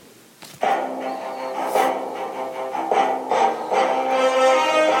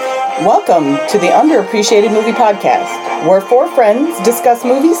Welcome to the Underappreciated Movie Podcast, where four friends discuss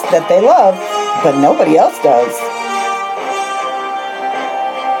movies that they love, but nobody else does.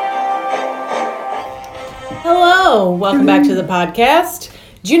 Hello, welcome back to the podcast.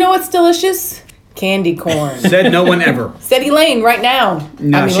 Do you know what's delicious? Candy corn. Said no one ever. Said Elaine right now.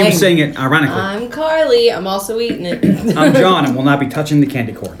 No, she was saying it ironically. I'm Carly. I'm also eating it. I'm John and will not be touching the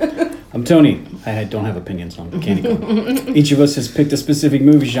candy corn. I'm Tony. I don't have opinions on candy corn. Each of us has picked a specific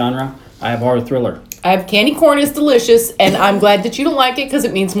movie genre. I have horror thriller. I have candy corn is delicious, and I'm glad that you don't like it because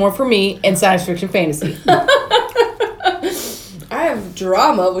it means more for me and science fiction fantasy. I have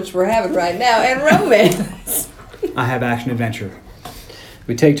drama, which we're having right now, and romance. I have action adventure.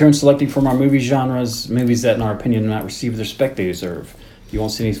 We take turns selecting from our movie genres, movies that, in our opinion, do not receive the respect they deserve. You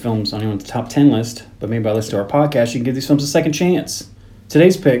won't see these films on anyone's top 10 list, but maybe by listening to our podcast, you can give these films a second chance.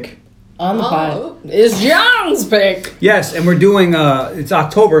 Today's pick On the pod is John's pick. Yes, and we're doing, it's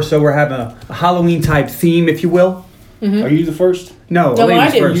October, so we're having a Halloween type theme, if you will. Are you the first? No, No, Elaine I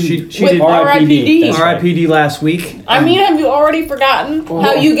was didn't. first. She With did R.I.P.D. That's right. RIPD last week. I mean, have you already forgotten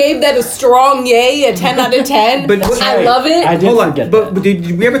how you gave that a strong yay, a 10 out of 10? But what- I love it. I did Hold on, forget but that.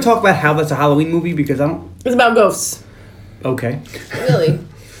 did we ever talk about how that's a Halloween movie? Because I don't. It's about ghosts. Okay, Really?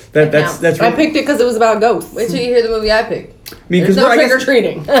 that's I picked it because it was about ghosts. Wait till you hear the movie I picked. I mean, There's because no Trick or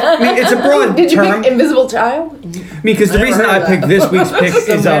treating. I mean, it's a broad Did you term. pick Invisible Child? I mean, because the I never reason heard I of picked that. this week's pick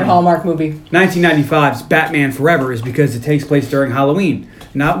Some is weird Hallmark movie. 1995's Batman Forever is because it takes place during Halloween.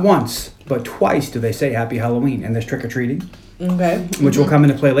 Not once, but twice do they say Happy Halloween, and there's trick-or-treating, Okay. which will come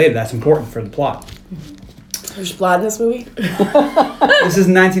into play later. That's important for the plot. There's blood in this movie? This is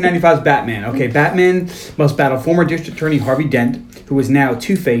 1995's Batman. Okay, Batman must battle former District Attorney Harvey Dent, who is now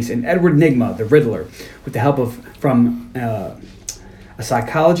Two-Face, and Edward Nygma, the Riddler, with the help from a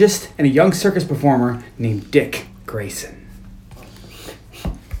psychologist and a young circus performer named Dick Grayson.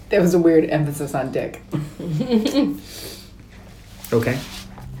 There was a weird emphasis on dick. Okay.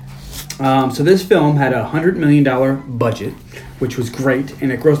 So this film had a $100 million budget, which was great,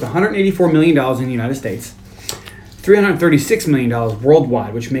 and it grossed $184 million in the United States, $336 million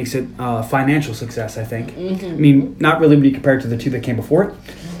worldwide, which makes it a financial success, I think. I mean, not really when you compare it to the two that came before it,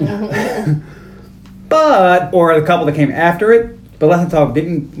 or the couple that came after it. But let's talk.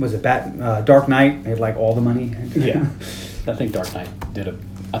 Was it Dark Knight made like all the money? Yeah. I think Dark Knight did it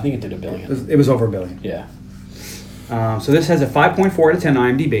did $1 billion. It was over $1 billion. Yeah. So this has a 5.4 out of 10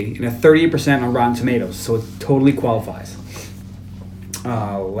 on IMDb and a 38% on Rotten Tomatoes, so it totally qualifies.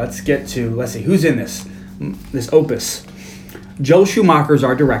 Let's see, who's in this opus. Joel Schumacher is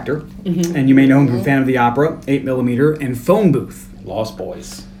our director, and you may know him from Phantom of the Opera, 8mm, and Phone Booth. Lost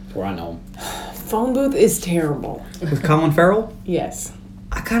Boys. That's where I know him. Phone booth is terrible. With Colin Farrell? Yes.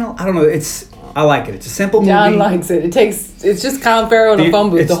 I don't know, I like it. It's a simple movie. John likes it. It's just Colin Farrell in a phone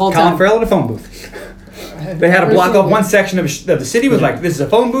booth the whole Colin time. Farrell in a phone booth. They had to block off one section of the city, was like, this is a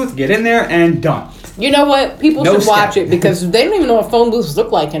phone booth, get in there, and done. You know what? People No should watch step. it because they don't even know what phone booths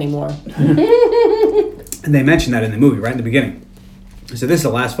look like anymore. And they mentioned that in the movie right in the beginning. So this is the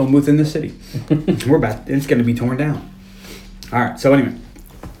last phone booth in the city. It's going to be torn down. All right. So anyway,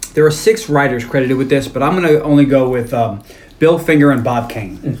 there are 6 writers credited with this, but I'm going to only go with Bill Finger and Bob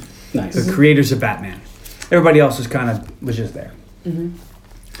Kane, Nice. the creators of Batman. Everybody else was just there.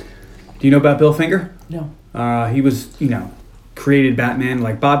 Do you know about Bill Finger? No. He was, created Batman.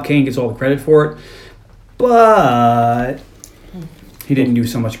 Like Bob Kane gets all the credit for it, but he didn't do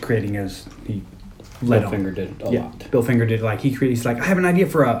so much creating as he let Bill on. Finger did a Yeah, lot. Bill Finger did. He's like, I have an idea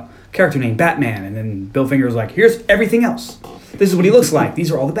for a character named Batman, and then Bill Finger was like, here's everything else. This is what he looks like.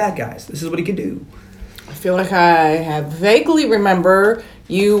 These are all the bad guys. This is what he can do. I feel like I have vaguely remember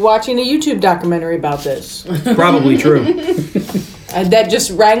you watching a YouTube documentary about this. Probably true. That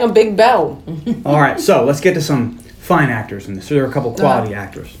just rang a big bell. All right, so let's get to some fine actors in this. So there are a couple quality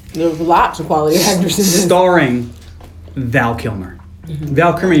actors. There's lots of quality actors in this. Starring Val Kilmer.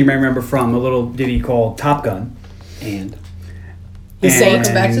 Val Kilmer, you may remember from a little ditty called Top Gun. And The Saint.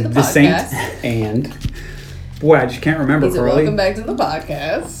 Welcome back to the podcast. Saint. And Boy, I just can't remember, He said, Carly. welcome back to the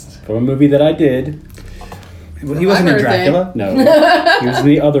podcast. from a movie that I did. Well, he wasn't in birthday. Dracula. No. It was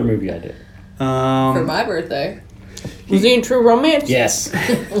the other movie I did. For my birthday. Was he in True Romance? Yes.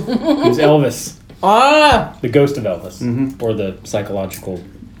 It was Elvis. Ah, The ghost of Elvis. Or the psychological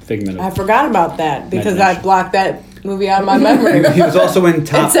figment I of... forgot about that because I Imagination. blocked that movie out of my memory. He was also in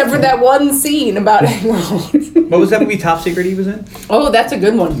Top. Except for that one scene about What was that movie? Top Secret. He was in. Oh, that's a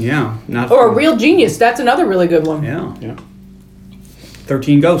good one. Yeah, not. Or A Real Genius. That's another really good one. Yeah. Yeah.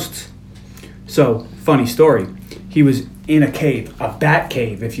 13 Ghosts. So, funny story. He was in a cave, a bat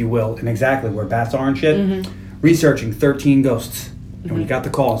cave, if you will, and exactly where bats are and shit, researching 13 ghosts. And when he got the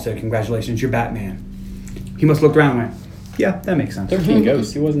call and said, "Congratulations, you're Batman," he must have looked around and went, "Yeah, that makes sense." 13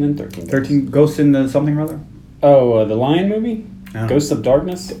 Ghosts. He wasn't in 13 Ghosts. 13 Ghosts in the something or other? Oh, the Lion movie? Oh. Ghosts of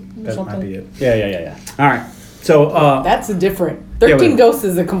Darkness? That Something? might be it. Yeah. All right. So, That's a different. Yeah, 13 wait. Ghosts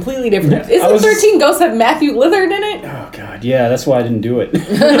is a completely different. I Isn't was- 13 Ghosts have Matthew Lillard in it? Oh, God. Yeah, that's why I didn't do it.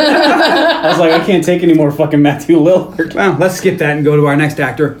 I was like, I can't take any more fucking Matthew Lillard. well, let's skip that and go to our next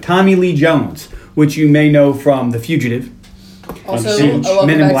actor, Tommy Lee Jones, which you may know from The Fugitive. Also, Siege, welcome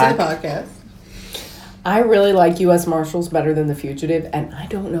Men in back Black. to the podcast. I really like U.S. Marshals better than The Fugitive, and I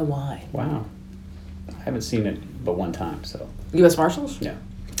don't know why. Wow. I haven't seen it but one time, so. U.S. Marshals? Yeah.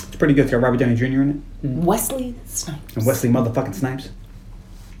 It's pretty good. It's got Robert Downey Jr. in it. Wesley Snipes. And Wesley motherfucking Snipes.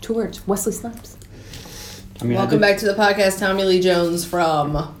 2 words. Wesley Snipes. I mean, Welcome back to the podcast, Tommy Lee Jones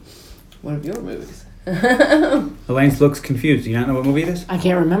from one of your movies. Elaine looks confused. Do you not know what movie it is? I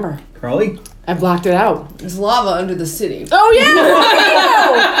can't remember. Carly? I blocked it out. There's lava under the city. Oh, yeah!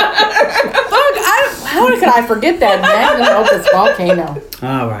 Fuck, how could I forget that? Magnum Opus Volcano.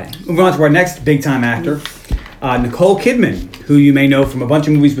 All right. Moving on to our next big-time actor, Nicole Kidman, who you may know from a bunch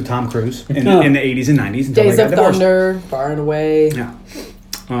of movies with Tom Cruise in the 80s and 90s. Until Days they of got divorced. Thunder, Far and Away. Yeah.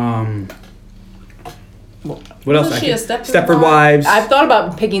 What else? Wasn't she a Stepford Stepford Wives? Wives. I've thought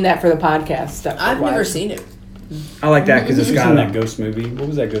about picking that for the podcast. Stepford I've never Wives. seen it. I like that because it's She was got in that Ghost movie. What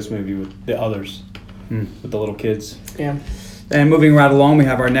was that Ghost movie with the others? With the little kids? Yeah. And moving right along, we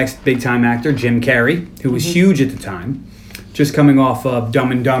have our next big-time actor, Jim Carrey, who was huge at the time. Just coming off of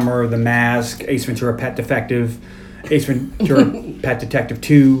Dumb and Dumber, The Mask, Ace Ventura: Pet Detective, Ace Ventura: Pet Detective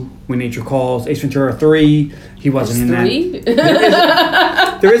 2, When Nature Calls, Ace Ventura 3. He wasn't in that. Three?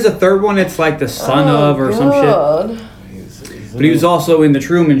 There is a third one. It's like the son of or some shit. But he was also in The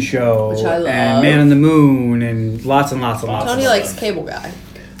Truman Show Which I love. and Man on the Moon and lots and lots and lots. Tony of likes stuff. Cable Guy.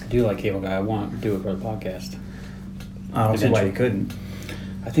 I do like Cable Guy. I want to do it for the podcast. I don't see why you couldn't.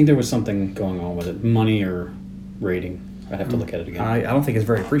 I think there was something going on with it. Money or rating. I'd have to look at it again. I don't think it's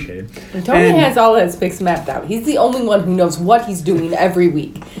very appreciated. And Tony And- has all his picks mapped out. He's the only one who knows what he's doing every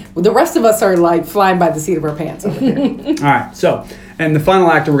week. The rest of us are like flying by the seat of our pants over here. All right, so, and the final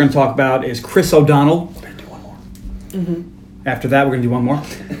actor we're going to talk about is Chris O'Donnell. We're going to do one more. After that, we're going to do one more.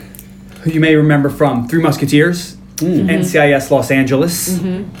 Who you may remember from Three Musketeers, NCIS Los Angeles.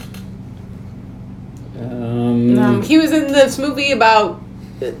 He was in this movie about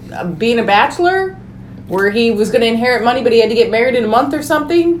being a bachelor, where he was going to inherit money, but he had to get married in a month or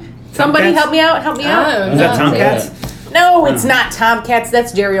something. Somebody Tomcats? help me out! Help me out! Is that Tomcats? No, it's not Tomcats.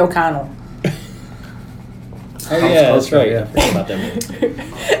 That's Jerry O'Connell. Oh, yeah, that's right. Yeah. I forgot about that movie.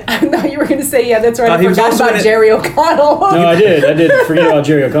 I thought you were going to say, yeah, that's right. He I was forgot also in about it- Jerry O'Connell. No, I did forget about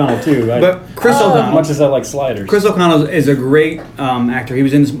Jerry O'Connell, too. But Chris As O'Donnell. much as I like sliders. Chris O'Connell is a great actor. He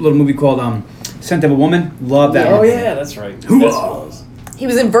was in this little movie called Scent of a Woman. Love that Oh, movie. yeah, that's right. That's what it was. He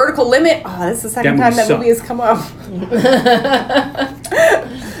was in Vertical Limit. Oh, this is the second That time movie that movie has come up.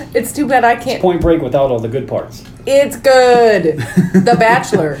 It's too bad I can't. Point Break without all the good parts. It's good. The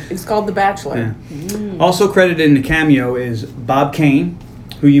Bachelor. It's called The Bachelor. Yeah. Also credited in the cameo is Bob Kane,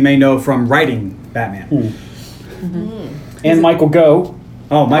 who you may know from writing Batman. And Michael Gough,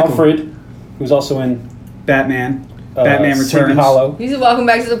 Oh, Michael. Alfred, who's also in Batman. Batman Sleepy Returns. Hollow. He's welcome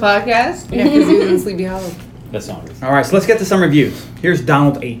back to the podcast. Yeah, because he was in Sleepy Hollow. That's not it. All right, so let's get to some reviews. Here's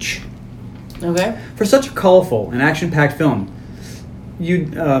Donald H. Okay. For such a colorful and action-packed film,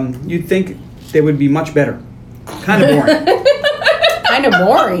 you'd think they would be much better. Kind of boring. Kind of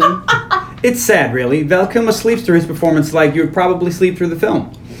boring. It's sad, really. Val Kilmer sleeps through his performance like you would probably sleep through the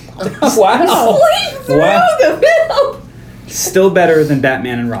film. Wow. Wow. The film. Still better than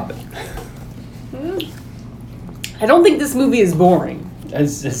Batman and Robin. I don't think this movie is boring.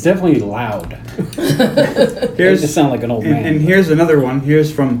 It's definitely loud. It Here's just sound like an old man. and here's another one.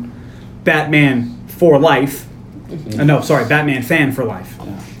 Here's from Batman for Life. No, sorry, Batman Fan for Life.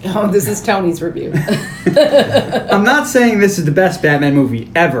 Oh, this is Tony's review. I'm not saying this is the best Batman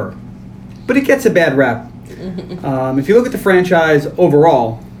movie ever, but it gets a bad rap. If you look at the franchise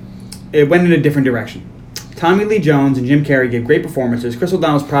overall, it went in a different direction. Tommy Lee Jones and Jim Carrey gave great performances. Chris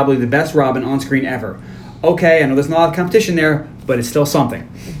O'Donnell's probably the best Robin on screen ever. Okay, I know there's not a lot of competition there, but it's still something.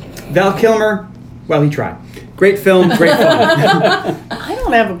 Val Kilmer, well, he tried. Great film, great fun. I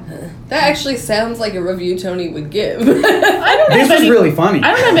don't have a. That actually sounds like a review Tony would give. I don't This have was any, really funny.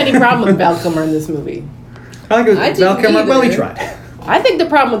 I don't have any problem with Val Kilmer in this movie. I think it was I Val didn't Kilmer. Well, he either. tried. I think the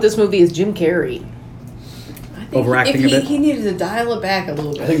problem with this movie is Jim Carrey. I think Overacting if a bit? He needed to dial it back a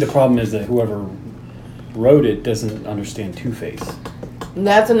little I bit. think the problem is that whoever wrote it doesn't understand Two-Face.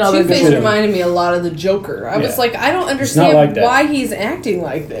 That's another Two-Face good reminded me a lot of the Joker. I was Yeah. like, I don't understand like that. why he's acting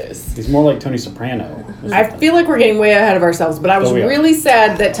like this. He's more like Tony Soprano. I feel like we're getting way ahead of ourselves, but I was Oh, yeah. really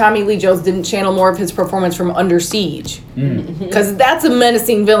sad that Tommy Lee Jones didn't channel more of his performance from Under Siege. Because that's a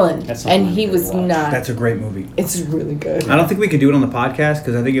menacing villain. That's something And he I was watched. not. That's a great movie. It's really good. I don't think we could do it on the podcast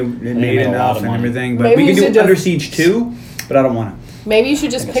because I think it made made a lot enough of and money. everything. But Maybe we you can do should Under just- Siege 2, but I don't want to. Maybe you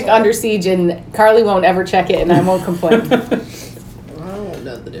should just I pick guess Under Siege and Carly won't ever check it and I won't complain. I don't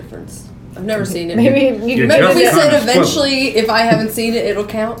know the difference. I've never seen it. Maybe you You're could Maybe we just said kind of eventually, if I haven't seen it, it'll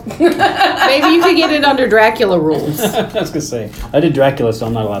count. maybe you could get it under Dracula rules. I was gonna say I did Dracula, so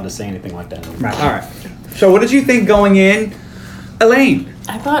I'm not allowed to say anything like that. Right. All right. So, what did you think going in, Elaine?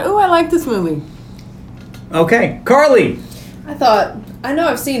 I thought, I like this movie. Okay, Carly. I thought, I know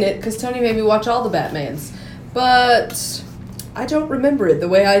I've seen it because Tony made me watch all the Batmans, but I don't remember it the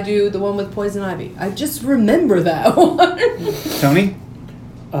way I do the one with Poison Ivy. I just remember that one. Tony.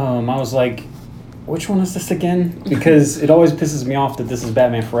 I was like, which one is this again? Because it always pisses me off that this is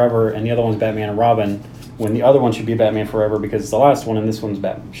Batman Forever and the other one's Batman and Robin, when the other one should be Batman Forever because it's the last one, and this one's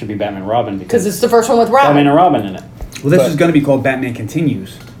should be Batman and Robin Because it's the first one with Robin. Batman and Robin in it. Well, this But- is going to be called Batman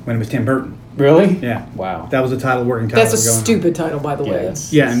Continues when it was Tim Burton. Really? Yeah. Wow. That was the title, working title. That's a that was going on. stupid title, by the way.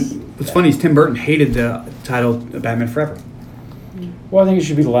 it's- Yeah, and what's funny is Tim Burton hated the title Batman Forever. Well, I think it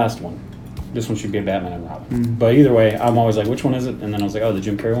should be the last one. This one should be a Batman and Robin. But either way, I'm always like, which one is it? And then I was like, oh, the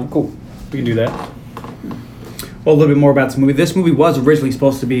Jim Carrey one. Cool. We can do that. Well, a little bit more about this movie. This movie was originally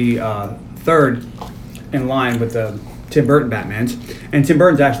supposed to be third in line with the Tim Burton Batmans, and Tim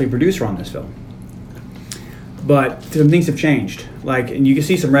Burton's actually a producer on this film. But some things have changed. Like, and you can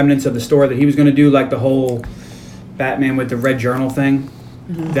see some remnants of the story that he was going to do, like the whole Batman with the red journal thing.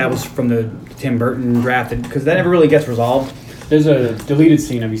 That was from the Tim Burton draft, because that never really gets resolved. There's a deleted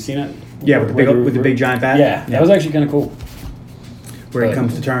scene. Have you seen it? Yeah, with the big giant bat. Yeah, that was actually kind of cool. where he But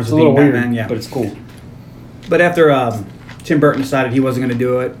comes to terms it's with a little being weird, Batman. Yeah, but it's cool. But after Tim Burton decided he wasn't going to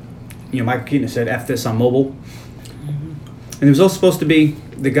do it, Michael Keaton said, "F this, I'm mobile." And it was also supposed to be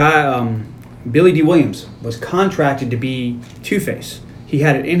the guy, Billy D. Williams, was contracted to be Two-Face. He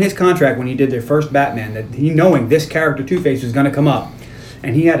had it in his contract when he did their first Batman that he, knowing this character Two-Face was going to come up,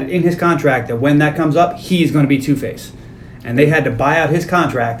 and he had it in his contract that when that comes up, he's going to be Two-Face. And they had to buy out his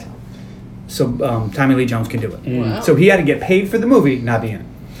contract so Tommy Lee Jones can do it. Wow. So he had to get paid for the movie, not be in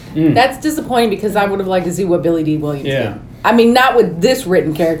it. That's disappointing because I would have liked to see what Billy D. Williams Yeah. did. I mean, not with this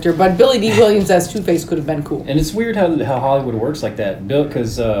written character, but Billy D. Williams as Two-Face could have been cool. And it's weird how Hollywood works like that. Bill,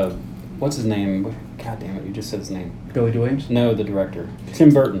 because what's his name? God damn it! You just said his name. Billy D. Williams? No, the director, Tim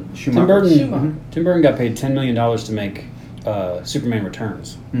Burton. Schumacher. Tim Burton got paid $10 million to make Superman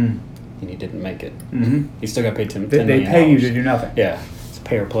Returns, and he didn't make it. Mm-hmm. He still got paid $10 They million. pay you to do nothing. Yeah, it's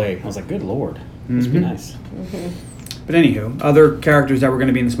pay or play. I was like, good lord, this would be nice. But anywho, other characters that were going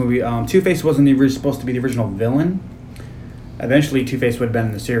to be in this movie, Two-Face wasn't supposed to be the original villain. Eventually, Two-Face would have been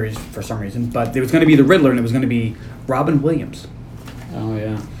in the series for some reason, but it was going to be the Riddler, and it was going to be Robin Williams. Oh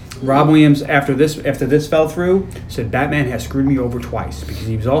yeah. Rob Williams, after this fell through, said Batman has screwed me over twice because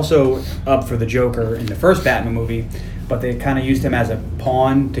he was also up for the Joker in the first Batman movie, but they kind of used him as a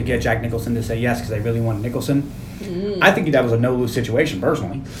pawn to get Jack Nicholson to say yes because they really wanted Nicholson. I think that was a no-lose situation,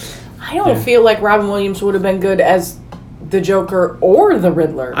 personally. I don't feel like Robin Williams would have been good as the Joker or the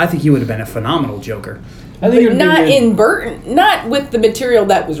Riddler. I think he would have been a phenomenal Joker. I think it But would be not good. in Burton, not with the material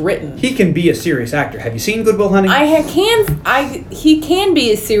that was written. He can be a serious actor. Have you seen Good Will Hunting? He can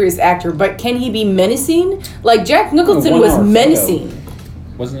be a serious actor, but can he be menacing? Like Jack Nicholson One was Hour menacing.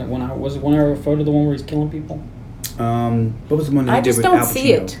 Photo. Wasn't it 1 hour? Was it 1 hour photo the one where he's killing people? What was the one that he I did just with don't Al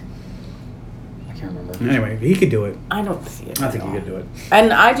see Pacino? it. I can't remember. Anyway, he could do it. I don't see it. I at think he all. could do it.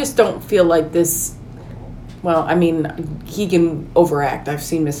 And I just don't feel like this. Well, I mean, he can overact. I've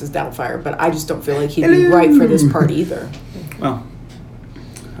seen Mrs. Doubtfire, but I just don't feel like he'd be right for this part either. Well,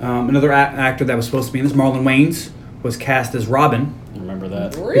 another actor that was supposed to be in this, Marlon Wayans, was cast as Robin. I remember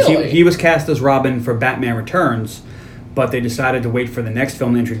that. 'Cause Really? He was cast as Robin for Batman Returns, but they decided to wait for the next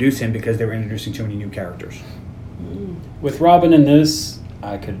film to introduce him because they were introducing too many new characters. With Robin in this,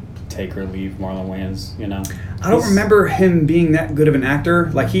 I could take or leave Marlon Wayans. You know. I don't He's- remember him being that good of an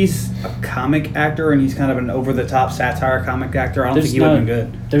actor. Like, he's a comic actor, and he's kind of an over-the-top satire comic actor. I don't think he would have been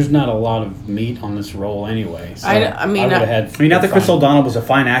good. There's not a lot of meat on this role anyway. So I mean, would have I- had. I mean, not that Chris fine. O'Donnell was a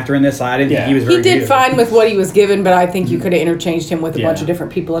fine actor in this. I didn't think he was very He did good. fine with what he was given, but I think you could have interchanged him with a bunch Yeah. of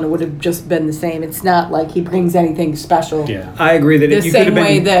different people and it would have just been the same. It's not like he brings anything special. Yeah. I agree that The you could same have been.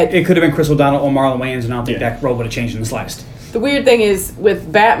 way that- it could have been Chris O'Donnell or Marlon Wayans, and I don't think Yeah. that role would have changed in the slightest. The weird thing is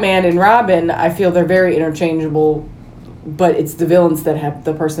with Batman and Robin, I feel they're very interchangeable, but it's the villains that have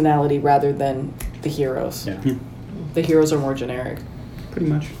the personality rather than the heroes. Yeah. The heroes are more generic. pretty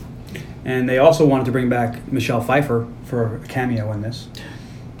much. And they also wanted to bring back Michelle Pfeiffer for a cameo in this,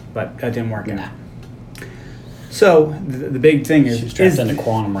 but that didn't work out. So the big thing is, She's trapped in the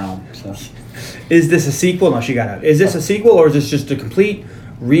quantum realm. So. is this a sequel? No, she got out. Is this a sequel, or is this just a complete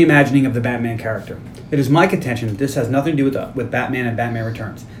reimagining of the Batman character? It is my contention that this has nothing to do with Batman and Batman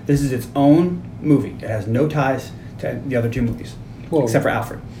Returns. This is its own movie. It has no ties to the other two movies, except for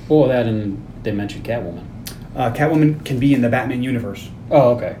Alfred. Well, that and they mentioned Catwoman. Catwoman can be in the Batman universe.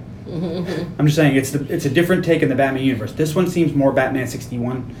 Oh, okay. I'm just saying it's a different take in the Batman universe. This one seems more Batman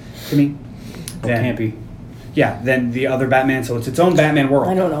 61 to me. Campy. Yeah, than the other Batman. So it's its own Batman world.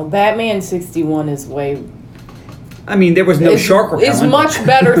 I don't know. Batman 61 is way... I mean, there was no shark repellent. It's much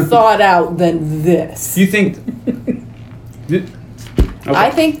better thought out than this. You think... Okay. I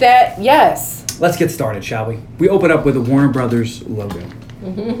think that, yes. Let's get started, shall we? We open up with a Warner Brothers logo.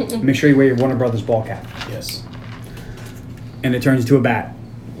 Make sure you wear your Warner Brothers ball cap. Yes. And it turns into a bat.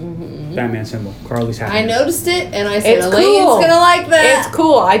 Batman symbol. Carly's happy. I noticed it, and I said, It's Elaine's cool. gonna like that. It's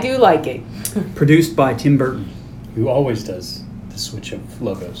cool. I do like it. Produced by Tim Burton. Who always does the switch of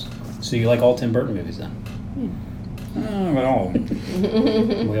logos. So you like all Tim Burton movies then? Not all.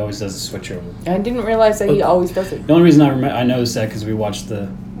 We always does the switch over. I didn't realize that he always does it. The only reason I noticed that because we watched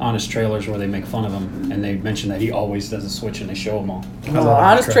the Honest trailers where they make fun of him, and they mention that he always does a switch, and they show them all. Well,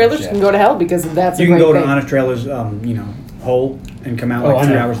 honest trailers can go to hell because that's You a can great go to thing. Honest Trailers, hole and come out Oh, like I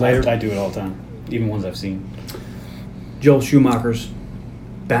 3 know. hours later. I do it all the time, even ones I've seen. Joel Schumacher's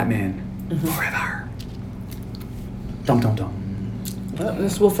Batman Forever. Dum dum dum. Well,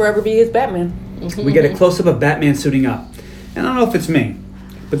 this will forever be his Batman. We get a close up of Batman suiting up. And I don't know if it's me,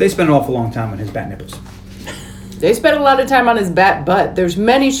 but they spent an awful long time on his bat nipples. They spent a lot of time on his bat butt. There's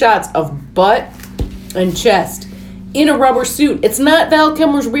many shots of butt and chest in a rubber suit. It's not Val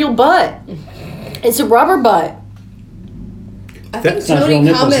Kilmer's real butt. It's a rubber butt. I think That's not real Tony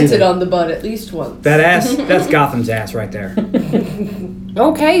nipples commented either. on the butt at least once. That ass, that's Gotham's ass right there.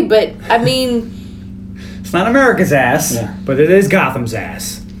 Okay, but I mean, It's not America's ass, Yeah. but it is Gotham's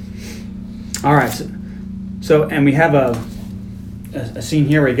ass. All right, so and we have a scene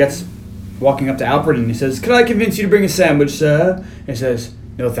here where he gets walking up to Alfred and he says, "Can I convince you to bring a sandwich, sir?" And he says,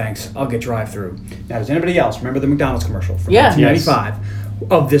 "No thanks, I'll get drive-through." Now, does anybody else remember the McDonald's commercial from Yeah. 1995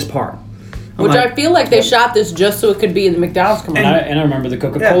 of this part? I'm which like, I feel like they shot this just so it could be in the McDonald's commercial. And I remember the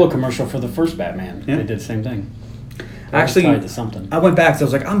Coca-Cola commercial for the first Batman. Yeah. They did the same thing. Actually, Tied to something. I went back, so I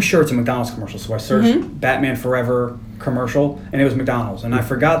was like, I'm sure it's a McDonald's commercial. So I searched Batman Forever commercial, and it was McDonald's. And I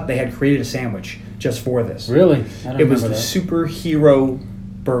forgot they had created a sandwich just for this. Really? I don't It was the remember that. superhero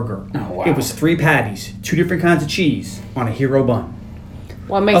burger. Oh, wow. It was 3 patties, 2 different kinds of cheese on a hero bun.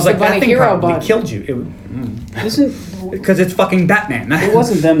 What I makes was the like, bun that a thing hero probably bun? killed you. Isn't Because it's fucking Batman. it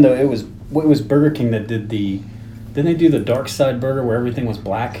wasn't them though? It was Burger King that did the. Didn't they do the Dark Side Burger where everything was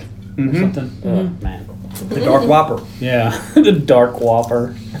black or something? Oh man. the Dark Whopper. Yeah, the Dark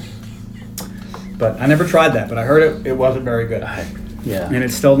Whopper. But I never tried that, but I heard it wasn't very good. Yeah. And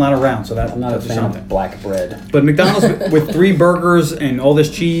it's still not around, so I'm not a that's fan something. of black bread. But McDonald's with 3 burgers and all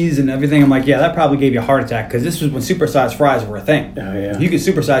this cheese and everything, I'm like, yeah, that probably gave you a heart attack because this was when supersized fries were a thing. Oh, yeah. You could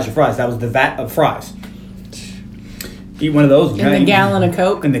supersize your fries. That was the vat of fries. Eat one of those. In the gallon of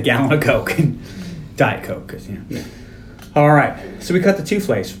Coke. In the gallon of Coke. Diet Coke. 'Cause, yeah. All right. So we cut the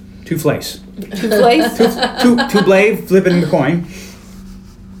two-flace. Place. Two blade flipping the coin.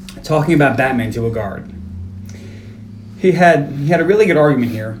 Talking about Batman to a guard. He had a really good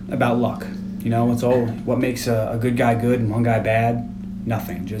argument here about luck. You know, it's all what makes a good guy good and one guy bad.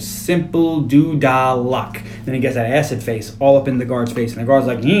 Nothing. Just simple doo-dah luck. Then he gets that acid face all up in the guard's face, and the guard's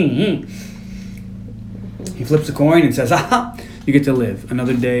like, He flips the coin and says, "Ah, you get to live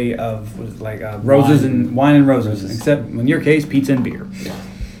another day of roses and wine and roses. Except in your case, pizza and beer."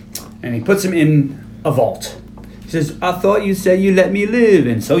 And he puts him in a vault. He says, "I thought you said you let me live,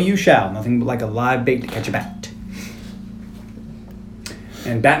 and so you shall. Nothing but like a live bait to catch a bat."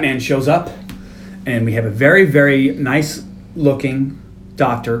 And Batman shows up, and we have a very, very nice looking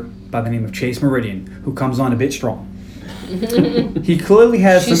doctor by the name of Chase Meridian, who comes on a bit strong. He clearly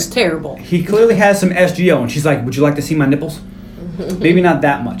has She's some. terrible. He clearly has some SGO, and she's like, "Would you like to see my nipples?" Maybe not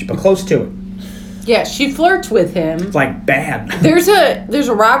that much, but close to it. Yeah, she flirts with him. It's like bad. There's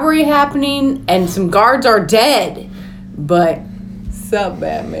a robbery happening and some guards are dead. But sup,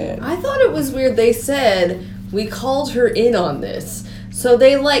 Batman? I thought it was weird they said we called her in on this. So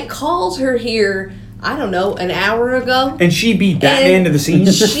they called her here, I don't know, an hour ago. And she beat Batman And to the scene.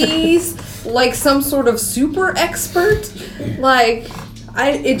 She's like some sort of super expert. I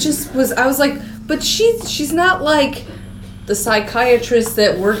was like, but she's not like the psychiatrist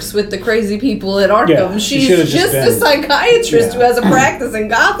that works with the crazy people at Arkham. Yeah, she She's should've just just a been- psychiatrist who has a practice in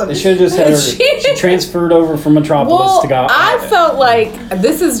Gotham. They should have just had her. She transferred over from Metropolis Well, to Gotham. I felt like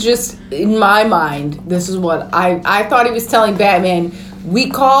this is just in my mind. This is what I thought he was telling Batman. We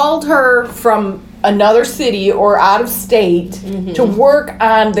called her from another city or out of state to work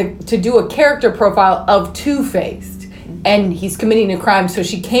on to do a character profile of Two-Faced, and he's committing a crime. So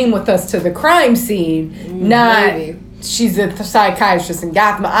she came with us to the crime scene. Not Maybe. she's a psychiatrist in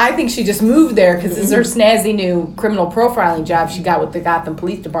Gotham. I think she just moved there because this is her snazzy new criminal profiling job she got with the Gotham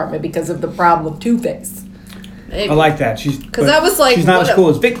Police Department because of the problem with Two-Face. Maybe. I like that. Because I was like, she's not what as a- cool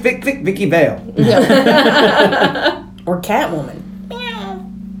as Vicky Vale. Or Catwoman.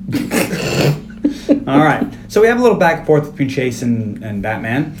 All right. So we have a little back and forth between Chase and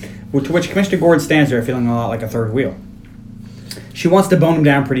Batman, to which Commissioner Gordon stands there feeling a lot like a third wheel. She wants to bone him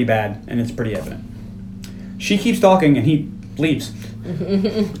down pretty bad, and it's pretty evident. She keeps talking, and he leaves.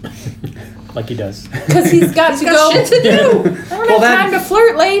 like he does. Because he's got to go. Shit to do. I don't Well, have time to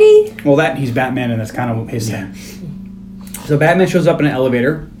flirt, lady. Well, he's Batman, and that's kind of his thing. So Batman shows up in an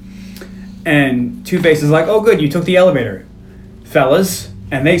elevator, and Two-Face is like, "Oh, good, you took the elevator, fellas,"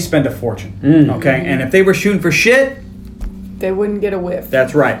 and they spend a fortune. Okay, and if they were shooting for shit, They wouldn't get a whiff.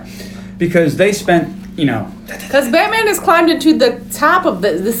 that's right, because they spent, Because Batman has climbed into the top of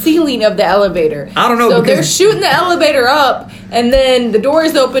the ceiling of the elevator. I don't know, So because- they're shooting the elevator up, and then the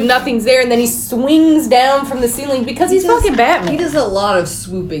doors open, nothing's there, and then he swings down from the ceiling because he's fucking Batman. He does a lot of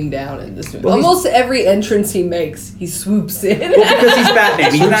swooping down in this movie. Well, he's- Almost every entrance he makes, he swoops in. Well, because he's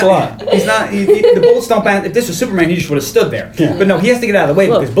Batman. He's Swoops not. a lot. He's not. The bullets don't bounce. If this was Superman, he just would have stood there. Yeah. But no, he has to get out of the way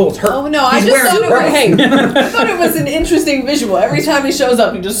because bullets hurt. Oh no, I He's just wearing thought it was, Superman. I thought it was an interesting visual. Every time he shows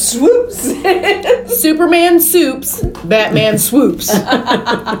up, he just swoops in. Superman soups, Batman swoops.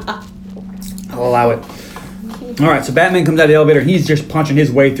 I'll allow it. All right, so Batman comes out of the elevator. He's just punching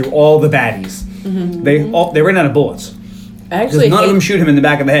his way through all the baddies. They ran out of bullets. Actually, Because none of them shoot him in the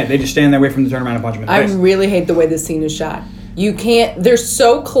back of the head. They just stand there, wait for him to turn around and punch him in the I face. really hate the way this scene is shot. You can't, they're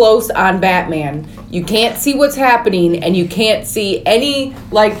so close on Batman. You can't see what's happening, and you can't see any,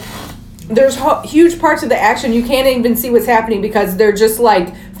 like, there's huge parts of the action you can't even see what's happening because they're just,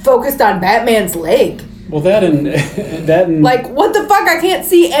 like, focused on Batman's leg. Well, that and Like, what the fuck? I can't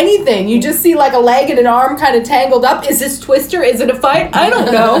see anything. You just see, like, a leg and an arm kind of tangled up. Is this Twister? Is it a fight? I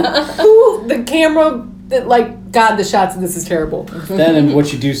don't know. Who, the camera, God, the shots of this is terrible. that and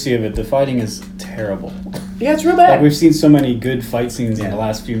what you do see of it, the fighting is terrible. Yeah, it's real bad. Like we've seen so many good fight scenes in the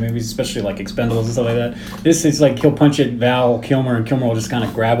last few movies, especially like Expendables and stuff like that. This is like he'll punch at Val Kilmer, and Kilmer will just kind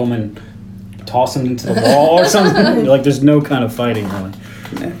of grab him and toss him into the wall or something. Like there's no kind of fighting really.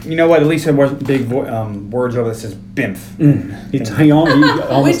 You know what? At least there wasn't big words over this. Says BIMF. He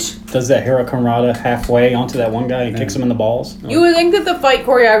almost does that Hurricanrana halfway onto that one guy and kicks him in the balls. You would think that the fight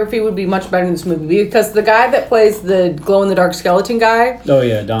choreography would be much better in this movie because the guy that plays the glow-in-the-dark skeleton guy Oh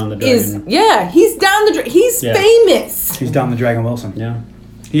yeah, Don the Dragon. he's down he's Yeah. famous. He's Don the Dragon Wilson. Yeah.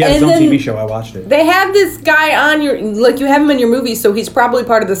 He had his And own then- TV show. I watched it. They have this guy on you have him in your movie, so he's probably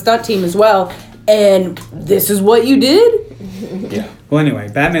part of the stunt team as well. And this is what you did? Yeah. Well, anyway,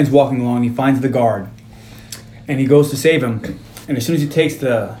 Batman's walking along. He finds the guard, and he goes to save him. And as soon as he takes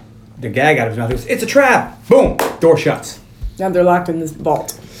the gag out of his mouth, he goes, "It's a trap!" Boom! Door shuts. Now they're locked in this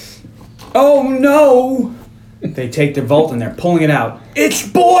vault. Oh no! They take the vault and they're pulling it out. It's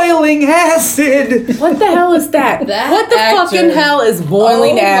boiling acid. What the hell is that? That what the actor. fucking hell is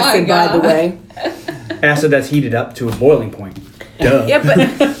boiling Oh my acid, by the God. way? Acid that's heated up to a boiling point. Duh. Yeah, but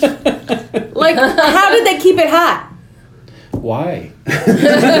like, how did they keep it hot? Why?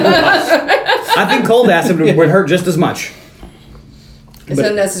 I think cold acid would hurt just as much. It's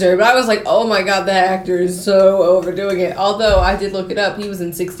unnecessary, but I was like, oh my god, that actor is so overdoing it. Although I did look it up, he was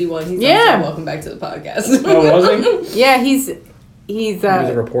in 61. He's Yeah. also welcome back to the podcast. Oh, was he? Yeah, he's He was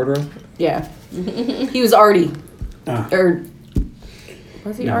a reporter. yeah. He was Artie. Ah. Or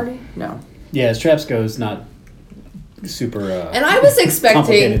was he No. Artie? No. Yeah, his traps goes not super. And I was expecting,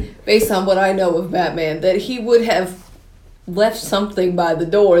 Complicated. based on what I know of Batman, that he would have left something by the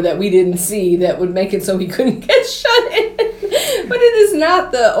door that we didn't see that would make it so he couldn't get shut in. But it is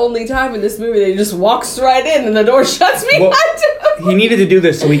not the only time in this movie that he just walks right in and the door shuts behind Well, him. He needed to do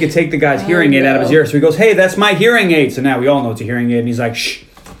this so he could take the guy's hearing aid out of his know. ear. So he goes, "Hey, that's my hearing aid." So now we all know it's a hearing aid. And he's like, "Shh."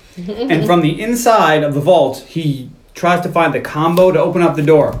 And from the inside of the vault, he tries to find the combo to open up the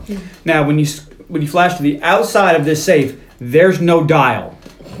door. Now, when you flash to the outside of this safe, there's no dial.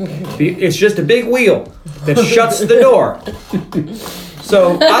 It's just a big wheel that shuts the door.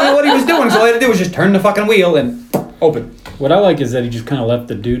 So I don't know what he was doing. So all he had to do was just turn the fucking wheel and open. What I like is that he just kind of left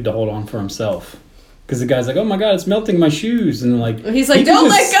the dude to hold on for himself. Because the guy's like, "Oh my god, it's melting my shoes," and like He's like, he could "Don't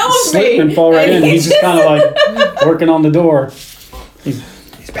just let go of slip me!" and fall right And in. he He's just kind of like working on the door. He's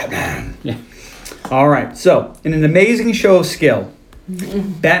Batman. Yeah. All right. So, in an amazing show of skill,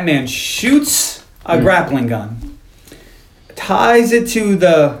 Batman shoots a grappling gun, ties it to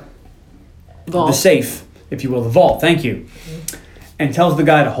the Vault. safe, if you will, the vault. Thank you, and tells the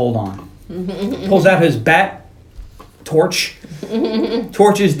guy to hold on. Pulls out his bat torch,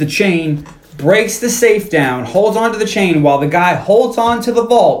 torches the chain, breaks the safe down, holds onto the chain while the guy holds on to the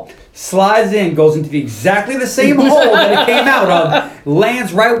vault, slides in, goes into exactly the same hole that it came out of,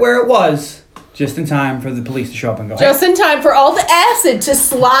 lands right where it was, just in time for the police to show up and go, "Hey." Just in time for all the acid to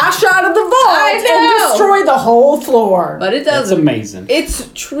slosh out of the vault I and know. destroy the whole floor. But it That's doesn't. amazing. It's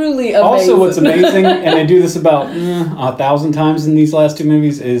truly amazing. Also, what's amazing, and they do this about 1,000 times in these last two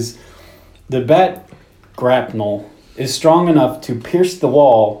movies, is the bat grapnel is strong enough to pierce the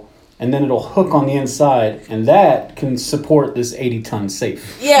wall, and then it'll hook on the inside, and that can support this 80-ton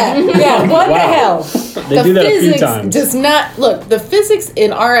safe. Yeah, what the hell? They do that a few physics times. does not look. The physics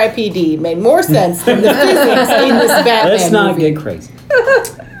in R.I.P.D. made more sense than the physics in this Batman Let's not movie. get crazy.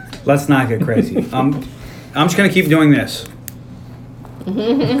 Let's not get crazy. I'm just going to keep doing this.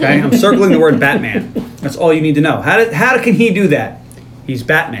 Okay? I'm circling the word Batman. That's all you need to know. How can he do that? He's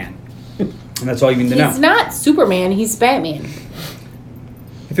Batman. And that's all you need to know. He's not Superman. He's Batman.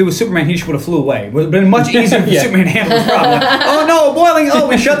 If it was Superman, he would have flew away. It would have been much easier for Yeah. Superman to handle this problem. Like, oh no, boiling! Oh,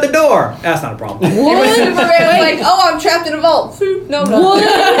 we shut the door. That's not a problem. Superman's like, "Oh, I'm trapped in a vault." No.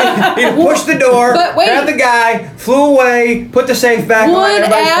 He pushed the door, But wait. grabbed the guy, flew away, put the safe back on. Would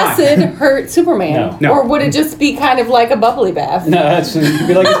Everybody's acid fine. hurt Superman? No. Or would it just be kind of like a bubbly bath? No, that's you'd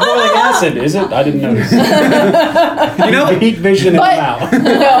be like, it's boiling acid, is it? I didn't notice. You know, Heat vision in the But- mouth.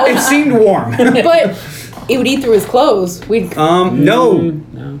 No. it seemed warm. But it would eat through his clothes. We'd No.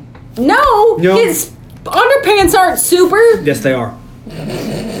 no. No. His underpants aren't super. Yes, they are.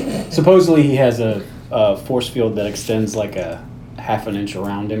 Supposedly he has a force field that extends like a half an inch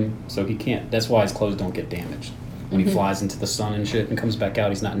around him, so he can't. That's why his clothes don't get damaged. When he flies into the sun and shit and comes back out,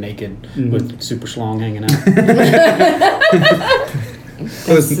 he's not naked with super schlong hanging out.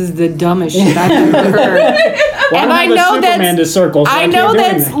 This is the dumbest shit I've ever heard. Well, And I know Superman that's to circle. So I can't know do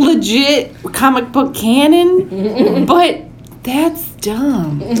that's anything. legit comic book canon, but that's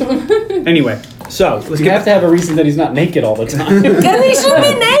dumb. Anyway, so let's You get have to have a reason that he's not naked all the time. Because he should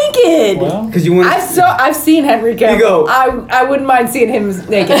be naked. Well, because you want. I've seen Henry Cavill. You go. I wouldn't mind seeing him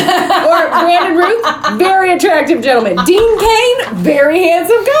naked. Or Brandon Routh, very attractive gentleman. Dean Cain, very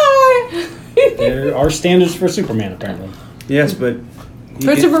handsome guy. there are standards for Superman apparently. Yes, but.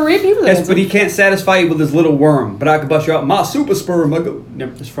 Christopher Reeve, he was Yes, handsome. but he can't satisfy you with his little worm. But I could bust you out. My super sperm.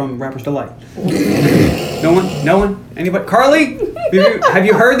 It's from Rapper's Delight. No one? No one? Anybody? Carly? Have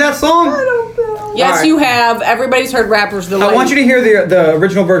you heard that song? I don't know. Yes, All right. you have. Everybody's heard Rappers Delight. I want you to hear the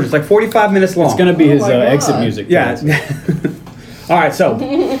original version. It's like 45 minutes long. It's gonna be his my God. exit music. Yeah. All right, so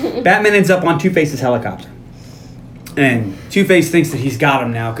Batman ends up on Two-Face's helicopter. And Two-Face thinks that he's got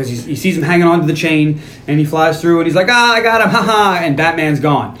him now because he sees him hanging onto the chain and he flies through and he's like, I got him, haha, and Batman's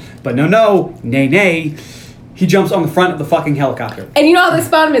gone. But no, nay, he jumps on the front of the fucking helicopter. And you know how they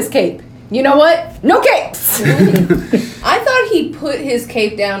spot him? His cape. You know what? No capes. I thought he put his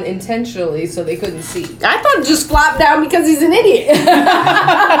cape down intentionally so they couldn't see. I thought it just flopped down because he's an idiot.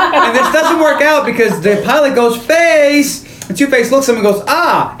 And this doesn't work out because the pilot goes, face! And Two-Face looks at him and goes,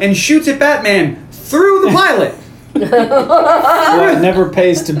 and shoots at Batman through the pilot. Well, it never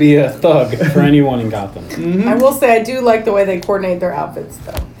pays to be a thug for anyone in Gotham. I will say I do like the way they coordinate their outfits,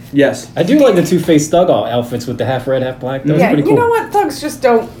 though. Yes. I do like the Two-Faced thug outfits with the half red, half black. That was Yeah, pretty cool. you know what? Thugs just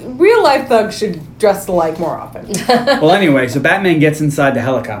don't. Real life thugs should dress alike more often. Well, anyway, so Batman gets inside the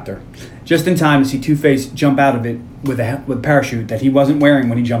helicopter just in time to see Two-Face jump out of it with a parachute that he wasn't wearing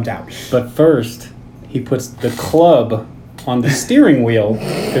when he jumped out. But first, he puts the club on the steering wheel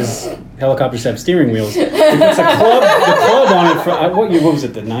because helicopters have steering wheels. He puts the club on it. What was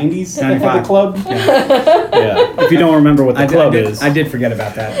it? The 90s? They had 95. the club. Yeah. If you don't remember what the club is, I did forget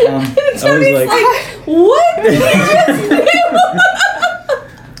about that. I was like, What? did you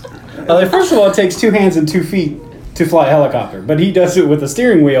just first of all, it takes 2 hands and 2 feet to fly a helicopter, but he does it with a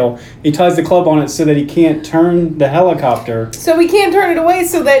steering wheel. He ties the club on it so that he can't turn the helicopter. So he can't turn it away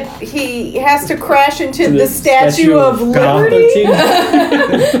so that he has to crash into the Statue of Gotham. Liberty?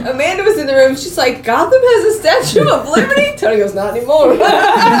 Amanda was in the room. She's like, Gotham has a Statue of Liberty? Tony goes, not anymore.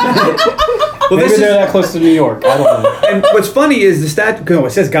 Well, Maybe this they're is, that close to New York. I don't know. and what's funny is the statue. No, it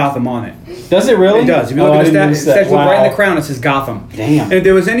says Gotham on it. Does it really? It does. If you Oh, look I at the didn't notice that. statue right in Wow. the crown, it says Gotham. Damn. And if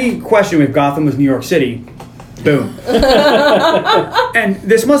there was any question if Gotham was New York City, Boom. And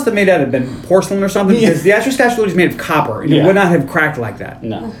this must have made out of been porcelain or something because the Astro Statue of Liberty is made of copper and it would not have cracked like that.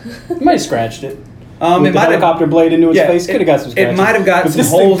 No. You might have scratched it. It With the might helicopter blade into its face, could have got some It scratches. might have got but some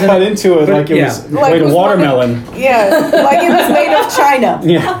this holes thing cut into it like it was Like made it of was watermelon. Yeah, like it was made of China.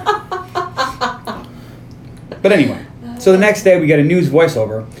 Yeah. But anyway, so the next day we get a news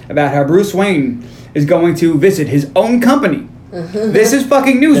voiceover about how Bruce Wayne is going to visit his own company. This is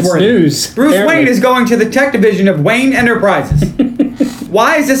fucking newsworthy. It's news, Bruce apparently. Wayne is going to the tech division of Wayne Enterprises.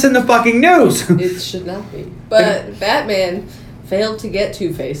 Why is this in the fucking news? It should not be. But Batman failed to get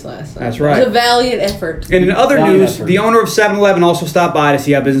Two-Face last night. That's right. It was a valiant effort. And in other Valiant news, effort. the owner of 7-Eleven also stopped by to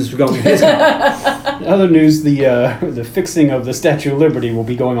see how business was going in his company. In other news, the fixing of the Statue of Liberty will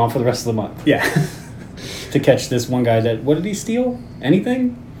be going on for the rest of the month Yeah. to catch this one guy that, what did he steal?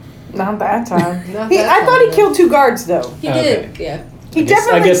 Anything? Not that time. Not I that thought he time, killed 2 guards though. He Okay. did, yeah. He I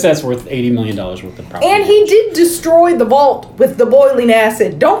definitely. guess that's worth $80 million worth of property. And he did destroy the vault with the boiling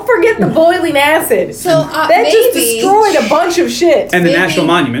acid. Don't forget the boiling acid. So that just maybe destroyed a bunch of shit. And the Maybe- National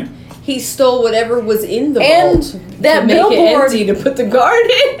Monument. he stole whatever was in the And vault that to make billboard- it empty to put the guard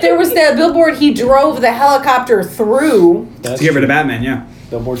in. There was that billboard he drove the helicopter through. That's To get rid of true. Batman, yeah.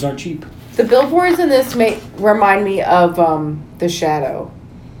 Billboards aren't cheap. The billboards in this remind me of The Shadow.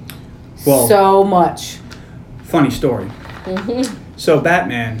 Well- so much. Funny story. So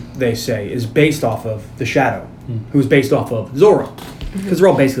Batman, they say, is based off of The Shadow, who's based off of Zorro. Because they're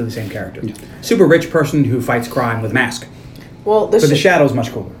all basically the same character. Super rich person who fights crime with a mask. Well, But The Shadow's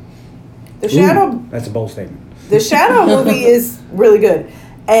much cooler. the Shadow, That's a bold statement. the Shadow movie is really good,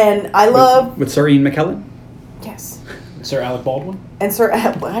 and I love With Sir Ian McKellen? yes, Sir Alec Baldwin? and Sir.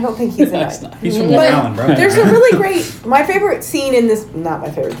 I don't think he's in That's it. not. He's from But Long Island, bro. there's a really great. My favorite scene in this, not my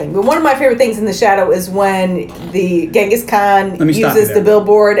favorite thing, but one of my favorite things in The Shadow is when the Genghis Khan Let me stop you uses there. the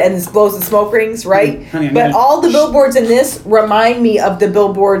billboard and this blows the smoke rings, right? Honey, I'm but gonna- all the billboards in this remind me of the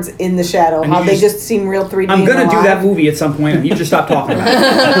billboards in The Shadow. And How you they just- just seem real 3D. I'm gonna and do alive. that movie at some point, and you just stop talking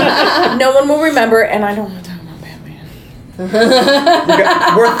about it. No one will remember, and I don't want to talk about Batman.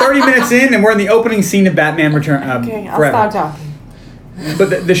 We're 30 minutes in, and we're in the opening scene of Batman Return. Okay, I'll Forever. stop talking.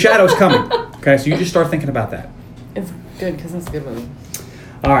 But the Shadow's coming. Okay, so you just start thinking about that. It's good because it's a good movie.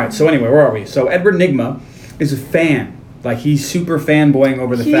 All right. So anyway, where are we? So Edward Nygma is a fan. Like he's super fanboying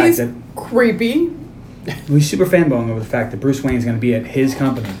over the fact He's that creepy. he's super fanboying over the fact that Bruce Wayne's going to be at his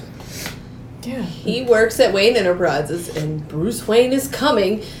company. Yeah. He works at Wayne Enterprises, and Bruce Wayne is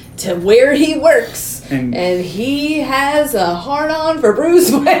coming to where he works. And- And he has a hard-on for Bruce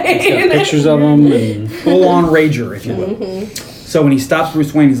Got Wayne. pictures of him and Full on rager, if you will. So when he stops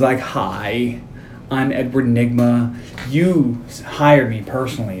Bruce Wayne, he's like, "Hi, I'm Edward Nygma. You hired me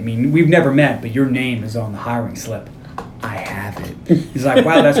personally. I mean, we've never met, but your name is on the hiring slip. I have it." He's like,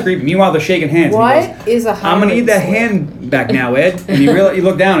 "Wow, that's creepy." Meanwhile, they're shaking hands. and he What goes, is a I'm gonna need that hiring hand back now, Ed. And you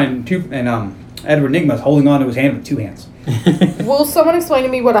look down, and Edward Nygma's holding on to his hand with 2 hands. Will someone explain to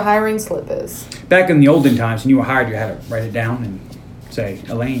me what a hiring slip is? Back in the olden times, when you were hired, you had to write it down and say,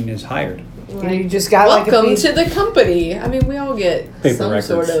 "Elaine is hired." You just got like a Welcome piece. to the company. I mean, we all get paper some records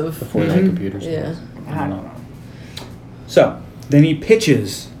sort of. before they had computers. Yeah. I don't know. So then he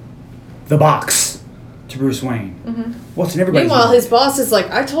pitches the box to Bruce Wayne. What's in everybody's Meanwhile, mind? his boss is like,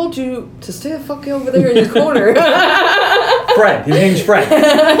 "I told you to stay the fuck over there in the corner." Fred. His name's Fred.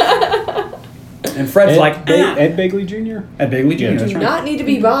 And Fred's like, Ed Begley Jr. Ed Begley Jr. Yeah. That's Do right. not need to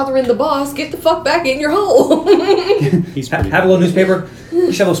be bothering the boss. Get the fuck back in your hole. He's Ha- pretty have a little newspaper.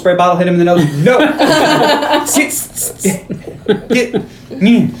 Just have a little spray bottle. Hit him in the nose. No.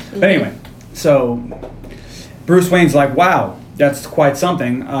 But anyway, so Bruce Wayne's like, "Wow, that's quite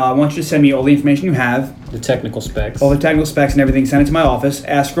something. I want you to send me all the information you have, the technical specs. all the technical specs and everything. Send it to my office.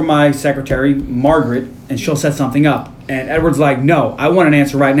 Ask for my secretary, Margaret, and she'll set something up." And Edward's like, "No, I want an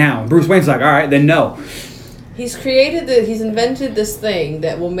answer right now." And Bruce Wayne's like, "All right, then no." He's invented this thing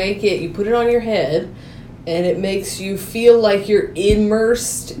that will make it, you put it on your head, and it makes you feel like you're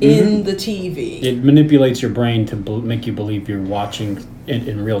immersed in the TV. It manipulates your brain to make you believe you're watching it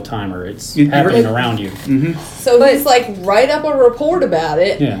in real time, or it's You- you happening ever- around you. So he's like, write up a report about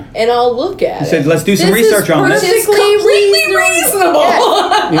it, Yeah. and I'll look at He it. said, "Let's do some This research is on this." It's completely reasonable.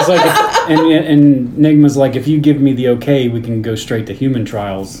 He's like, and Nygma's like, if you give me the okay, we can go straight to human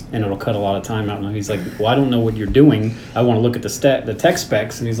trials, and it'll cut a lot of time out. And he's like, well, I don't know what you're doing. I want to look at the tech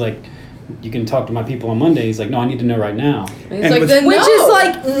specs. And he's like, you can talk to my people on Monday. He's like, no, I need to know right now. And he's And like, what's- then Which no. is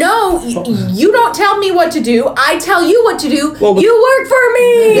like, no, you don't tell me what to do. I tell you what to do. Well, you work for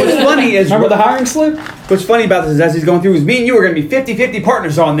me. What's funny is Remember the hiring slip? What's funny about this is as he's going through is me and you are going to be 50-50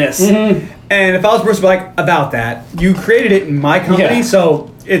 partners on this. And if I was Bruce, I'd be like, about that. You created it in my company, Yeah.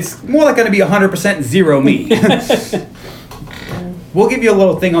 so it's more like going to be 100% zero me. We'll give you a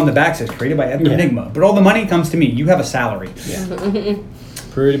little thing on the back says created by Edward Nygma, but all the money comes to me. You have a salary. Yeah.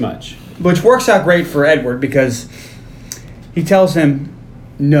 Pretty much. Which works out great for Edward because he tells him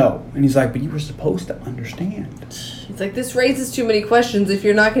no. And he's like, but you were supposed to understand. It's like, this raises too many questions. If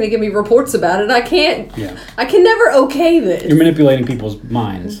you're not going to give me reports about it, I can't. Yeah. I can never okay this. You're manipulating people's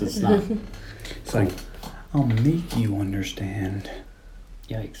minds. It's not. It's like, I'll make you understand.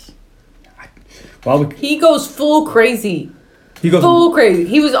 Yikes. Well, He goes full crazy. he goes. Full crazy.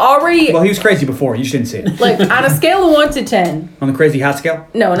 He was already, Well, he was crazy before. You shouldn't see it. like, on a scale of 1 to 10. On the crazy hot scale?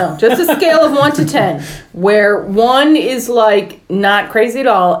 No, just a scale of 1 to 10. Where 1 is, like, not crazy at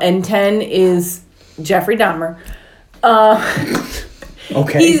all, and 10 is Jeffrey Dahmer.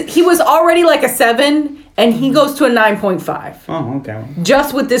 Okay. He was already, like, a 7, and he goes to a 9.5. Oh, okay.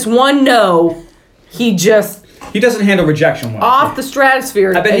 Just with this one no, he just He doesn't handle rejection well. off the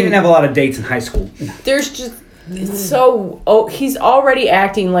stratosphere. I bet he and didn't have a lot of dates in high school. There's just it's so he's already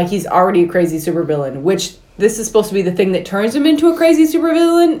acting like he's already a crazy supervillain, which this is supposed to be the thing that turns him into a crazy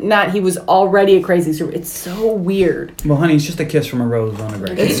supervillain. Not he was already a crazy super. It's so weird. Well, honey, it's just a kiss from a rose on a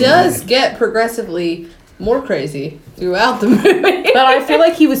grave. It does get progressively more crazy throughout the movie. But I feel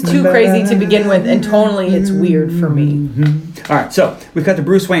like he was too crazy to begin with, and tonally it's weird for me. All right, so we cut to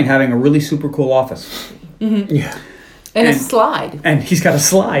Bruce Wayne having a really super cool office. Yeah. And a And- slide. And he's got a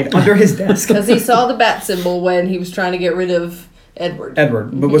slide under his desk. Because he saw the bat symbol when he was trying to get rid of Edward.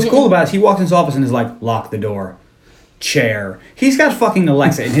 Edward. But what's cool about it is he walks in his office and is like, lock the door. Chair. He's got fucking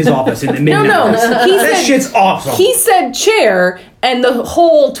Alexa in his office in the midnight. No. He That said, shit's awesome. He said chair, and the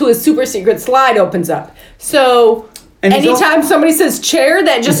hole to his super secret slide opens up. So And he's anytime somebody says chair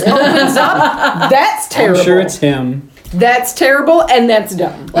that just opens up, that's terrible. I'm sure it's him. That's terrible, and that's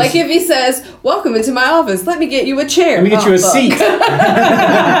dumb. Like if he says, welcome into my office, let me get you a chair. Let me get you a fuck. seat.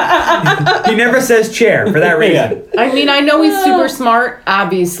 He never says chair for that reason. I mean, I know he's super smart,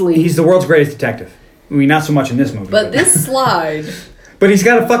 obviously. He's the world's greatest detective. I mean, not so much in this movie. But this slide, But he's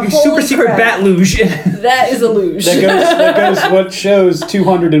got a fucking Holy super secret crap. bat luge. that is a luge. That goes what shows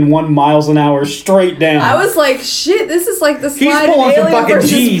 201 miles an hour straight down. I was like, shit, this is like the He's slide pulling some Alien fucking versus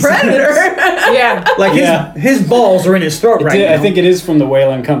G's. Predator. Yeah. Like Yeah. his balls are in his throat right now. I think it is from the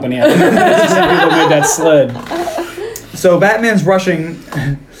Wayland Company. I think that's the people that made that sled. So Batman's rushing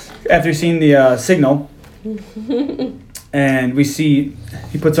after he's seen the signal, and we see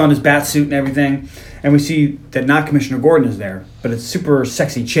he puts on his bat suit and everything, and we see that not Commissioner Gordon is there, but it's super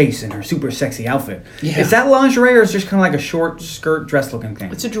sexy Chase in her super sexy outfit. Yeah. Is that lingerie or is it just kind of like a short skirt dress looking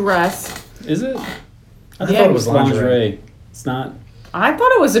thing? It's a dress. Is it? I thought it was lingerie. It's not. I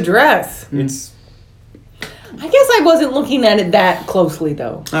thought it was a dress. It's. I guess I wasn't looking at it that closely,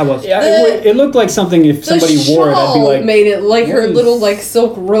 though. I was. Yeah, The- it looked like something if somebody wore it, I'd be like. made it like her what is- little like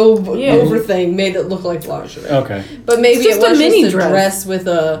silk robe Yeah. over thing made it look like lingerie. Okay. But maybe It's just it was a mini just a dress. dress with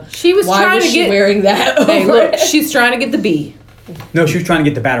a. She was Why trying was to she get. wearing that over Hey, look, it? she's trying to get the B. No, she was trying to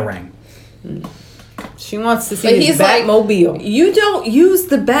get the Batarang. She wants to But see his he's like, Batmobile. You don't use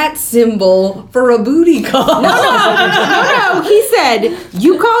the bat symbol for a booty call. No, he said,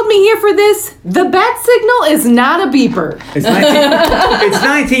 you called me here for this? The bat signal is not a beeper. It's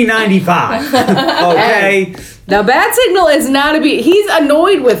 1995. Okay. The bat signal is not a beeper. He's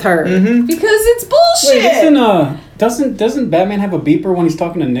annoyed with her. Because it's bullshit. Wait, doesn't Batman have a beeper when he's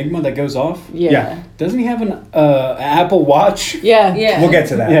talking to Enigma that goes off? Yeah. Doesn't he have an Apple Watch? Yeah. Yeah. We'll get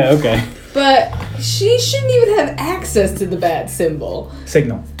to that. Yeah. Okay. But she shouldn't even have access to the bat symbol.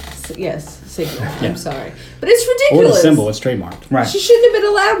 Signal. Yes, signal. Yeah. I'm sorry. But it's Or the ridiculous. symbol is trademarked. Right. She shouldn't have been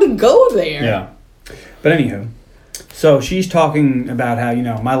allowed to go there. Yeah. But anywho, so she's talking about how,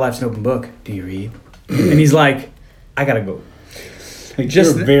 my life's an open book. Do you read? And he's like, I gotta go. Like,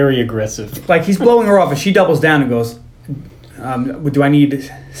 Just- you're very aggressive. Like, he's blowing her off, and she doubles down and goes, do I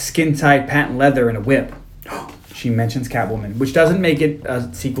need skin-tight patent leather and a whip? She mentions Catwoman, which doesn't make it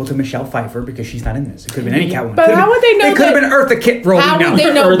a sequel to Michelle Pfeiffer because she's not in this. It could have been any Catwoman. But Could've how been- would they know It could have that- been Eartha Kitt for all How we know. would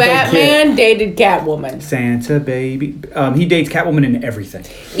they know Eartha Batman dated Catwoman? Santa baby. He dates Catwoman in everything.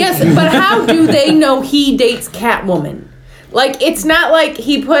 Yes, but how do they know he dates Catwoman? Like, it's not like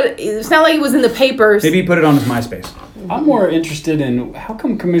it's not like he was in the papers. Maybe he put it on his MySpace. I'm more interested in how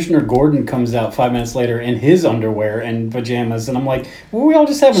come Commissioner Gordon comes out 5 minutes later in his underwear and pajamas, and I'm like, were we all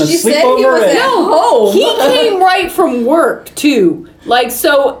just having a She said sleepover? he was at home. He came right from work, too. Like,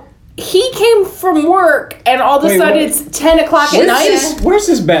 so he came from work, and all of a Wait, sudden what? it's 10 o'clock at night. Where's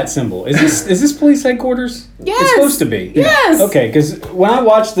this bat symbol? Is this police headquarters? Yes. It's supposed to be. Yes. Okay, because when I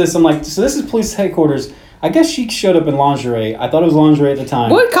watched this, I'm like, so this is police headquarters. I guess she showed up in lingerie. I thought it was lingerie at the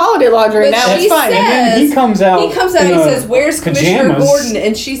time. We're calling it lingerie But now. she It's fine. said- And then he comes out. He comes out and in he a says, "Where's Commissioner pajamas. Gordon?"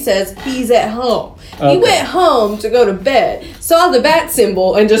 And she says, "He's at home." He Okay. went home to go to bed, saw the bat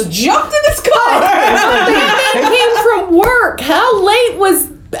symbol, and just jumped in his car. Batman came from work. How late was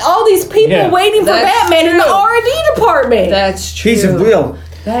all these people Yeah. waiting for That's Batman in the true. R&D department? That's true. He's a real.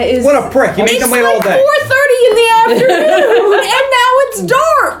 That is What a prick! You made It's them wait all like day. 4:30 in the afternoon, and now it's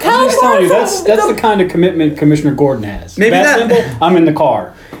dark. How I'm just telling you, that's the the kind of commitment Commissioner Gordon has. Maybe Bat that- symbol, I'm in the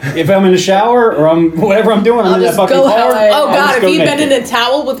car. If I'm in the shower or I'm whatever I'm doing, I'm I'll in that just fucking go car. how I- Oh I'll God! just If go you've been naked. in a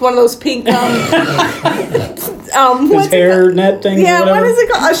towel with one of those pink His what's it hair called? net thing. Yeah, or whatever. what is it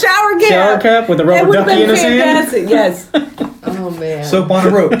called? A shower cap. Shower cap with a That rubber would've ducky been in his hand. fantastic. Yes. Oh man. Soap on a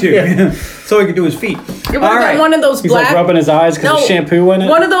rope too, so he could do his feet. It would All have right. been one of those He's black. like rubbing his eyes because there's shampoo in it.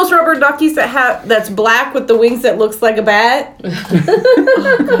 One of those rubber duckies that's black with the wings that looks like a bat.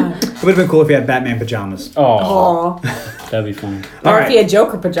 It would have been cool if he had Batman pajamas. Oh, Aw. that'd be funny. All Or right. if he had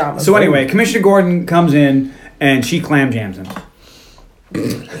Joker pajamas. So anyway, Commissioner Gordon comes in and she clam jams him,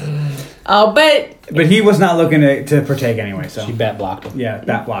 Oh, but but he was not looking to partake anyway. So She bat blocked him. yeah,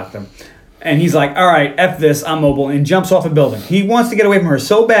 bat blocked him. And he's like, all right, F this, I'm mobile, and jumps off a building. He wants to get away from her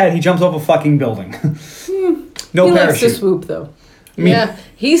so bad, he jumps off a fucking building. No he likes to parachute. swoop though. Yeah,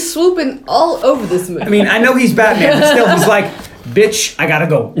 he's swooping all over this movie. I mean, I know he's Batman, but still, he's like, bitch, I gotta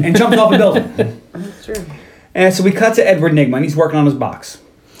go. And jumps off a building. That's true. And so we cut to Edward Nygma, and he's working on his box.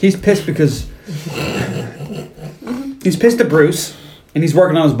 He's pissed because... he's pissed at Bruce, and he's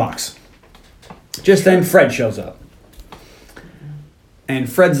working on his box. Just then, Fred shows up.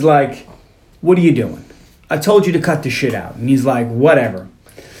 And Fred's like, what are you doing? I told you to cut this shit out. And he's like, whatever.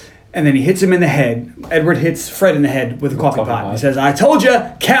 And then he hits him in the head. Edward hits Fred in the head with a coffee pot. He says, I told you,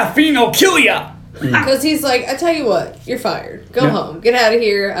 caffeine will kill ya. Because he's like, I tell you what, you're fired. Go Yeah. home. Get out of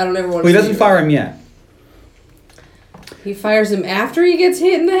here. I don't ever want to Well, he see doesn't you. fire him yet. He fires him after he gets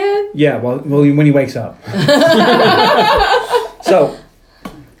hit in the head? Yeah, well when he wakes up. So,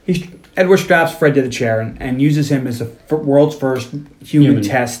 Edward straps Fred to the chair and uses him as the world's first human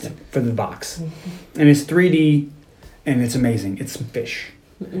test for the box. And it's 3D, and it's amazing. It's some fish.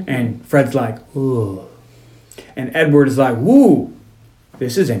 And Fred's like, ooh. And Edward is like, woo.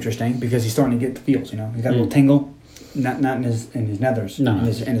 This is interesting because he's starting to get the feels, you know. He's got a little tingle, not in his nethers, No. in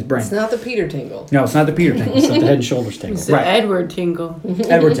his brain. It's not the Peter tingle. No, it's not the Peter tingle. It's not the head and shoulders tingle. It's the Right. Edward tingle.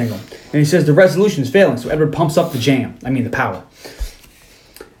 Edward tingle. And he says the resolution is failing, so Edward pumps up the power.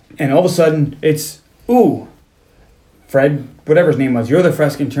 And all of a sudden, it's, ooh, Fred, whatever his name was, you're the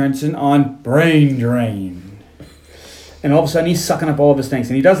first contestant on Brain Drain. And all of a sudden, he's sucking up all of his things.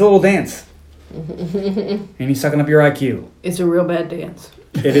 And he does a little dance. And he's sucking up your IQ. It's a real bad dance.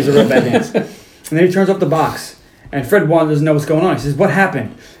 It is a real bad dance. And then he turns up the box. And Fred doesn't know what's going on. He says, what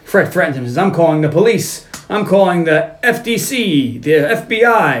happened? Fred threatens him. He says, I'm calling the police. I'm calling the FDC, the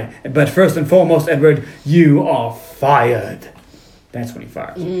FBI. But first and foremost, Edward, you are fired. That's when he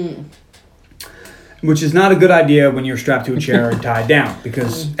fires. Which is not a good idea when you're strapped to a chair and tied down.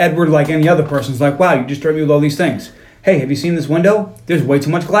 Because Edward, like any other person, is like, wow, you disturbed me with all these things. Hey, have you seen this window? There's way too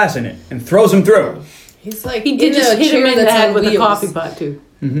much glass in it. And throws him through. He's like, He did in just a hit him chair in the that's head on with a wheels. coffee pot too.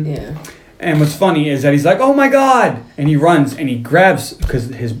 Yeah. And what's funny is that he's like, oh my God. And he runs and he grabs, because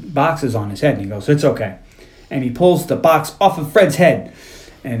his box is on his head. And he goes, it's okay. And he pulls the box off of Fred's head.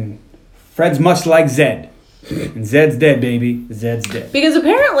 And Fred's much like Zed. And Zed's dead, baby. Zed's dead. Because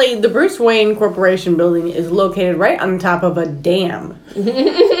apparently the Bruce Wayne Corporation building is located right on top of a dam.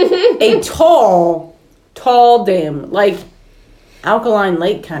 A tall dam. Like Alkaline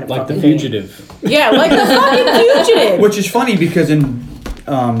Lake kind of Like the fucking dam. fugitive. Yeah, like the fucking fugitive. Which is funny because in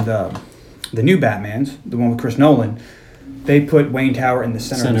the new Batmans, the one with Chris Nolan, they put Wayne Tower in the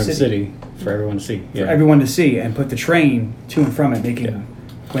center of the city. For everyone to see. Yeah. For everyone to see, and put the train to and from it, making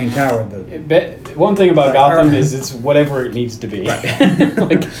Wayne Tower the... But one thing about Gotham is it's whatever it needs to be.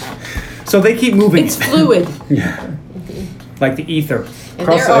 Like, So they keep moving It's it. fluid. Like the ether. And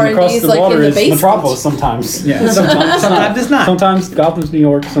across, their and across R&D's the like water in the is basement. Metropolis sometimes. Yeah, sometimes it's not. Sometimes Gotham's New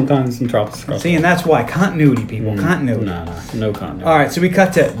York, sometimes Metropolis. across See, and that's why continuity, people, the- continuity. No continuity. All right, so we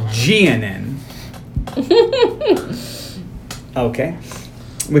cut to GNN. Okay,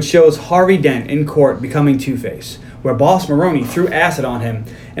 which shows Harvey Dent in court becoming Two-Face, where Boss Maroni threw acid on him,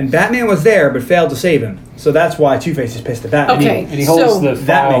 and Batman was there but failed to save him. So that's why Two-Face is pissed at Batman. Okay. And he holds So- the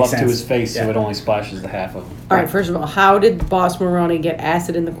That file up makes to sense. his face Yeah. so it only splashes the half of him. All right, first of all, how did Boss Maroni get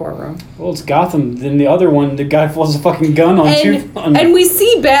acid in the courtroom? Well, it's Gotham. Then the other one, the guy falls a fucking gun on And we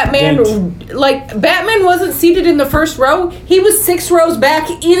see Batman, Dent. like, Batman wasn't seated in the first row. He was 6 rows back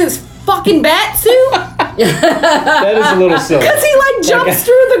in his fucking bat suit. That is a little silly. Because he like jumps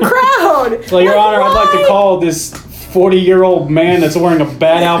through the crowd. Well, Your Honor, I'd like to why? call this 40-year-old man that's wearing a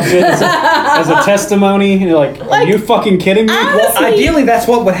bad outfit as a testimony. You're like, are you fucking kidding me? Honestly- Ideally, that's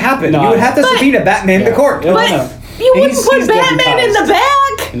what would happen. No. You would have to But- subpoena Batman to court. Yeah, But no. you wouldn't He's put Batman in the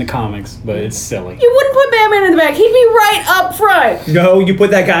deputized back. in the comics, but it's silly. You wouldn't put Batman in the back. He'd be right up front. No, you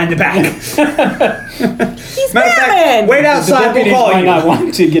put that guy in the back. He's Matter of fact, Batman. wait The outside. We'll deputies call might you. not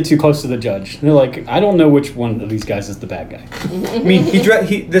want to get too close to the judge. They're like, I don't know which one of these guys is the bad guy. I mean,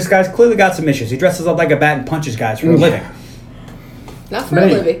 this guy's clearly got some issues. He dresses up like a bat and punches guys for a living. Not for But a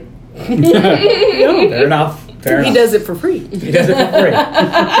anyway. living. Fair enough. Fair He enough. does it for free. He does it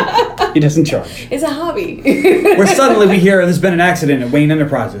for free. He doesn't charge. It's a hobby. Where suddenly we hear there's been an accident at Wayne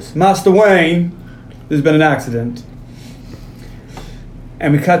Enterprises. Master Wayne, there's been an accident.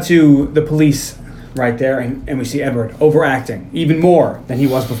 And we cut to the police right there, and we see Edward overacting even more than he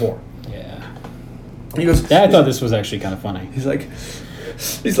was before. Yeah. He goes, Yeah, I thought this was actually kind of funny. he's like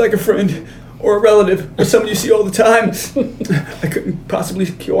a friend or a relative or someone you see all the time. I couldn't possibly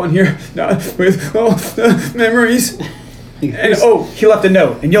go on here not with all the memories. And he left a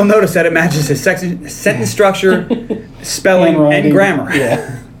note, and you'll notice that it matches his sentence structure, spelling, and Handwriting. grammar.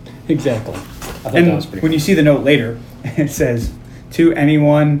 Yeah, exactly. I thought that And was pretty when you see the note later, it says, "To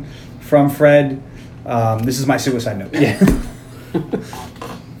anyone from Fred, this is my suicide note." Yeah.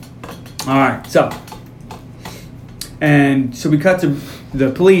 All right, so we cut to the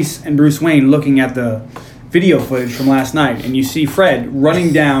police and Bruce Wayne looking at the video footage from last night, and you see Fred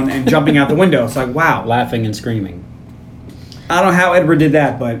running down and jumping out the window. It's like, wow. Laughing and screaming. I don't know how Edward did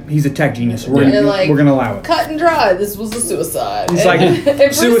that, but he's a tech genius. We're Yeah, like, gonna allow it. Cut and dry. This was a suicide. It's like, And Bruce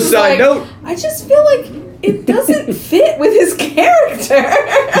is suicide like, note. I just feel like it doesn't fit with his character.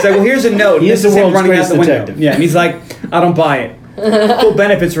 He's like, well, here's a note. He This is the is him world's running out the greatest window. detective. Yeah, and he's like, I don't buy it. Full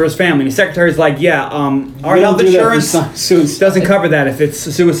benefits for his family. And his secretary's like, yeah, our We don't health do that for insurance suicide. doesn't cover that if it's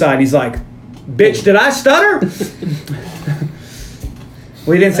a suicide. And he's like, bitch, did I stutter?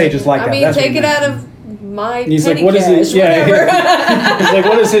 Well, he didn't say it just like I that. mean, That's what take he it meant. out of my He's petty like, what is cash, it? Yeah. whatever. He's like,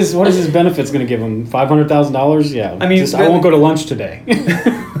 what is his benefits going to give him? $500,000? Yeah. I mean, I won't go to lunch today.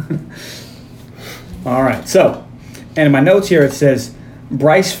 All right, so, and in my notes here it says,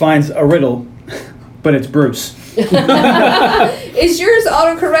 Bryce finds a riddle, but it's Bruce. Is yours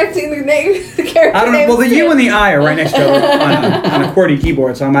auto-correcting the name, the character I don't know. names Well, the too? U and the I are right next to each other on a QWERTY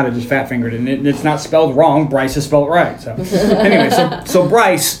keyboard, so I might have just fat fingered it. And it's not spelled wrong. Bryce is spelled right. So anyway, so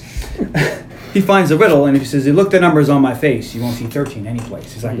Bryce, he finds a riddle, and he says, "He looked the numbers on my face. You won't see 13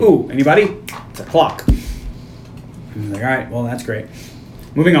 anyplace." He's like, "Ooh, anybody? It's a clock." And he's like, "All right, well, that's great."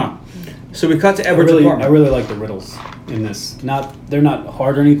 Moving on. So we cut to Edward's I apartment. really like the riddles in this. They're not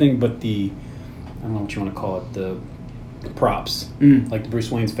hard or anything, but I don't know what you want to call it, the props, like the Bruce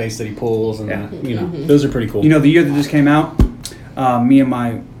Wayne's face that he pulls, and Yeah. those are pretty cool. You know, the year that this came out, me and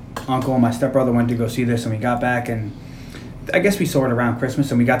my uncle and my stepbrother went to go see this, and we got back, and I guess we saw it around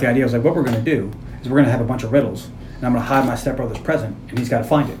Christmas, and we got the idea. I was like, what we're going to do is we're going to have a bunch of riddles, and I'm going to hide my stepbrother's present, and he's got to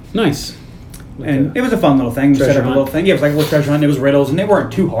find it. Nice. And it was a fun little thing. We set treasure up a hunt. little thing. Yeah, it was like a little treasure hunt, and it was riddles, and they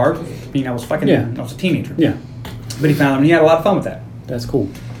weren't too hard. I mean, I was I was a teenager. Yeah, But he found them, and he had a lot of fun with that. that's cool.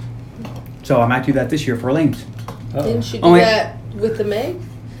 So I might do that this year for Elaine's. Didn't you do Only- that with the Meg?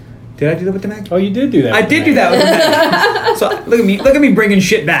 Did I do that with the Meg? Oh, you did do that. I with did the do Meg. that with the Meg. So look at me bringing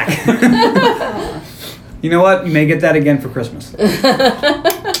shit back. You know what? You may get that again for Christmas.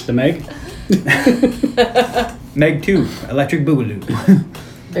 The Meg? Meg 2, Electric Boogaloo.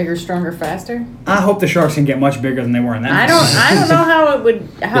 Bigger, stronger, faster. I hope the sharks can get much bigger than they were in that. I don't know how it would.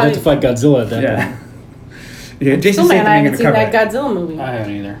 You'd How have to fight Godzilla at that Yeah. point. Yeah, Jason Still, man, Statham I ain't haven't seen gonna that cover Godzilla movie. I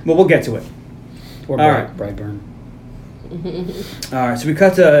haven't either. Well, we'll get to it. Or All right. Brightburn. All right, so we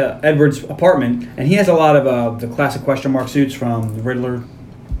cut to Edward's apartment, and he has a lot of the classic question mark suits from the Riddler.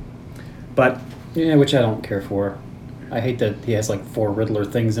 But Yeah, which I don't care for. I hate that he has like 4 Riddler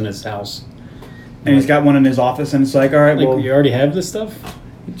things in his house. and he's got one in his office, and it's like, all right, Like, well, you already have this stuff?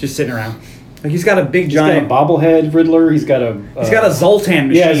 just sitting around. Like he's got a big He's giant. got a bobblehead Riddler. He's got a Zoltan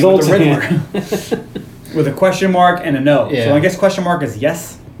machine yeah, with Zoltan. the Riddler. With a question mark and a no. Yeah. So I guess question mark is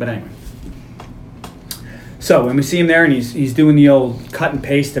yes, but anyway. So when we see him there, and he's doing the old cut and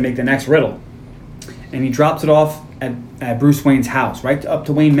paste to make the next riddle, and he drops it off at Bruce Wayne's house, right up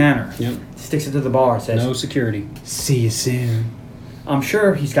to Wayne Manor. Yep. Sticks it to the bar, says, No security. "See you soon." I'm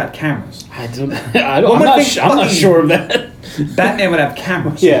sure he's got cameras. I'm One not, would think I'm not fucking- sure of that. Batman would have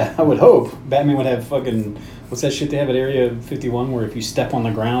cameras. Yeah, I would hope. Batman would have fucking... What's that shit they have at Area 51 where if you step on the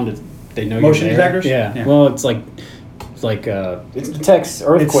ground, they know Motion you're there? detectors? Yeah. Yeah. Well, it detects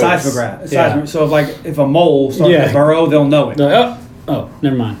earthquakes. It's seismograph. Yeah. So if a mole starts Yeah. to burrow, they'll know it. They're like, Oh,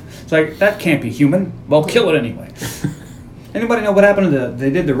 never mind. It's like, that can't be human. Well, kill it anyway. Anybody know what happened to they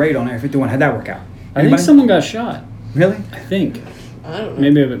did the raid on Area 51? How'd that work out? I think someone got shot. Really? I think. I don't know.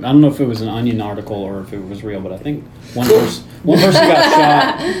 Maybe I don't know if it was an Onion article or if it was real, but I think one person got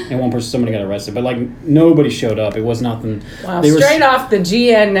shot and somebody got arrested. But like nobody showed up. It was nothing. Wow, They were straight off the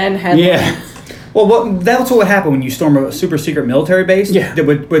GNN headlines. Yeah. Well, that's what would happen when you storm a super secret military base. Yeah.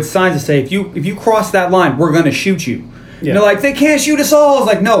 With signs that say, if you cross that line, we're going to shoot you. Yeah. And they're like, they can't shoot us all. It's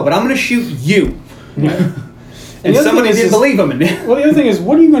like, no, but I'm going to shoot you. And the other somebody thing didn't is- believe him. Well, the other thing is,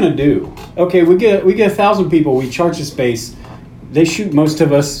 what are you going to do? Okay, we get 1,000 people. We charge the space. They shoot most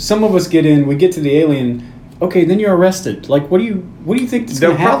of us. Some of us get in. We get to the alien. Okay, then you're arrested. Like, what do you think is They're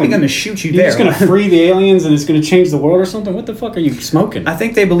going to happen? probably going to shoot you You're there. just going to free the aliens and it's going to change the world or something? What the fuck are you smoking? I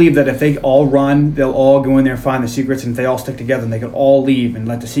think they believe that if they all run, they'll all go in there and find the secrets, and if they all stick together, and they can all leave and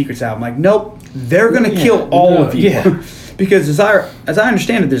let the secrets out. I'm like, nope, they're going to kill all of you. Yeah. Because as I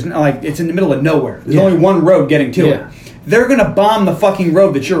understand it, there's not, like, it's in the middle of nowhere. There's Yeah. only one road getting to Yeah. it. They're going to bomb the fucking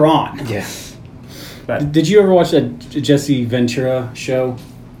road that you're on. Yeah. But, Did you ever watch that Jesse Ventura show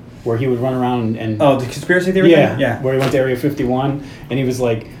where he would run around and oh, the conspiracy theory yeah, thing? Yeah. where he went to Area 51 and he was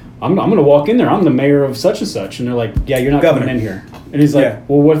like, I'm going to walk in there. I'm the mayor of such and such. And they're like, yeah, you're not Governor. coming in here. And he's like, Yeah.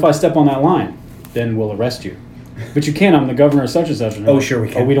 well, what if I step on that line? Then we'll arrest you. But you can't. I'm the governor of such and such. And they're Oh, like, sure we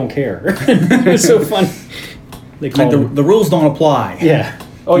can. Oh, we don't care. It's so funny. They Like, called him. the rules don't apply. Yeah.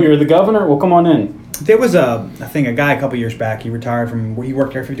 Oh, you're the governor? Well, come on in. There was a guy a couple years back, he retired from where he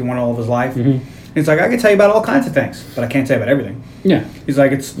worked Area 51 all of his life. Mm-hmm. And he's like, I can tell you about all kinds of things, but I can't tell you about everything. Yeah. He's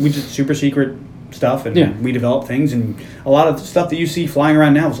like, we just super secret stuff, and Yeah. we develop things, and a lot of the stuff that you see flying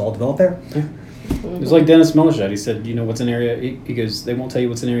around now was all developed there. It was like Dennis Miller said. He said, you know what's in Area... He goes, they won't tell you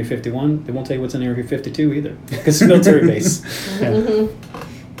what's in Area 51. They won't tell you what's in Area 52 either. Because it's a military base. Yeah.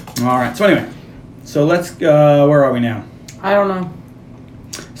 All right. So anyway, so let's. Where are we now? I don't know.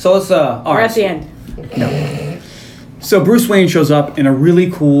 So let's. All We're right. at the end. So Bruce Wayne shows up in a really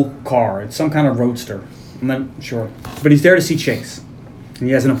cool car. It's some kind of roadster. I'm not sure, but he's there to see Chase, and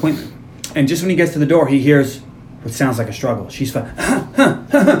he has an appointment. And just when he gets to the door, he hears what sounds like a struggle. She's like,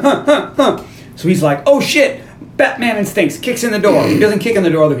 so he's like, "Oh shit!" Batman instincts, kicks in the door. He doesn't kick in the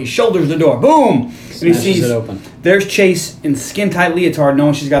door though. He shoulders the door. Boom! And he Smashes sees it open. there's Chase in skin-tight leotard,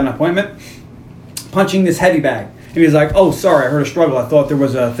 knowing she's got an appointment, punching this heavy bag. And he's like, "Oh, sorry, I heard a struggle. I thought there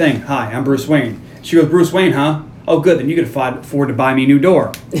was a thing. Hi, I'm Bruce Wayne." She goes, "Bruce Wayne, huh? Oh, good. Then you could afford to buy me a new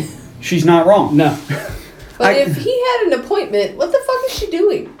door." She's not wrong. No. But if he had an appointment, what the fuck is she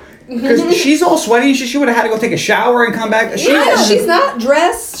doing? Because she's all sweaty. She would have had to go take a shower and come back. She's not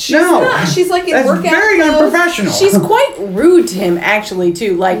dressed. She's No. not. She's like in That's workout very clothes. unprofessional. She's quite rude to him, actually,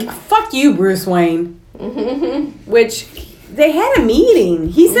 too. Like, fuck you, Bruce Wayne. Which, they had a meeting.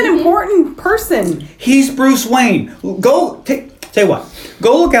 He's an important person. He's Bruce Wayne. Go tell you what.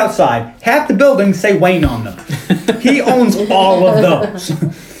 Go look outside. Half the buildings say Wayne on them. He owns all of those.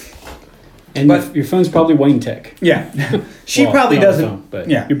 And But- your phone's probably Wayne Tech. Yeah. She Well, probably not a doesn't. phone, but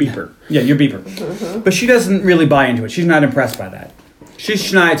yeah. your beeper. Yeah, your beeper. But she doesn't really buy into it. She's not impressed by that. She's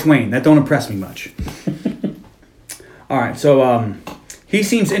Shania Twain. That don't impress me much. All right, so he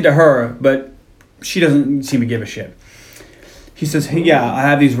seems into her, but she doesn't seem to give a shit. He says, "Hey, yeah, I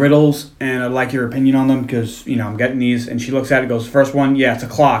have these riddles, and I'd like your opinion on them because, I'm getting these." And she looks at it and goes, "First one, yeah, it's a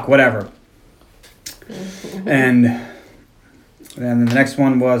clock, whatever." And then the next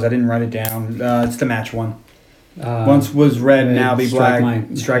one was, I didn't write it down, it's the match one. Once was red, now be strike black.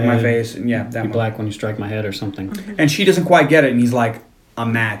 Strike my face. And yeah, that Be one. black when you strike my head or something. And she doesn't quite get it. And he's like, "A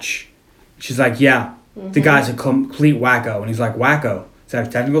match." She's like, "Yeah, the guy's a complete wacko." And he's like, "Wacko? Is that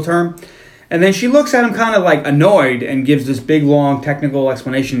a technical term?" And then she looks at him kind of like annoyed and gives this big, long technical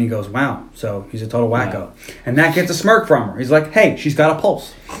explanation. And he goes, "Wow, so he's a total wacko." And that gets a smirk from her. He's like, "Hey, she's got a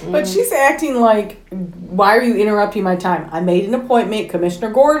pulse." But she's acting like, why are you interrupting my time? I made an appointment.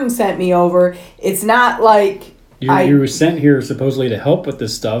 Commissioner Gordon sent me over. It's not like... You were sent here supposedly to help with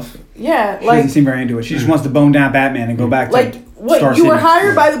this stuff. Yeah, She like... doesn't seem very into it. She just wants to bone down Batman and go back to Like, what, Star you were City.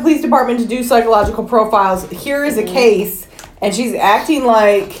 hired by the police department to do psychological profiles. Here is a case, and she's acting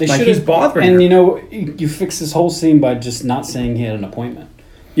like... They Like should he's have bothering And her. you fix this whole scene by just not saying he had an appointment.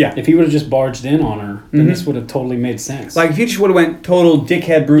 Yeah. If he would have just barged in on her, then this would have totally made sense. Like, if you just would have went total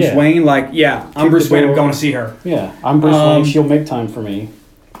dickhead Bruce Yeah. Wayne, like, yeah, I'm Kick Bruce the Wayne, I'm door. going to see her. yeah, I'm Bruce Wayne. She'll make time for me.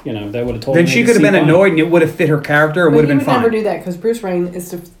 That would have totally. Then made she the could have scene been fine. annoyed and it would have fit her character. It But would have he been would fine. never do that, because Bruce Wayne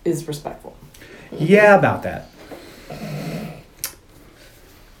is respectful. Yeah, about that.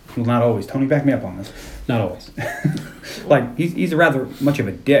 Well, not always. Tony, back me up on this. Not always. Like, he's a rather much of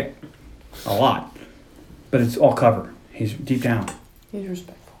a dick. A lot. But it's all cover. He's deep down. He's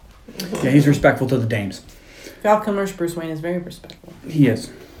respectful. Yeah, he's respectful to the dames. Val Kilmer's Bruce Wayne is very respectful. He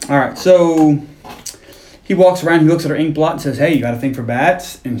is. All right, so he walks around, he looks at her ink blot and says, hey, you got a thing for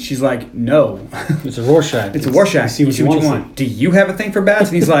bats? And she's like, no. It's a Rorschach. It's a Rorschach. You see what you want. Do you have a thing for bats?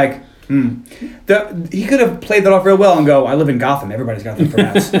 And he's like, He could have played that off real well and go, I live in Gotham. Everybody's got a thing for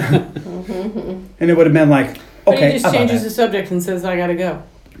bats. And it would have been like, But okay, he just changes the subject and says, I gotta go.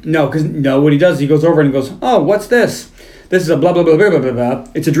 No, what he does, he goes over and he goes, oh, what's this? This is a blah, blah, blah, blah, blah, blah, blah.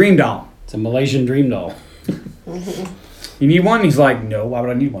 It's a dream doll. It's a Malaysian dream doll. You need one? He's like, no, why would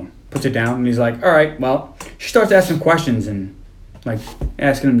I need one? Puts it down and he's like, all right, well, she starts asking questions and like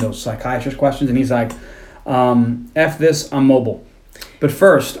asking him those psychiatrist questions and he's like, F this, I'm mobile. But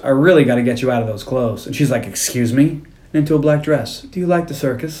first, I really got to get you out of those clothes. And she's like, excuse me? And into a black dress. Do you like the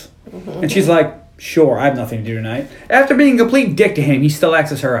circus? And she's like, sure, I have nothing to do tonight. After being a complete dick to him, he still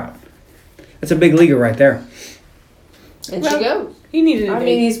axes her out. That's a big leaguer right there. And she goes. He needed a I date.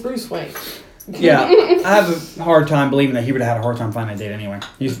 mean, he's Bruce Wayne. Yeah, I have a hard time believing that he would have had a hard time finding a date anyway.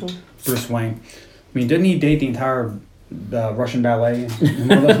 He's Bruce Wayne. I mean, didn't he date the entire Russian ballet in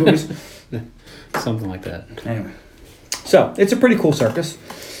one of those movies? Something like that. Anyway, so it's a pretty cool circus,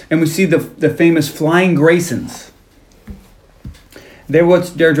 and we see the famous Flying Graysons.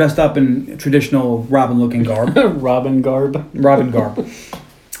 They're dressed up in traditional Robin-looking garb. Robin garb.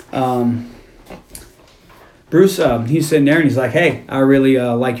 Bruce, he's sitting there and he's like, hey, I really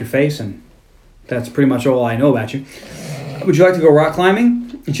like your face, and that's pretty much all I know about you. Would you like to go rock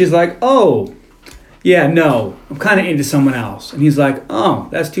climbing? And she's like, oh, yeah, no, I'm kind of into someone else. And he's like, oh,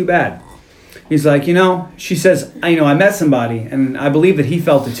 that's too bad. He's like, she says, I met somebody, and I believe that he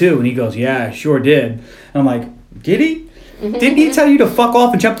felt it too. And he goes, yeah, I sure did. And I'm like, did he? Didn't he tell you to fuck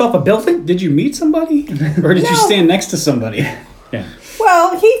off and jumped off a building? Did you meet somebody? Or did you stand next to somebody? Yeah.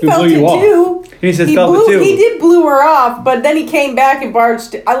 Well, he Who felt blew it you off? too. And he says, felt it too. He did blew her off, but then he came back and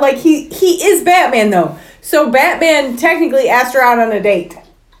barged. He is Batman though, so Batman technically asked her out on a date.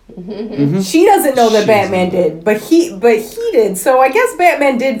 Mm-hmm. She doesn't know that Batman did, but he did. So I guess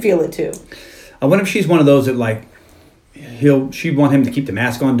Batman did feel it too. I wonder if she's one of those that like she'd want him to keep the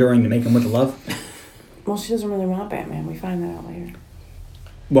mask on during to make him with the love. Well, she doesn't really want Batman. We find that out later.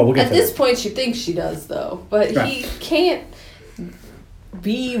 Well, we'll get At to this that. point, she thinks she does, though. But Right. he can't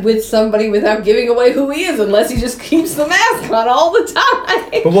be with somebody without giving away who he is unless he just keeps the mask on all the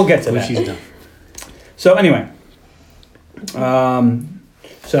time. But we'll get to What that. she's done. So anyway,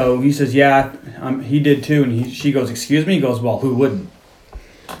 so he says, yeah, he did too, and she goes, excuse me? He goes, well, who wouldn't?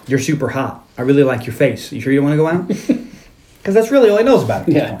 You're super hot. I really like your face. You sure you don't want to go out? Because that's really all he knows about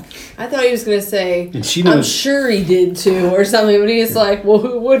it. Yeah. I thought he was going to say, And she I'm knows sure he did too, or something. But he's like, well,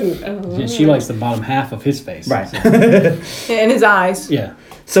 who wouldn't? yeah, she likes the bottom half of his face. Right. So, And his eyes. yeah.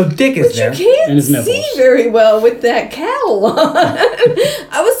 So Dick is But there. you can't And his nipples. see very well with that cowl on.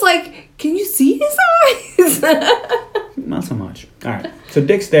 I was like, can you see his eyes? Not so much. All right. So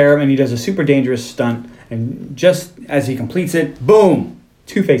Dick's there, and he does a super dangerous stunt, and just as he completes it, boom,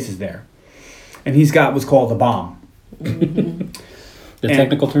 Two-Face is there. And he's got what's called a bomb. The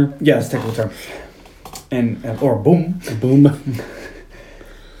technical term? Yeah, that's a technical term. And or boom. Boom.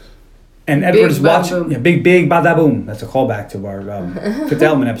 And Edward is Big bada watching. boom. Yeah, big bada boom. That's a callback to our Fifth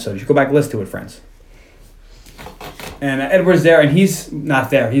Element episode. You should go back and listen to it, friends. And Edward's there, and he's not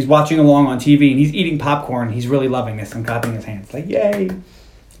there. He's watching along on TV, and he's eating popcorn. He's really loving this and clapping his hands. Like, yay.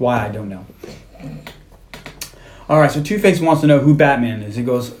 Why, I don't know. All right, so Two-Face wants to know who Batman is. He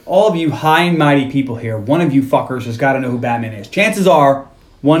goes, all of you high and mighty people here, one of you fuckers has got to know who Batman is. Chances are,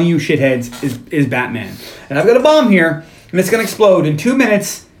 one of you shitheads is Batman. And I've got a bomb here, and it's going to explode in 2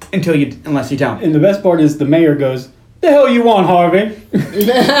 minutes unless you tell me. And the best part is the mayor goes, the hell you want, Harvey?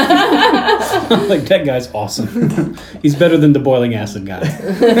 Like, that guy's awesome. He's better than the boiling acid guy.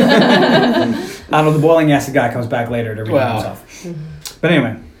 I don't know, the boiling acid guy comes back later to redeem Wow. himself. But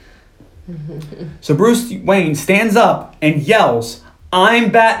anyway. So Bruce Wayne stands up and yells,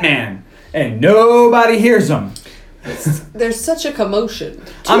 I'm Batman. And nobody hears him. There's such a commotion.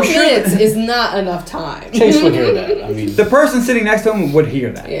 2 I'm sure- minutes is not enough time. Chase would hear that. I mean, The person sitting next to him would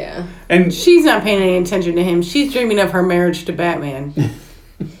hear that. Yeah. And She's not paying any attention to him. She's dreaming of her marriage to Batman.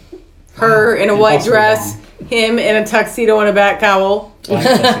 Her in a white Impossible dress, him in a tuxedo and a bat cowl.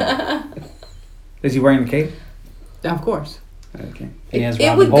 is he wearing the cape? Of course. Okay. he has It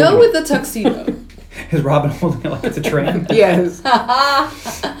Robin would holding go it. with the tuxedo. Is Robin holding it like it's a train? Yes.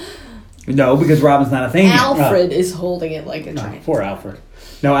 No, because Robin's not a thing. Alfred is holding it like a No, train. poor Alfred.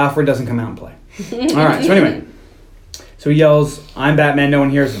 No, Alfred doesn't come out and play. All right, so anyway. So he yells, I'm Batman, no one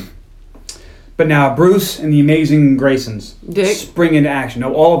hears him. But now Bruce and the Amazing Graysons Dick? spring into action.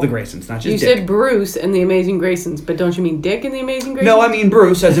 No, all of the Graysons, not just You Dick. said Bruce and the Amazing Graysons, but don't you mean Dick and the Amazing Graysons? No, I mean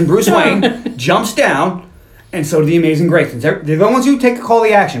Bruce, as in Bruce Wayne, jumps down And so do the Amazing Graysons. They're the ones who take call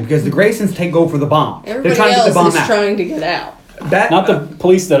the action because the Graysons go for the bomb. Everybody They're trying to else get the bomb is out. trying to get out. Not the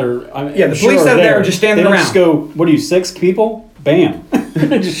police that are. Yeah, the police that are there are just standing they don't around. Just go. What are you? 6 people? Bam!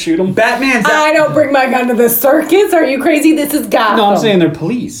 Just shoot them. Batman's out. I don't bring my gun to the circus. Are you crazy? This is Gotham. No, I'm saying they're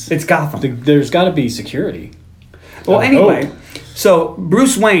police. It's Gotham. There's got to be security. Well, anyway, so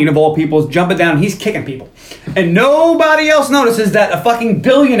Bruce Wayne, of all people, is jumping down. He's kicking people. And nobody else notices that a fucking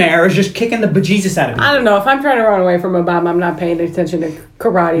billionaire is just kicking the bejesus out of him. I don't know. If I'm trying to run away from a bomb, I'm not paying attention to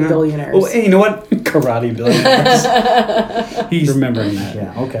karate billionaires. Well, hey, you know what? Karate billionaires. He's remembering that.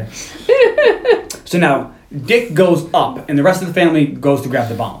 Yeah, okay. So now, Dick goes up, and the rest of the family goes to grab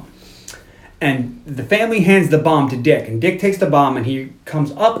the bomb. And the family hands the bomb to Dick, and Dick takes the bomb, and he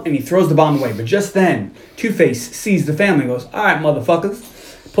comes up, and he throws the bomb away. But just then, Two-Face sees the family and goes, all right, motherfuckers.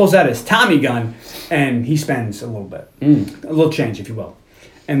 Pulls out his Tommy gun, and he spends a little bit. A little change, if you will.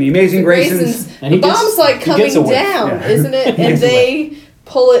 And the Amazing Graysons... And he the bomb's gets- like he coming gets a whiff. down, Yeah. isn't it? He And gets a they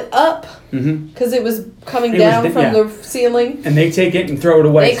pull it up Mhm. because it was coming It was down the- from yeah. the ceiling. And they take it and throw it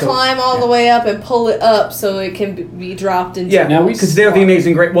away. They climb all the way up and pull it up so it can be dropped into. Yeah, Now we- because they're the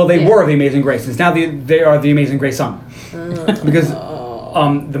Amazing Grace. Well, they Yeah. were the Amazing Graysons. Now they are the Amazing Grayson. Because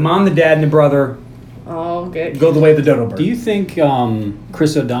the mom, the dad, and the brother Oh, good. go the way of the dodo bird. Do you think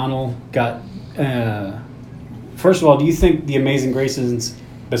Chris O'Donnell got? First of all, do you think the Amazing Graysons,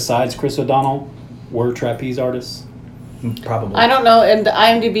 besides Chris O'Donnell, were trapeze artists? Probably. I don't know. And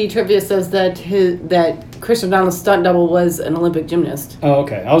IMDb trivia says that Chris O'Donnell's stunt double was an Olympic gymnast. Oh,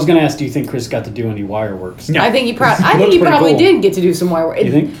 okay. I was gonna ask, do you think Chris got to do any wire work? No. I think he Looks probably pretty cool. did get to do some wire work.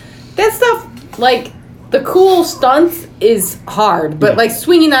 You think? That stuff, like the cool stunts, is hard. But Yeah. like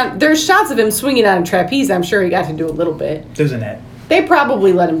swinging on, there's shots of him swinging on a trapeze. I'm sure he got to do a little bit. There's a net. They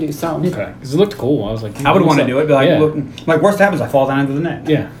probably let him do some. Okay, because it looked cool. I was like, I would want to do it, but like, yeah. look, like worst happens, I fall down into the net.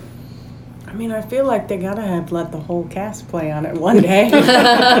 Yeah. I mean, I feel like they gotta have let the whole cast play on it one day.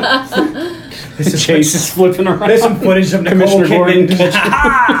 This is Chase is flipping around. There's some footage of Nicole Commissioner Gordon.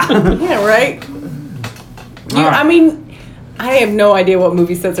 Kidman. Yeah, right. All right. I mean, I have no idea what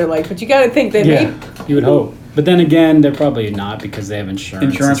movie sets are like, but you got to think that Yeah, you would hope. But then again, they're probably not because they have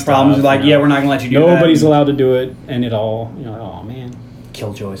insurance. Insurance and problems. stuff, Like, you know. yeah, we're not gonna let you do that. Nobody's allowed to do it, and it all, oh man.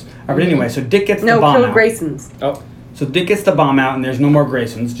 Killjoys. All right, but anyway, so Dick gets no the bomb kill out. Graysons. Oh, So Dick gets the bomb out, and there's no more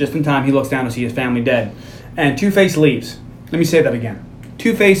Graysons. Just in time, he looks down to see his family dead. And Two-Face leaves. Let me say that again.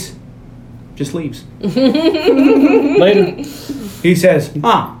 Two-Face just leaves. later. He says,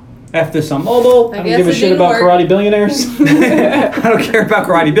 F this, I'm mobile. I don't guess give a it shit didn't about work. karate billionaires. I don't care about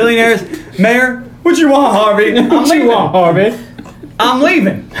karate billionaires. Mayor, what you want, Harvey? I'm What you leaving. want, Harvey? I'm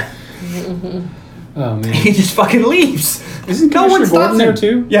leaving. Oh man. He just fucking leaves. Isn't No one Commissioner stops Gordon there him.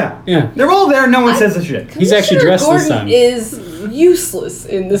 too? Yeah. Yeah. They're all there. No one says a shit. He's actually Commissioner dressed this Gordon time. is useless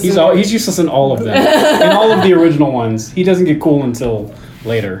in this He's movie. he's useless in all of them. In all of the original ones, he doesn't get cool until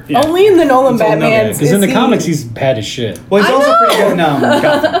later. Yeah. Only in the Nolan It's all Batman. Because in the comics, he's bad as shit. Well, he's I also pretty know. good in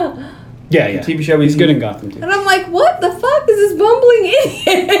Gotham. Yeah, yeah. TV show, He's good in Gotham too. And I'm like, what the fuck is this bumbling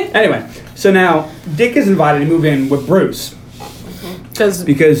idiot? Anyway, so now Dick is invited to move in with Bruce because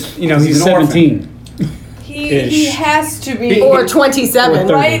because he's He's an orphan. 17. He has to be. or 27. Or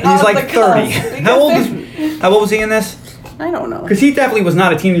 30. right He's off like the 30. cusp, How old was he in this? I don't know. Because he definitely was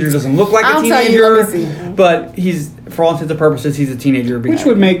not a teenager. Doesn't look like a I'll tell you, teenager. let me see. But he's, for all intents and purposes, he's a teenager. Which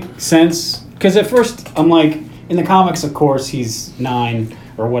would make sense. Because at first, I'm like, in the comics, of course, he's 9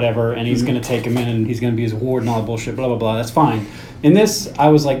 or whatever, and he's going to take him in and he's going to be his ward and all that bullshit, blah, blah, blah. That's fine. In this, I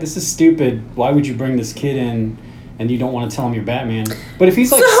was like, this is stupid. Why would you bring this kid in and you don't want to tell him you're Batman? But if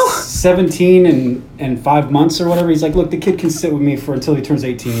he's like 17 and 5 months or whatever, he's like, look, the kid can sit with me until he turns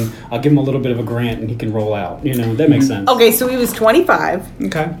 18. I'll give him a little bit of a grant and he can roll out. That makes sense. Okay, so he was 25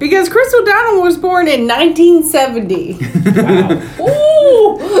 Okay. because Chris O'Donnell was born in 1970. Wow.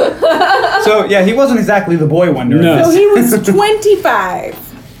 Ooh! So, yeah, he wasn't exactly the boy wonder. No. So he was 25.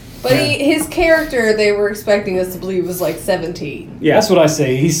 But his character, they were expecting us to believe was like 17. Yeah. That's what I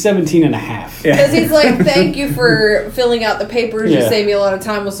say. He's 17 and a half. Yeah. Because he's like, thank you for filling out the papers. You Yeah. saved me a lot of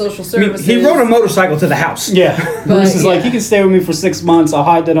time with social I mean, services. he rode a motorcycle to the house. Yeah. Bruce is yeah. like, he can stay with me for 6 months. I'll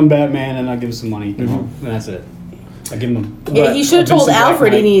hide that I'm Batman and I'll give him some money. And that's it. I'll give him Yeah, he should have told Vincent Black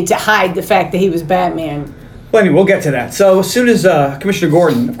Alfred he Knight. needed to hide the fact that he was Batman. Well, anyway, we'll get to that. So, as soon as Commissioner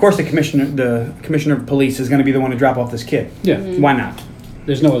Gordon, of course, the commissioner of police is going to be the one to drop off this kid. Yeah. Why not?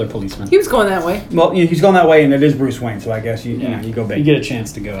 There's no other policeman. He was going that way. Well, he's going that way, and it is Bruce Wayne, so I guess you go You big. get a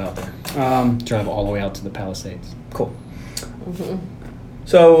chance to go out there. Drive all the way out to the Palisades. Cool.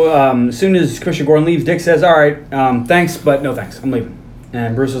 So, as soon as Commissioner Gordon leaves, Dick says, all right, thanks, but no thanks. I'm leaving.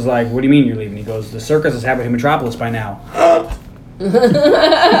 And Bruce is like, what do you mean you're leaving? He goes, the circus is happening in Metropolis by now. He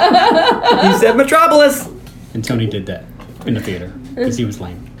said Metropolis. And Tony did that in the theater because he was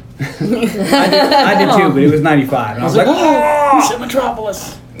lame. I did too, but it was 95. And I was like, He's oh, in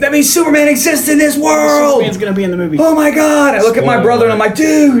Metropolis. that means Superman exists in this world. Superman's gonna be in the movie. Oh my God. I look at my Spoiler brother and I'm alert. like,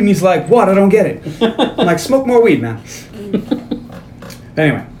 dude. And he's like, what? I don't get it. I'm like, smoke more weed, man.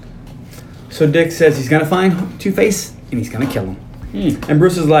 Anyway. So Dick says he's going to find Two-Face and he's going to kill him. And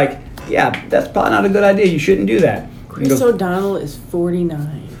Bruce is like, yeah, that's probably not a good idea. You shouldn't do that. And he Chris goes, O'Donnell is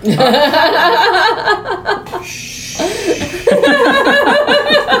 49.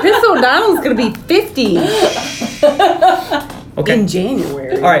 Chris O'Donnell's gonna be 50 okay. in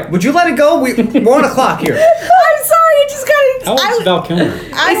January. All right. Would you let it go? We're on a clock here. I'm sorry, I just got it. How old is Val Kilmer?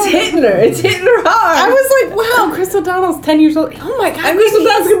 It's hitting her. It's hitting her hard. I was like, wow, Chris O'Donnell's 10 years old. Oh my God, I mean, Chris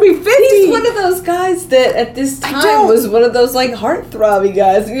O'Donnell's gonna be 50. He's one of those guys that at this time don't- was one of those like heartthrobby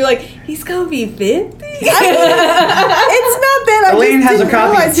guys. And you're like, he's gonna be 50? It's not that. I Elaine just has a didn't copy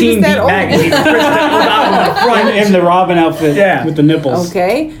of realize he was Teen Beat that old. magazine. Chris O'Donnell on the front. And the Robin outfit Yeah. with the nipples.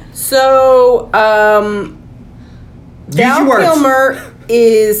 Okay, so Use Val your words. Kilmer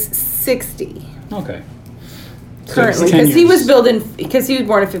is 60 Okay. currently it's 10 because he years. was because he was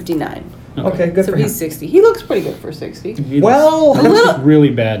born in 59. Okay, good So for he's him. 60. He looks pretty good for 60. He Well, looks really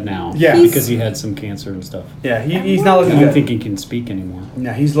bad now. Yeah. Because he had some cancer and stuff. yeah, he's not I looking don't good. think he can speak anymore.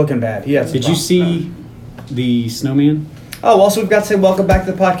 No, he's looking bad. He has. Did you see the snowman? Oh, also we've got to say welcome back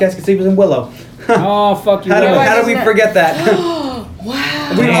to the podcast because he was in Willow. Oh, fuck you. How guys. did we forget that?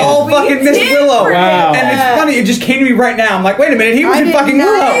 Wow. We all fucking missed Willow. Wow. And it's funny, it just came to me right now. I'm like, wait a minute, he was I in did fucking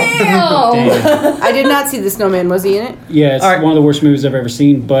not- Willow. Damn. I did not see the snowman. Was he in it? Yeah, it's All right. one of the worst movies I've ever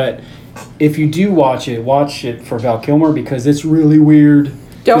seen. But if you do watch it for Val Kilmer because it's really weird.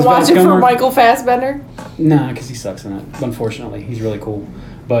 Don't 'Cause watch Val it for Kilmer- Michael Fassbender. Nah, because he sucks in it. Unfortunately, he's really cool.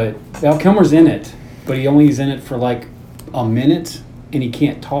 But Val Kilmer's in it, but he only is in it for like a minute, and he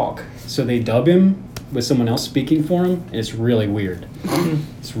can't talk. So they dub him with someone else speaking for him, and it's really weird.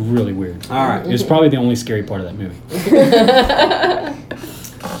 It's really weird. All right. It's probably the only scary part of that movie.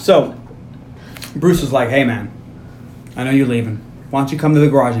 So, Bruce was like, hey man, I know you're leaving. Why don't you come to the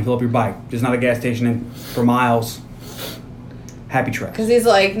garage and fill up your bike? There's not a gas station in for miles. Happy trip. Because he's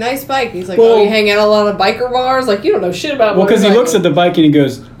like, nice bike. He's like, Well- oh, you hang out at a lot of biker bars? Like, you don't know shit about Well, because he motorcycles. looks at the bike and he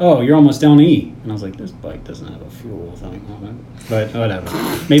goes, "Oh, you're almost down E," and I was like, "This bike doesn't have a fuel thing on it." But whatever.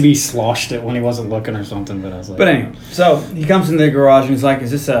 Maybe he sloshed it when he wasn't looking or something. But I was like, But anyway, so he comes into the garage and he's like,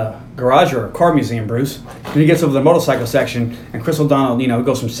 is this a garage or a car museum, Bruce? And he gets over the motorcycle section and Chris O'Donnell,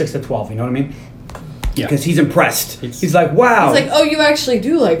 goes from 6 to 12, you know what I mean? yeah, Because he's impressed. It's- He's like, wow. He's like, oh, you actually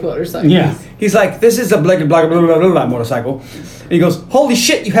do like motorcycles. yeah. He's like, this is a blah, blah, blah, blah, blah, blah motorcycle. And he goes, holy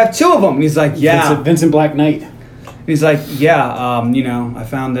shit, you have 2 of them. And he's like, yeah. Vincent Black Knight. And he's like, yeah, I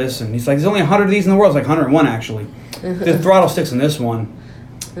found this. And he's like, there's only 100 of these in the world. It's like 101, actually. The throttle sticks in this one.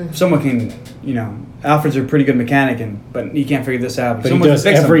 If someone can, Alfred's a pretty good mechanic, but he can't figure this out. If But he someone can does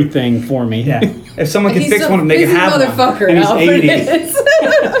fix 'em- everything for me. Yeah. If someone can He's fix a one of them, they can busy have one. motherfucker. And he's Alfred 80.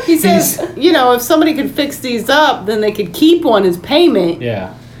 is. He says, if somebody could fix these up, then they could keep one as payment.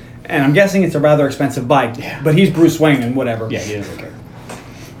 Yeah. And I'm guessing it's a rather expensive bike. Yeah. But he's Bruce Wayne and whatever. Yeah, he doesn't care.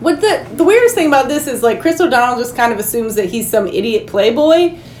 What the weirdest thing about this is, like, Chris O'Donnell just kind of assumes that he's some idiot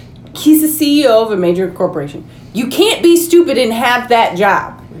playboy. He's the CEO of a major corporation. You can't be stupid and have that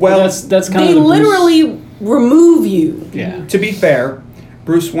job. Well, that's kind They of the Bruce- literally remove you. Yeah. to be fair,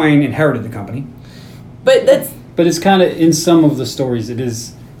 Bruce Wayne inherited the company. But that's But it's kind of in some of the stories. It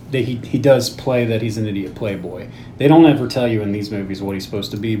is that he does play that he's an idiot playboy. They don't ever tell you in these movies what he's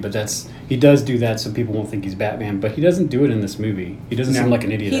supposed to be, but he does do that so people won't think he's Batman. But he doesn't do it in this movie. He doesn't No. seem like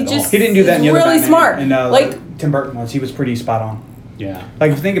an idiot He at just- all. He didn't do that in the He's other really Batman. smart. In, Like- Tim Burton ones, he was pretty spot on. Yeah.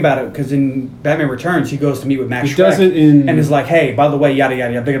 Like, if you think about it, because in Batman Returns, he goes to meet with Max He does Schreck it in- and is like, hey, by the way, yada,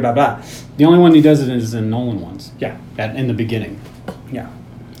 yada, yada, blah, blah, blah. The only one he does it is in Nolan ones. Yeah. In the beginning. Yeah.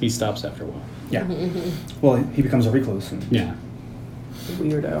 He stops after a while. Yeah. Well, he becomes a recluse. And, Yeah.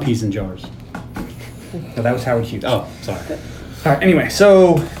 weirdo. Peas in jars. no, that was Howard Hughes. Oh, sorry. All right, anyway,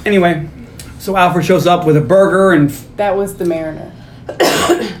 so Alfred shows up with a burger and That was the Mariner.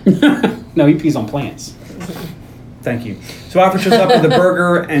 No, he pees on plants. thank you. So Alfred shows up with a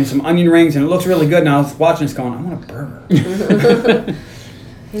burger and some onion rings, and it looks really good. And I was watching this going, I want a burger.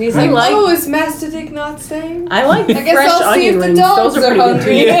 And he's I like, like- oh, is Master Dick not staying? I like I guess fresh I'll see onion if the rings. dogs Those are are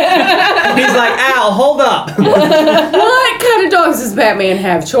pretty good hungry. too. He's like, Al, hold up. What kind of dogs does Batman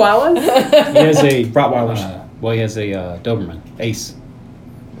have? Chihuahuas? He has a Rottweilers. He has a Doberman, Ace,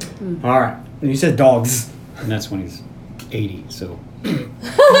 All right. And he said dogs. and that's when he's 80. So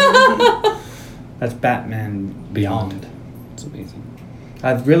That's Batman Beyond. it's amazing.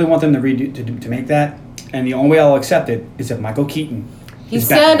 I really want them to redo to make that, and the only way I'll accept it is if Michael Keaton. He is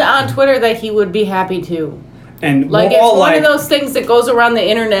said Batman. on Twitter that he would be happy to. And Like we're it's all one of those things that goes around the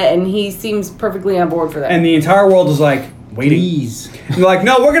internet, and he seems perfectly on board for that. And the entire world is like, waiting. Please. You're like,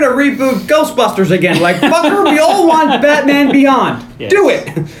 no, we're gonna reboot Ghostbusters again. Like, fucker, we all want Batman Beyond. Yes. Do it.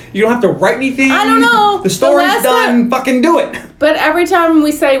 You don't have to write anything. I don't know. The story's last done. Fucking do it. But every time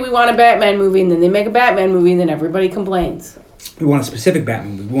we say we want a Batman movie, and then they make a Batman movie, and then everybody complains. We want a specific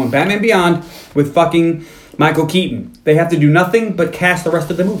Batman movie. We want Batman Beyond with fucking Michael Keaton. They have to do nothing but cast the rest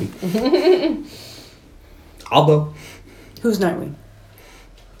of the movie. I'll go. Who's Nightwing?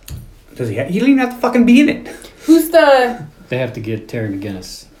 Does he? He don't even have to fucking be in it. Who's the? They have to get Terry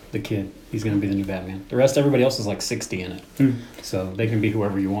McGinnis, the kid. He's going to be the new Batman. The rest, everybody else is like 60 in it. So they can be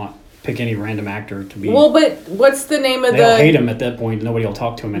whoever you want. Pick any random actor to be. Well, but what's the name of They'll hate him at that point. Nobody will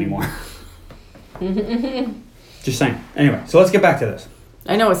talk to him anymore. Just saying. Anyway, so let's get back to this.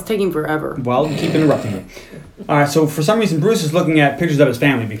 I know it's taking forever. Well, you keep interrupting me. All right, so for some reason, Bruce is looking at pictures of his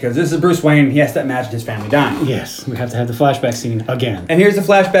family because this is Bruce Wayne. He has to imagine his family dying. Yes, we have to have the flashback scene again. And here's the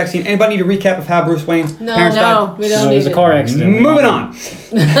flashback scene. Anybody need a recap of how Bruce Wayne's parents died? We don't No, need there's a it. car accident. Moving on.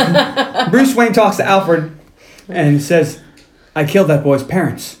 Bruce Wayne talks to Alfred and says, I killed that boy's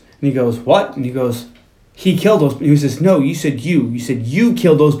parents. And he goes, what? And he goes, he killed those. And he says, no, you said you. You said you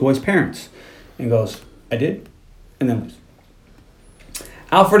killed those boys' parents. And he goes, I did? And then leaves.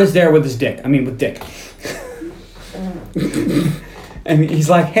 Alfred is there with his dick. With Dick. And he's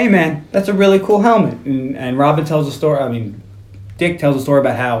like, hey man, that's a really cool helmet. And Robin tells a story, Dick tells a story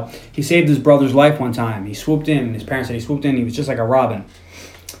about how he saved his brother's life one time. He swooped in, and his parents said he swooped in, he was just like a robin.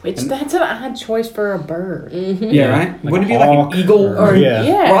 Which that's an odd choice for a bird. Yeah, right? Like Wouldn't it a be like hawk an eagle? or- yeah.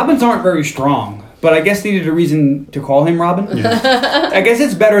 Yeah. Robins aren't very strong, but I guess needed a reason to call him Robin. I guess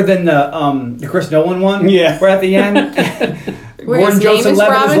it's better than the Chris Nolan one. Yeah. Where at the end, Where Gordon his name Joseph is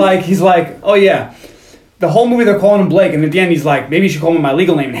Levitt Robin? is like, he's like, oh yeah. The whole movie they're calling him Blake, and at the end he's like, maybe you should call him my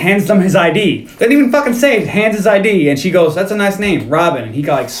legal name, and hands them his ID. Doesn't even fucking say it, hands his ID, and she goes, that's a nice name, Robin. And he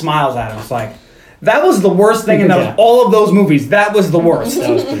like smiles at him. It's like, that was the worst thing in Yeah. all of those movies. That was the worst.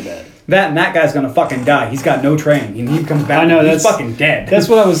 That was pretty bad. That guy's gonna fucking die. He's got no training. And he comes back. I know, he's that's- fucking dead. That's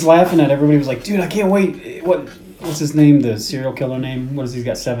what I was laughing at. Everybody was like, dude, I can't wait. What's his name? The serial killer name? What is he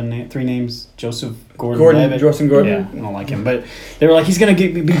got? 3 names? Joseph Gordon-Levitt? Joseph Gordon. Yeah, I don't like him. But they were like, he's going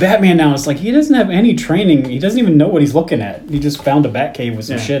to be Batman now. It's like, he doesn't have any training. He doesn't even know what he's looking at. He just found a Batcave with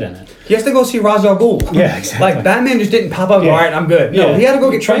some Yeah. shit in it. He has to go see Ra's al Ghul. Yeah, exactly. Like Batman just didn't pop up. Yeah. All right, I'm good. No, he had to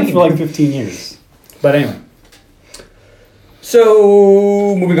go get trained trained for like 15 years. But anyway.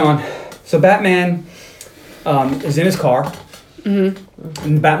 So moving on. So Batman is in his car. In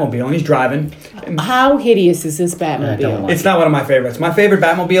the Batmobile, and he's driving. How hideous is this I don't Batmobile? like It's not one of my favorites. My favorite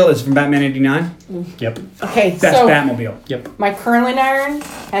Batmobile is from Batman '89. Yep. Okay, Best so Batmobile. Yep. my curling iron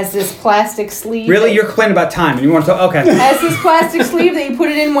has this plastic sleeve. Really, you're complaining about time, and you want to talk? Okay. has this plastic sleeve that you put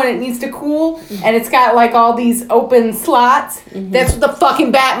it in when it needs to cool, and it's got like all these open slots. That's what the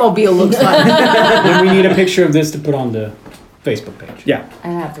fucking Batmobile looks like. Then we need a picture of this to put on the Facebook page. Yeah. I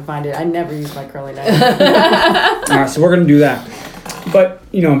have to find it. I never use my curling iron. All right, so we're gonna do that. But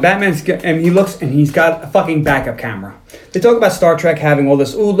Batman's and he looks and he's got a fucking backup camera. They talk about Star Trek having all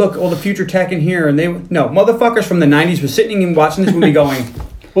this. Oh, look, all the future tech in here, and motherfuckers from the '90s were sitting and watching this movie going.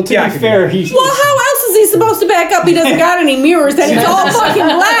 Well, to Yeah, I be could fair, do he. Well, how else is he supposed to back up? He doesn't got any mirrors, and it's all fucking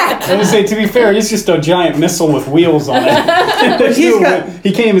black. I was gonna say, to be fair, he's just a giant missile with wheels on it. But he's got-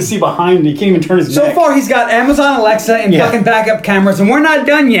 he can't even see behind. He can't even turn his So neck. far, he's got Amazon Alexa and Yeah. fucking backup cameras, and we're not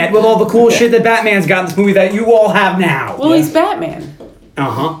done yet with all the cool shit that Batman's got in this movie that you all have now. Well, he's Batman.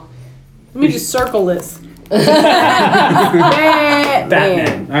 Uh-huh. Let me just circle this. Batman.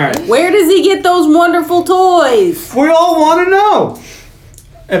 Batman. All right. Where does he get those wonderful toys? We all want to know.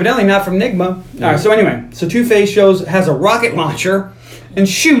 Evidently not from Nigma. All right, so anyway, so Two-Face has a rocket launcher and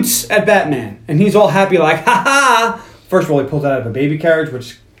shoots at Batman. And he's all happy like, ha-ha. First of all, he pulls that out of a baby carriage,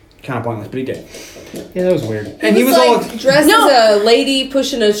 which is kind of pointless, but he did. Yeah, that was weird. And he was like all... dressed No. as a lady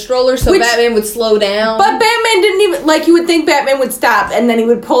pushing a stroller so Which- Batman would slow down. But Batman didn't even, like, you would think Batman would stop and then he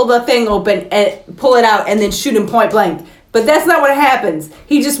would pull the thing open and pull it out and then shoot him point blank. But that's not what happens.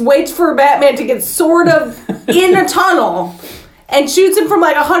 He just waits for Batman to get sort of in a tunnel and shoots him from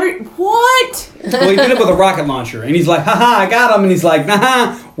like 100. What? Well, he did it with a rocket launcher. And he's like, ha-ha, I got him. And he's like,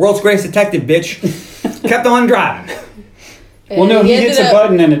 nah, world's greatest detective, bitch. Kept on driving. Well, no, he ended hits a up-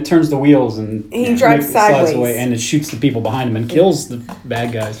 button and it turns the wheels and He drives slides sideways. away and it shoots the people behind him and kills the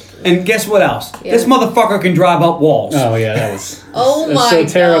bad guys. And guess what else? Yeah. This motherfucker can drive up walls. Oh yeah, that was Oh that's my so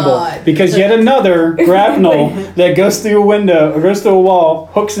terrible. God. Because yet another grapnel that goes through a window or goes through a wall,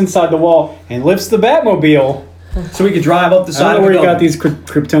 hooks inside the wall, and lifts the Batmobile so we could drive up the I side don't know of where the you got building. these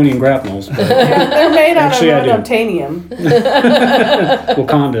Kryptonian grapnels, but They're made out Actually, I of do. unobtainium.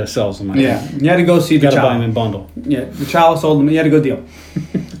 Wakanda sells them. I think. Yeah, you had to go see You the gotta buy them child. in bundle. Yeah, the child sold them. You had a good deal.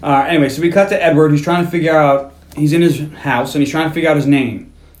 Anyway, so we cut to Edward, who's trying to figure out. He's in his house and he's trying to figure out his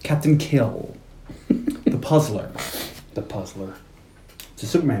name. Captain Kill, the Puzzler. The Puzzler. It's a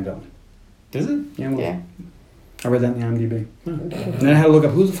Superman villain. Is it? Yeah, well, Yeah. I read that in the IMDb. And then I had to look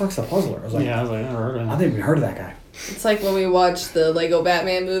up who the fuck's the Puzzler. I was like, Yeah, I was like, I never heard of I that. never even heard of that guy. It's like when we watched the Lego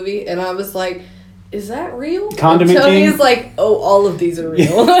Batman movie, and I was like, "Is that real?" Condiment and Tony's King? like, "Oh, all of these are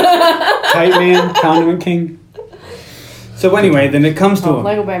real." Kite Man, Condiment King. So anyway, then it comes to Oh, him.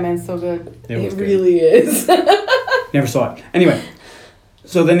 Lego Batman's so good. It It was good. really is. Never saw it. Anyway,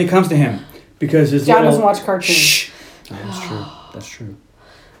 so then it comes to him because his John little- doesn't watch cartoons. Shh. Oh, that's true. That's true.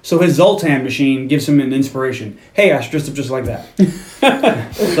 So his Zoltan machine gives him an inspiration. Hey, I should dress up just like that.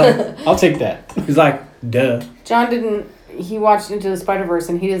 So I'll take that. he's like, duh. John didn't. He watched Into the Spider-Verse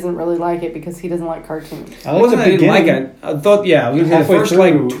and he doesn't really like it because he doesn't like cartoons. I It wasn't I didn't like beginning. it. I thought, yeah, I was gonna say the Halfway first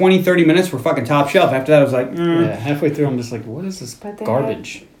through- like 20, 30 minutes were fucking top shelf. After that, I was like, Yeah, halfway through, I'm just like, what is this But they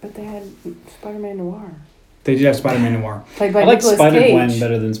garbage? But they had Spider-Man Noir. They did have Spider-Man Noir. Played by I like Nicolas Spider-Gwen Cage.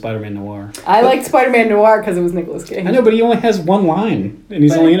 better than Spider-Man Noir. I liked Spider-Man Noir because it was Nicolas Cage. I know, but he only has one line, and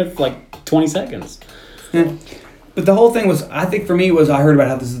he's only in it for like 20 seconds. Yeah. But the whole thing was, I think for me, was I heard about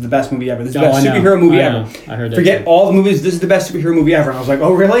how this is the best movie ever. This is the Oh, best I know. superhero movie I ever. know. I heard that. Forget too. all the movies. This is the best superhero movie ever. And I was like,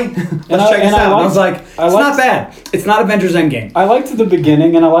 oh, really? Let's check this out. And I was like, it's not bad. It's not Avengers Endgame. I liked the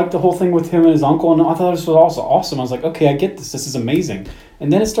beginning, and I liked the whole thing with him and his uncle, and I thought this was also awesome. I was like, okay, I get this. This is amazing.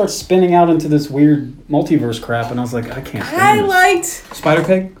 And then it starts spinning out into this weird multiverse crap, and I was like, I can't stand I this. liked.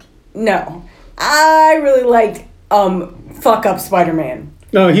 Spider-Pig? No, I really liked Fuck Up Spider-Man.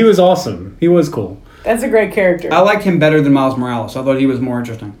 No, he was awesome. He was cool. That's a great character. I liked him better than Miles Morales. I thought he was more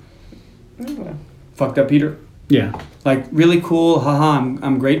interesting. Okay. Fucked up Peter. Yeah. Like, really cool. Haha,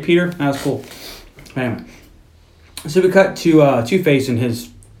 I'm great, Peter. That was cool. Anyway. So we cut to Two-Face in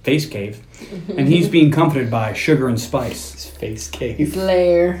his face cave. And he's being comforted by Sugar and Spice. His face cave.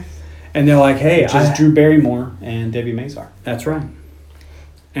 Blair. And they're like, hey, Which is Drew Barrymore and Debbie Mazar. That's right.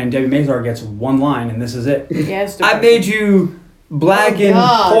 And Debbie Mazar gets one line, and this is it. Yes. I made you black Oh, and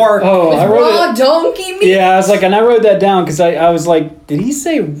God. pork. Oh, With I wrote raw it. donkey meat. Yeah, I was like, and I wrote that down because I was like, did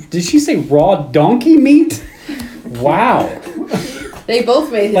she say raw donkey meat? Wow. They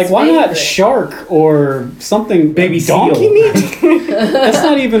both made his Like, why not favorite. shark or something? Baby donkey seal. meat? That's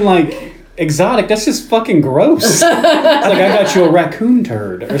not even like exotic. That's just fucking gross. It's like I got you a raccoon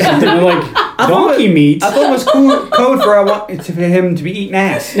turd or something. They're like donkey meat. I thought it was code for I want for him to be eating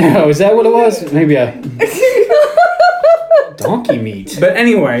ass. No, is that what it was? Maybe donkey meat. But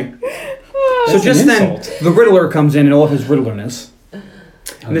anyway, so That's just an then insult. the Riddler comes in all of his Riddlerness.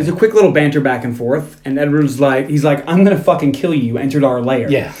 And there's a quick little banter back and forth, and Edward's like, he's like, I'm gonna fucking kill you. You entered our lair.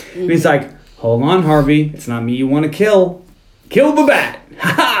 Yeah. And he's like, hold on, Harvey. It's not me you want to kill. Kill the bat.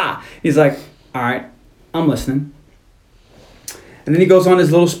 Ha ha. He's like, all right, I'm listening. And then he goes on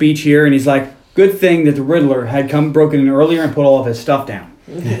his little speech here, and he's like, good thing that the Riddler had broken in earlier and put all of his stuff down.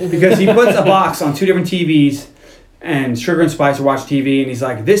 Because he puts a box on two different TVs, and Sugar and Spice are watching TV, and he's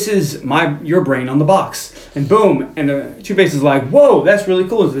like, this is your brain on the box. And boom, and Two-Face is like, whoa, that's really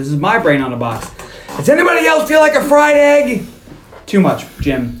cool. This is my brain on the box. Does anybody else feel like a fried egg? Too much,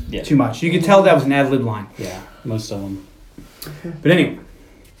 Jim. Yeah. Too much. You could tell that was an ad-lib line. Yeah, most of them. But anyway,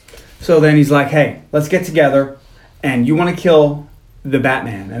 so then he's like, hey, let's get together, and you want to kill the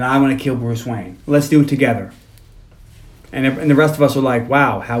Batman, and I want to kill Bruce Wayne. Let's do it together. And the rest of us are like,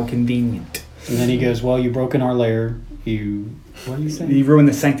 wow, how convenient. And then he goes, well, you broke in our lair. What do you say? You ruined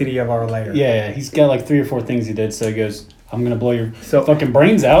the sanctity of our lair. Yeah, he's got like 3 or 4 things he did. So he goes, I'm going to blow your So- fucking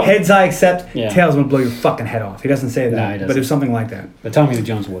brains out. Heads I accept, Yeah. tails would blow your fucking head off. He doesn't say that, No, he doesn't. but it was something like that. But Tommy Lee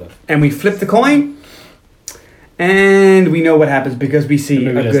Jones would have. And we flip the coin, and we know what happens because we see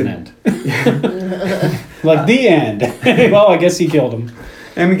The movie a doesn't good... end. Like the end. Well, I guess he killed him.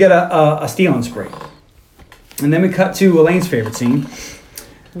 And we get a stealing spree. And then we cut to Elaine's favorite scene.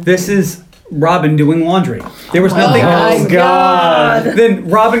 This is Robin doing laundry. There was nothing my else. God. Then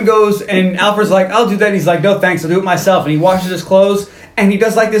Robin goes and Alfred's like, I'll do that. And he's like, no thanks, I'll do it myself. And he washes his clothes and he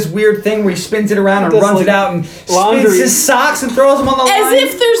does like this weird thing where he spins it around and Does, runs like, it out and laundry. spins his socks and throws them on the line. As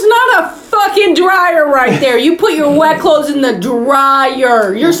if there's not a fucking dryer right there. You put your wet clothes in the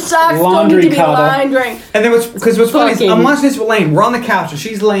dryer. Your socks Laundry don't need to be cover. lined right. And then what's funny is Fucking- I'm watching this with Elaine. We're on the couch and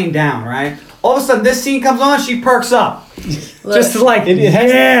she's laying down, right? All of a sudden this scene comes on, she perks up. Just like, It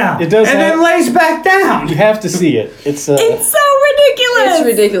has- yeah. it does and have- then lays back down. You have to see it. It's It's so ridiculous. It's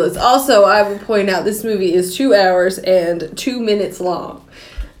ridiculous. Also, I will point out this movie is 2 hours and 2 minutes long.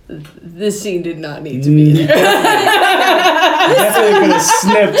 this scene did not need to be there. Definitely could have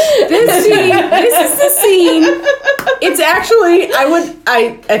snipped. This is the scene. It's actually,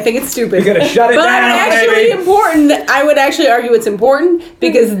 I think it's stupid. You gotta shut it but down, actually baby. important. I would actually argue it's important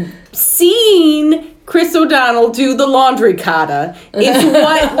because seeing Chris O'Donnell do the laundry kata is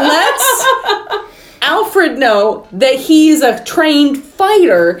what lets Alfred know that he's a trained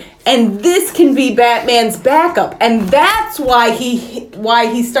fighter and this can be Batman's backup. And that's why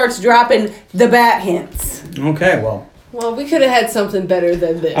he starts dropping the bat hints. Okay, well. Well, we could have had something better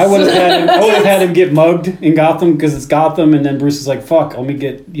than this. I would have had him get mugged in Gotham because it's Gotham, and then Bruce is like, "Fuck, let me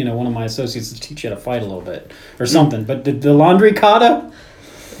get one of my associates to teach you how to fight a little bit or something." But the laundry kata.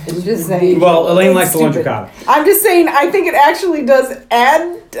 I'm just saying. Well, Elaine It's likes the laundry stupid. kata. I'm just saying, I think it actually does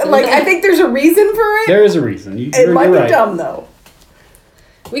add, I think there's a reason for it. There is a reason. It might you're be right. dumb, though.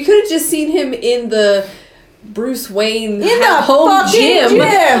 We could have just seen him in the Bruce Wayne In the home fucking gym,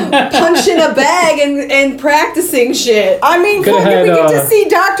 punching a bag and practicing shit. I mean, Could've fucking, we had, get to see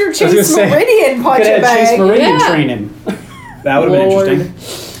Dr. Chase say, Meridian punch Could a have had Chase bag. Meridian Yeah. train him. That would have been Lord.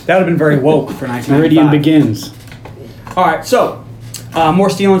 interesting. That would have been very woke for 1995. Meridian begins. All right, so more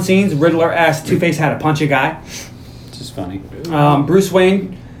stealing scenes. Riddler asked Two-Face how to punch a guy. Which is funny. Bruce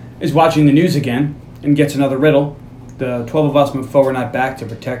Wayne is watching the news again and gets another riddle. The 12 of us move forward, not back, to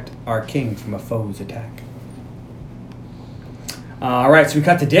protect our king from a foe's attack. All right, so we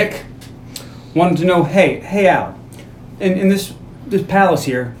cut to Dick. Wanted to know, hey Al, in this palace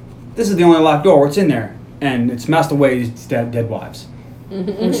here, this is the only locked door. What's in there? And it's Master Wade's dead wives.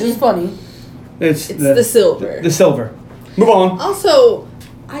 Which is funny. It's the silver. The silver. Move on. Also,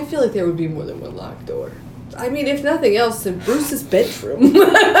 I feel like there would be more than one locked door. I mean, if nothing else, in Bruce's bedroom. I'm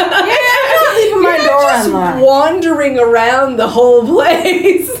not leaving my You're door not just unlocked. wandering around the whole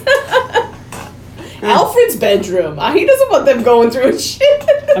place. Alfred's bedroom. He doesn't want them going through shit.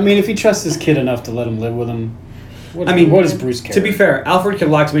 I mean, if he trusts his kid enough to let him live with him, what does Bruce care? To be fair, Alfred can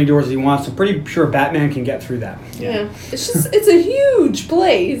lock as many doors as he wants. I'm pretty sure Batman can get through that. Yeah. It's a huge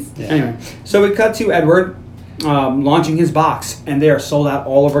place. Yeah. Anyway, so we cut to Edward launching his box, and they are sold out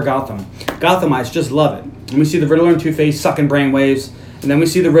all over Gotham. Gothamites just love it. And we see the Riddler and Two-Face sucking brainwaves, and then we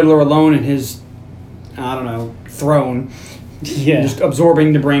see the Riddler alone in his, throne, Yeah. just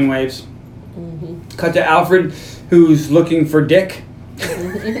absorbing the brainwaves. Cut to Alfred, who's looking for Dick.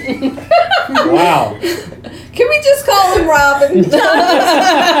 Wow. Can we just call him Robin?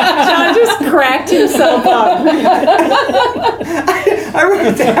 John just cracked himself up. I wrote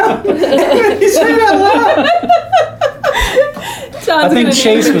it down. He said it out loud. I think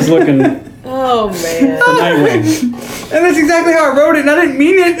Chase was looking Oh, man. for Nightwing. And that's exactly how I wrote it, and I didn't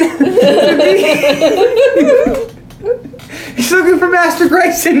mean it. He's looking for Master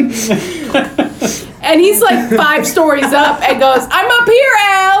Grayson. And he's like 5 stories up and goes, "I'm up here,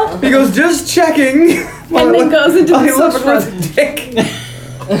 Al." He goes, just checking. And then goes into he the looks silver for closet. Dick.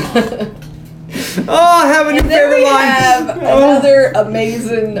 Oh, I have a new And then favorite we line. have another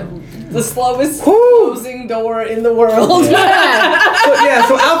amazing, the slowest closing door in the world.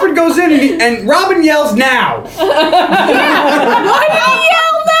 So Alfred goes in and Robin yells, "Now!" Why did he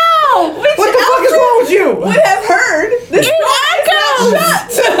yell no? What the fuck is wrong with you? Would have heard. This door is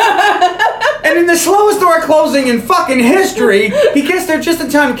shut. And in the slowest door closing in fucking history, he gets there just in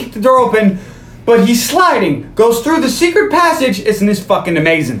time to kick the door open. But he's sliding, goes through the secret passage. Isn't this fucking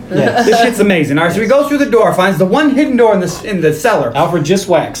amazing? Yes. This shit's amazing. All right, so he goes through the door, finds the one hidden door in the cellar. Alfred just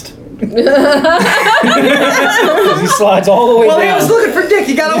waxed. As he slides all the way Well, he down. was looking for Dick.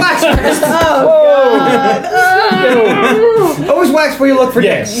 He got a wax first. Always wax where you look for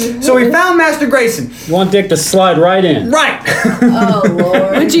Yes. Dick. So he found Master Grayson. You want Dick to slide right in. Right. Oh,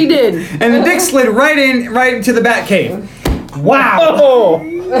 Lord. Which he did. And the Dick slid right into the Batcave. Wow. Oh!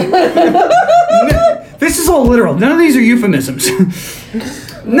 This is all literal. None of these are euphemisms.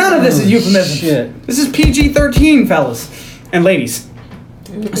 None of this is euphemisms. Shit. This is PG-13, fellas and ladies.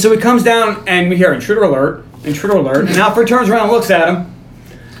 So he comes down and we hear intruder alert, and Alfred turns around and looks at him,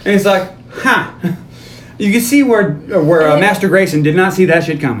 and he's like, "Huh." You can see where Master Grayson did not see that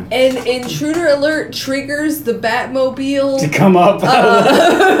shit coming. And intruder alert triggers the Batmobile To come up.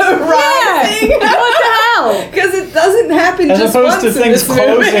 rising. What the hell? Because it doesn't happen As just opposed once to in things this movie.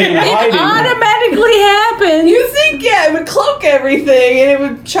 closing and It hiding. automatically happened. You think, yeah, it would cloak everything and it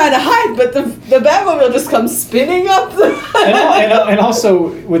would try to hide, but the Batmobile just comes spinning up the... and also,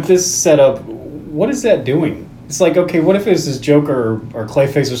 with this setup, what is that doing? It's like, okay, what if it's this Joker or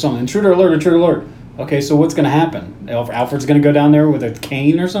Clayface or something? Intruder alert, intruder alert. Okay, so what's going to happen? Alfred's going to go down there with a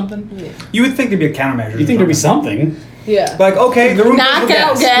cane or something? You would think there'd be a countermeasure. You think there'd be something? Yeah. Like, okay, the room Knockout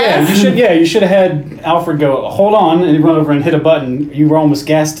gas. gas. You should have had Alfred go, hold on, and run over and hit a button. You were almost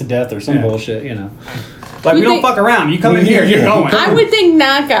gassed to death or some Yeah. bullshit, you know. Like, we don't fuck around. You come in here, you're going. I would think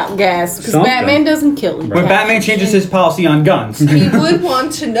knockout gas because Something. Batman doesn't kill him. But Batman changes his policy on guns. He would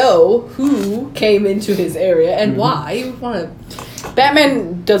want to know who came into his area and why. He would want to.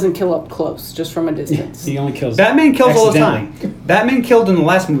 Batman doesn't kill up close, just from a distance. He only kills. Batman kills all the time. accidentally. Batman killed in the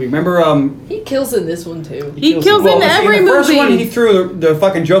last movie. Remember, He kills in this one too. He kills well, in every the first movie. one, he threw the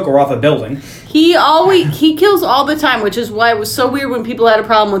fucking Joker off a building. He kills all the time, which is why it was so weird when people had a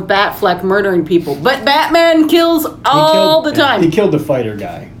problem with Batfleck murdering people. But Batman kills all the time. He killed the fighter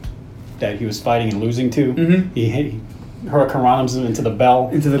guy that he was fighting and losing to. Mhm. He Hurricane runs him into the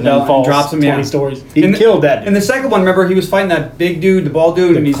bell. Into the and bell then falls and drops him, 20 yeah. stories. He In the- killed that. In the second one, remember, he was fighting that big dude, the bald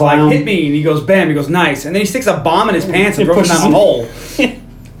dude, and he's clown. like, hit me, and he goes, bam, he goes, nice. And then he sticks a bomb in his pants and It throws him pushes down a him. hole.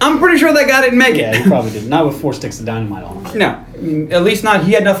 I'm pretty sure that guy didn't make Yeah, it. he probably did. Not with 4 sticks of dynamite on him. No, at least not.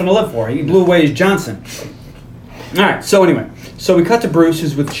 He had nothing to live for. He blew away his Johnson. All right. So anyway, so we cut to Bruce,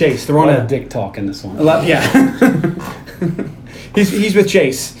 who's with Chase. They're A on lot a of dick talk in this one. yeah. he's with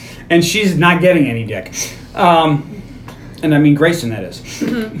Chase, and she's not getting any dick. And I mean Grayson, that is.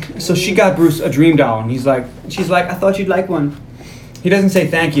 So she got Bruce a dream doll, and she's like, I thought you'd like one. He doesn't say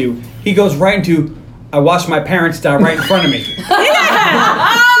thank you. He goes right into, I watched my parents die right in front of me.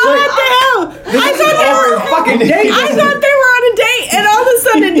 What the hell? This is over a fucking date. I thought they were on a date, and all of a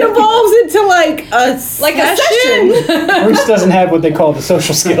sudden it devolves into like a session. Bruce doesn't have what they call the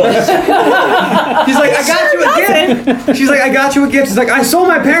social skills. He's like, I got you a gift. She's like, I got you a gift. She's like, I saw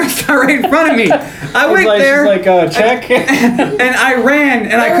my parents die right in front of me. I went there. She's like, check. And I ran,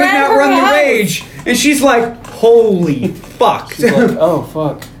 and I could ran not her run the house. rage. And she's like, holy fuck. She's like, oh,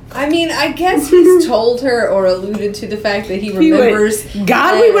 fuck. I mean, I guess he's told her or alluded to the fact that he remembers.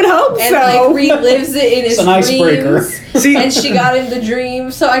 God, we would hope and so. like relives it in his an icebreaker. dreams. See- and she got in the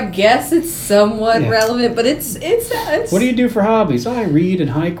dream, so I guess it's somewhat Yeah. relevant. But it's. What do you do for hobbies? I read and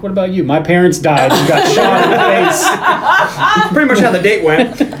hike. What about you? My parents died. You got shot in the face. Pretty much how the date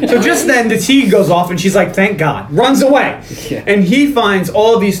went. So just then, the T goes off, and she's like, thank God. Runs away. Yeah. And he finds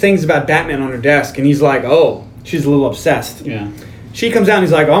all of these things about Batman on her desk, and he's like, oh, she's a little obsessed. Yeah. She comes out and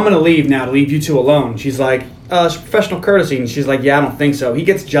he's like, oh, I'm going to leave now to leave you two alone. She's like, it's professional courtesy. And she's like, yeah, I don't think so. He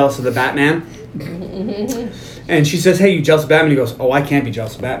gets jealous of the Batman. And she says, hey, you jealous of Batman? He goes, oh, I can't be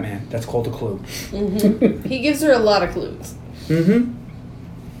jealous of Batman. That's called a clue. He gives her a lot of clues.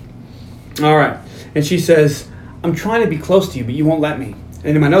 All right. And she says, I'm trying to be close to you, but you won't let me.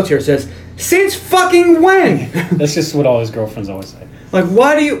 And in my notes here it says, since fucking when? That's just what all his girlfriends always say. Like,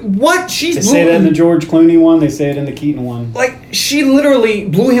 why do you, what? She's They say that in the George Clooney one. They say it in the Keaton one. like, she literally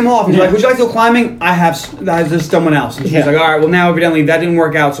blew him off. And she's like, would you like to go climbing? I have there's someone else. And she's Yeah. like, all right, well, now evidently that didn't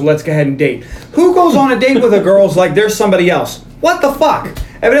work out, so let's go ahead and date. Who goes on a date with a girl's like, there's somebody else? What the fuck?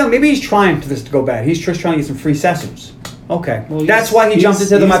 Evidently, maybe he's trying for this to go bad. He's just trying to get some free sessions. Okay. Well, That's why he jumped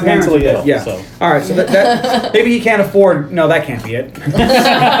into the he's my parents mentally bit. ill, Yeah. so. All right, so that maybe he can't afford, no, that can't be it.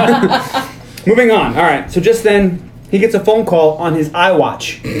 Moving on. All right, so just then, he gets a phone call on his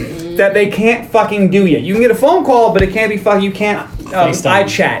iWatch that they can't fucking do yet. You can get a phone call, but it can't be fucking. You can't FaceTime.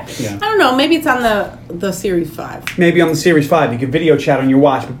 iChat. Yeah. I don't know. Maybe it's on the Series 5. Maybe on the Series 5, you can video chat on your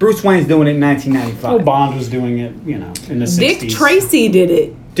watch. But Bruce Wayne's doing it in 1995. Oh, Bond was doing it, in the 60s. Dick Tracy did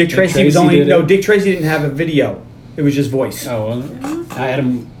it. Dick Tracy Tracy was only did it. Dick Tracy didn't have a video. It was just voice. Oh, well, I had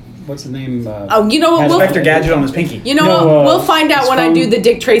him. What's his name? Oh, you know what? Has We'll, Inspector Gadget on his pinky. you know No, what? We'll find out his when I do phone- the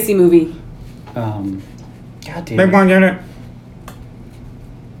Dick Tracy movie. God damn Big it. one, get it.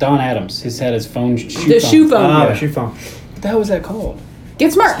 Don Adams. His had his phone. The shoe phone. Ah, Yeah. the shoe phone. What the hell was that called?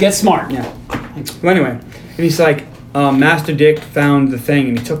 Get smart. Get Smart. Yeah. Well, anyway, and he's like, Master Dick found the thing,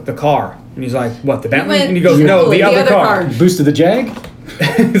 and he took the car. And he's like, what, the Bentley? went- And he goes, no, the other car. Boosted the Jag?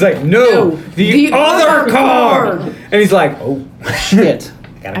 He's like, no, No, the the other other car. car. And he's like, oh. Shit.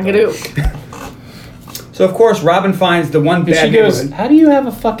 I can do. So, of course, Robin finds the one And bad she goes, neighborhood. how do you have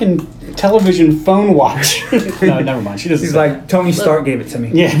a fucking television phone watch? No, never mind. She doesn't He's say like, Tony Stark gave it to me.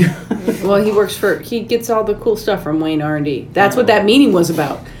 that. Yeah. Well, he gets all the cool stuff from Wayne R&D. That's what that meeting was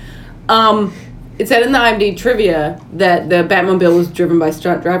about. It said in the IMDb trivia that the Batmobile was driven by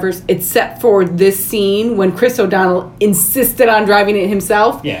stunt drivers, except for this scene when Chris O'Donnell insisted on driving it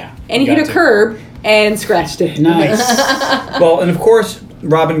himself. Yeah. And he got hit a to. curb and scratched it. Nice. Well, and of course,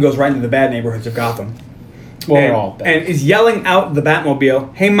 Robin goes right into the bad neighborhoods of Gotham. Well, and, they're all bad. and is yelling out the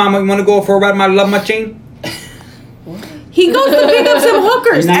Batmobile, hey, mama, you want to go for a ride in my love machine? He goes to pick up some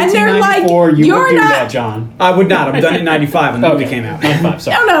hookers, In and they're like, 1994, you "You're would do not." that, John. I would not. I'm done in 95 when the movie came out. 95,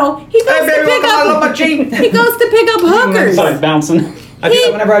 sorry. No, he goes Hey, baby, to pick welcome to my love up. machine. He goes to pick up hookers. Started bouncing. I do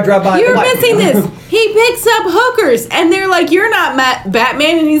that whenever I drive by. You're the light. missing this. He picks up hookers, and they're like, "You're not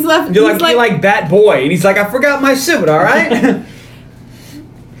Batman," and he's left. You're he's like Bat Boy, and he's like, I forgot my suit. All right.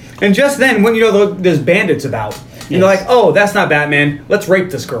 And just then, when there's bandits about, and they're like, oh, that's not Batman. Let's rape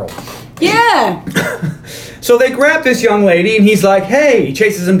this girl. yeah. So they grab this young lady, and he's like, hey, he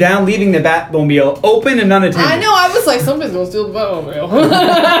chases him down, leaving the Batmobile open and unattended. I know. I was like, somebody's gonna steal the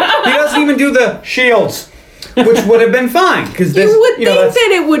Batmobile. He doesn't even do the shields, which would have been fine because You would think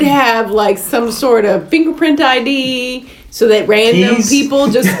that it would have like some sort of fingerprint ID, so that random Keys? people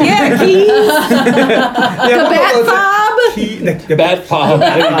just keys. The bat fob. The Bat fob.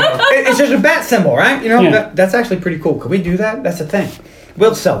 It's just a bat symbol, right? Yeah. That's actually pretty cool. Could we do that? That's the thing.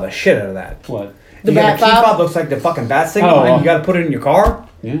 We'll sell the shit out of that. What? The You got bat a key fob? fob looks like the fucking bat signal, Oh, and you got to put it in your car.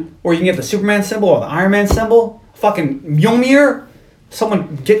 Yeah. Or you can get the Superman symbol or the Iron Man symbol. Fucking Mjolnir.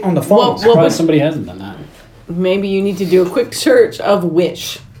 Someone get on the phone. Well, Surprised somebody hasn't done that. Maybe you need to do a quick search of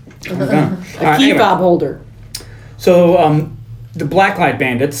Wish, All a right, key anyway. fob holder. So the Blacklight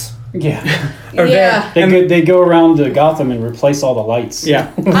Bandits Yeah. are Yeah. there. They go around to Gotham and replace all the lights. Yeah.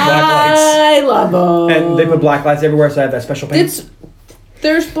 With black lights. I love them. And they put black lights everywhere, so I have that special paint.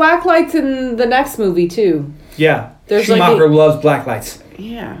 There's black lights in the next movie too. Yeah. There's like Schumacher loves black lights.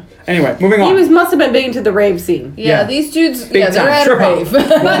 Yeah. Anyway, moving on. He must have been big into the rave scene. Yeah, Yeah. these dudes, Big they're time. at a Trip hop. rave.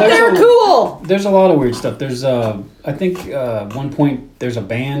 But they're cool. There's a lot of weird stuff. There's I think one point there's a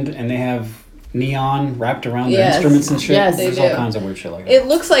band and they have neon wrapped around Yes. their instruments and shit. Yes, they There's do. all kinds of weird shit like that. It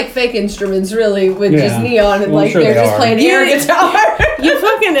looks like fake instruments, really, with just Yeah. neon and Well, I'm like sure they're they just are. playing air Yeah. guitar. You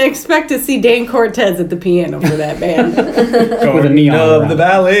fucking expect to see Dane Cortez at the piano for that band. With a neon of around. the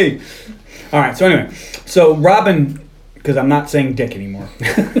ballet. All right. So anyway, Robin, because I'm not saying Dick anymore.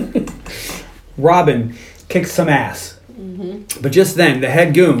 Robin kicks some ass, but just then the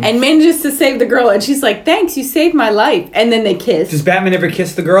head goon. And manages to save the girl, and she's like, "Thanks, you saved my life." And then they kiss. Does Batman ever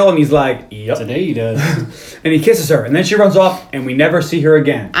kiss the girl? And he's like, "Yep." Today he does. And he kisses her, and then she runs off, and we never see her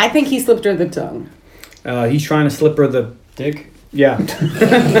again. I think he slipped her the tongue. He's trying to slip her the Dick. yeah.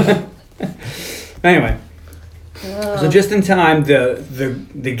 Anyway, so just in time,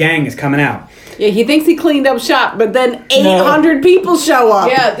 the gang is coming out. Yeah, he thinks he cleaned up shop, but then 800 people show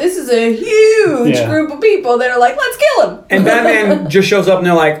up. Yeah, this is a huge Yeah. group of people that are like, let's kill him. And Batman just shows up, and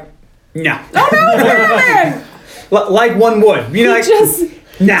they're like, "No." Oh no, it's Batman! Like one would. You know, like, Just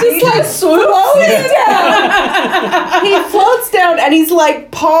nah. like floats down. He floats down and he's like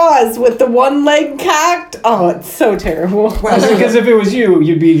paused with the one leg cocked. Oh, it's so terrible. Because if it was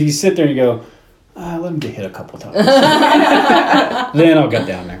you sit there and you go, let him get hit a couple times. Then I'll get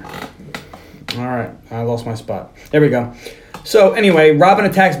down there. All right, I lost my spot. There we go. So anyway, Robin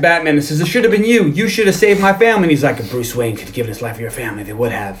attacks Batman and says, "It should have been you. You should have saved my family." And he's like, "If Bruce Wayne could have given his life for your family, they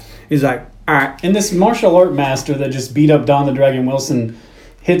would have." He's like, "All right." And this martial art master that just beat up Don the Dragon Wilson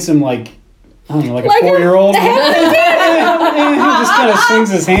hits him like, I don't know, like a 4-year-old. He just kind of swings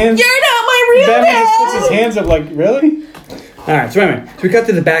his hands. You're not my real Batman just dad. puts his hands up like, really? All right, so anyway, so we cut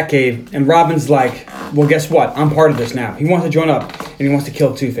to the Batcave, and Robin's like, "Well, guess what? I'm part of this now." He wants to join up, and he wants to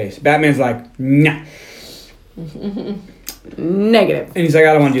kill Two-Face. Batman's like, "Nah." Negative. And he's like,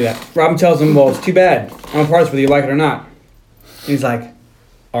 "I don't want to do that." Robin tells him, "Well, it's too bad. I'm a part of this whether you like it or not." And he's like,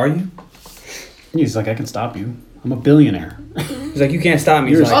 "Are you?" He's like, I can stop you. I'm a billionaire. He's like, "You can't stop me."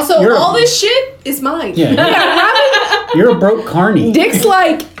 He's You're like, Also, You're- all this shit is mine. Yeah, you're a broke carny. Dick's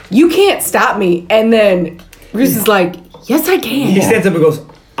like, "You can't stop me," and then Bruce is like, "Yes, I can." he stands up and goes,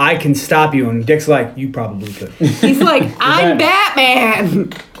 "I can stop you." And Dick's like, "You probably could." He's like, "I'm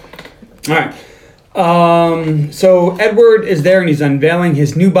Batman." All right. So Edward is there and he's unveiling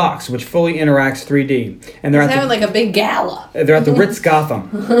his new box, which fully interacts 3D. And they're He's at having like a big gala. the Ritz Gotham.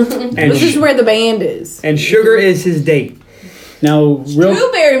 And This is where the band is. and Sugar is his date. Now,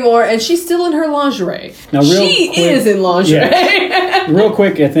 Drew Barrymore, and she's still in her lingerie. Now, real She quick- is in lingerie. real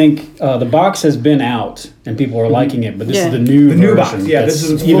quick, I think the box has been out and people are liking it, but this Yeah. is the new The new version. box, yeah, that's this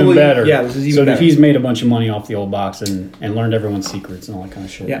is even fully- better. yeah, this is even so better. he's made a bunch of money off the old box and learned everyone's secrets and all that kind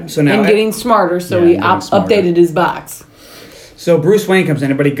of shit. Yeah. So now And getting smarter, so Yeah, he and getting smarter. updated his box. so Bruce Wayne comes in,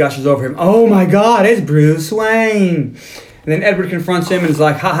 everybody gushes over him. "Oh my God, it's Bruce Wayne!" And then Edward confronts him and is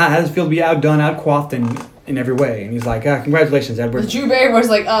like, "Ha ha, how does it feel to be outdone, outcoiffed in every way?" And he's like, "Congratulations, Edward." Drew Barrymore's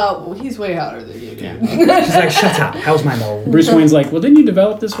like, well, he's way hotter than you, dude. She's like, "Shut up. How's my mole?" Bruce Wayne's like, well, didn't you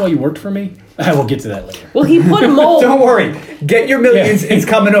develop this while you worked for me? We'll get to that later. Well, he put a mold. Don't worry. Get your millions. Yeah. It's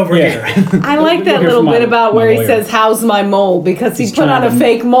coming over Yeah. here. I like that We'll hear little from bit my- about my where he lawyer. says, "How's my mole?" Because he He's put on trying a to-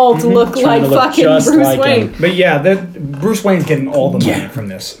 fake mole to look Trying like to look fucking just Bruce like Wayne. him. But yeah, Bruce Wayne's getting all the money from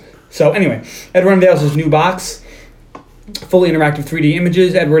this. So anyway, Edward unveils his new box, fully interactive 3D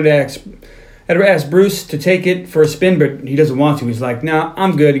images. Edward Edward asks Bruce to take it for a spin, but he doesn't want to. He's like, nah,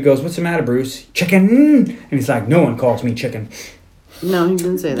 I'm good. He goes, what's the matter, Bruce? Chicken. And he's like, no one calls me chicken. No, he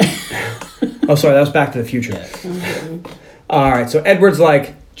didn't say that. Oh, sorry, that was Back to the Future. All right, so Edward's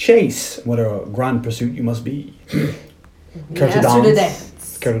like, Chase, what a grand pursuit you must be. Asked her to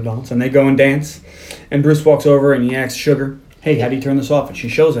dance. Go to dance. And they go and dance. And Bruce walks over and he asks Sugar, hey, how do you turn this off? And she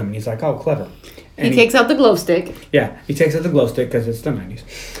shows him, and he's like, oh, clever. And He takes out the glow stick. Yeah, he takes out the glow stick because it's the 90s.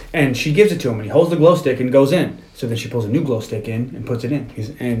 And she gives it to him, and he holds the glow stick and goes in. So then she pulls a new glow stick in and puts it in.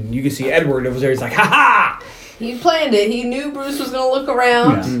 And you can see Edward over there. He's like, ha-ha! He planned it. He knew Bruce was going to look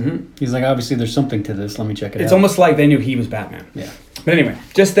around. Yeah. Mm-hmm. He's like, obviously, there's something to this. Let me check it out. It's almost like they knew he was Batman. Yeah. But anyway,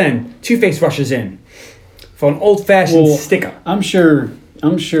 just then, Two-Face rushes in for an old-fashioned stick-up. I'm sure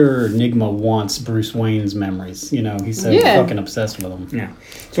Nigma wants Bruce Wayne's memories. You know, he said he's fucking obsessed with him. Yeah.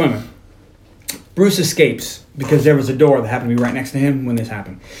 So anyway, Bruce escapes because there was a door that happened to be right next to him when this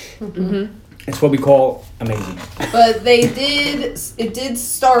happened. Mm-hmm. It's what we call amazing. But it did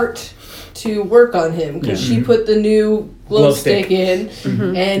start to work on him because she put the new glow stick in,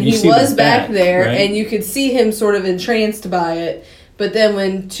 and You he see was the back bat, there, right? and you could see him sort of entranced by it. But then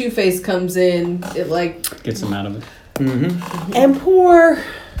when Two-Face comes in, it like Gets him out of it. And poor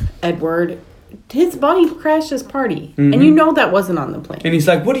Edward, his buddy crashed his party. And you know that wasn't on the plan. And he's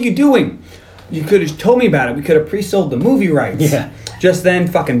like, what are you doing? You could have told me about it. We could have pre-sold the movie rights. Yeah. Just then,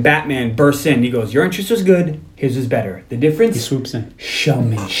 fucking Batman bursts in. He goes, your interest was good. His was better. The difference? He swoops in.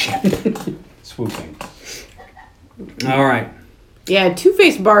 Showmanship. Swooping. All right. Yeah,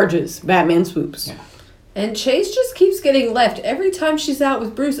 Two-Face barges, Batman swoops. Yeah. And Chase just keeps getting left. Every time she's out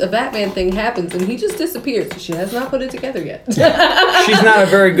with Bruce, a Batman thing happens, and he just disappears. She has not put it together yet. She's She's not a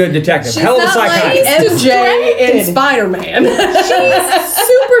very good detective. Hell of a not like psychiatrist. MJ in Spider-Man. She's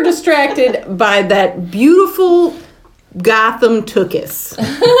super distracted by that beautiful Gotham Tookus.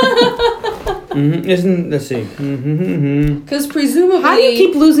 Let's see. Because presumably, How do you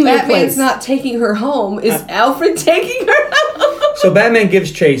keep losing your Batman's place? not taking her home. Is Alfred taking her home? So Batman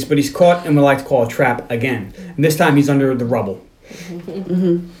gives chase, but he's caught in what I like to call a trap again. And this time he's under the rubble. I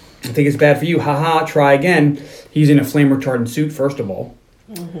think it's bad for you. Haha, try again. He's in a flame retardant suit, first of all.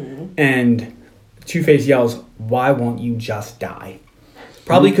 And Two-Face yells, why won't you just die?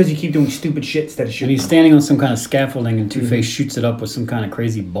 Probably because you keep doing stupid shit instead of And shooting. he's standing on some kind of scaffolding, and Two-Face shoots it up with some kind of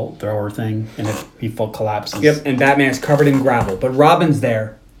crazy bolt thrower thing, and he collapses. Yep, and Batman's covered in gravel. But Robin's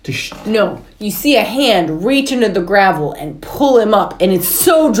there to No, you see a hand reach into the gravel and pull him up, and it's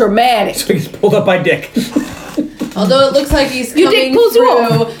so dramatic. so he's pulled up by Dick. Although it looks like he's Your dick coming pulls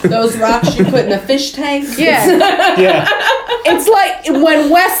you through those rocks you put in a fish tank. Yeah. Yeah. It's like when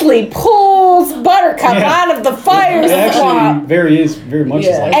Wesley pulls Buttercup Yeah. out of the fire It swamp. actually very much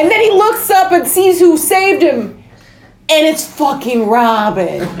is like. And then he looks up and sees who saved him. And it's fucking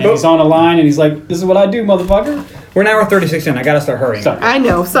Robin. And he's on a line, and he's like, "This is what I do, motherfucker." We're an hour 36 in. I gotta start hurrying. Sorry. I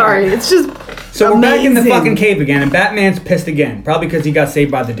know, sorry. It's just So we're back in the amazing. fucking cave again, and Batman's pissed again. Probably because he got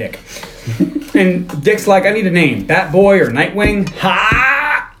saved by the Dick. And Dick's like, I need a name. Batboy or Nightwing?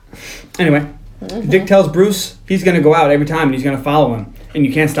 Ha! Anyway, Dick tells Bruce he's gonna go out every time and he's gonna follow him. And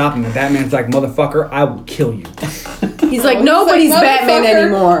you can't stop him. And Batman's like, motherfucker, I will kill you. He's like, nobody's He's like, Batman "Motherfucker,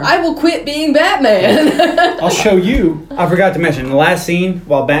 anymore. I will quit being Batman. I'll show you. I forgot to mention, in the last scene,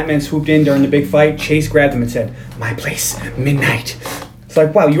 while Batman swooped in during the big fight, Chase grabbed him and said, my place, midnight. It's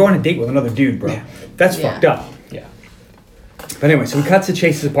like, wow, you're on a date with another dude, bro. Yeah. That's Yeah. fucked up. Yeah. But anyway, so we cut to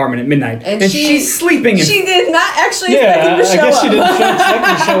Chase's apartment at midnight. And she's sleeping in She did not actually Yeah, expect him to I show guess up. she didn't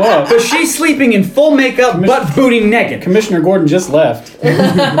exactly show up. But she's sleeping in full makeup, butt booty naked. Commissioner Gordon just left.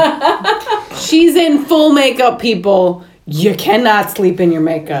 She's in full makeup, people. You cannot sleep in your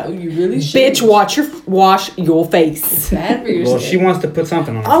makeup. You really should. Bitch, wash your face. Bad for your Well, skin. she wants to put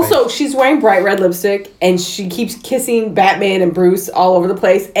something on her Also, face. she's wearing bright red lipstick, and she keeps kissing Batman and Bruce all over the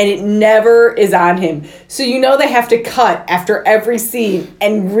place, and it never is on him. So you know they have to cut after every scene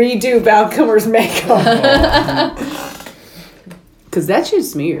and redo Val Kilmer's makeup. Because that shit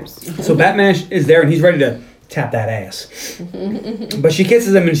smears. So Batman is there and he's ready to tap that ass. But she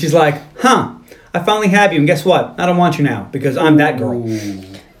kisses him and she's like, huh, I finally have you. And guess what? I don't want you now because I'm that girl.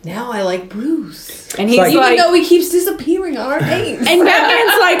 Now I like Bruce. And he's like- Even like, though he keeps disappearing on our dates. and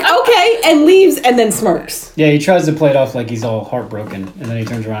Batman's like, okay, and leaves, and then smirks. Yeah, he tries to play it off like he's all heartbroken, and then he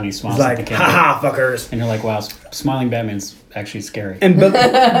turns around and he smiles He's at the like, camera. haha, fuckers. And you're like, wow, smiling Batman's actually scary. And but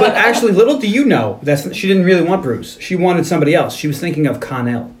actually, little do you know, she didn't really want Bruce. She wanted somebody else. She was thinking of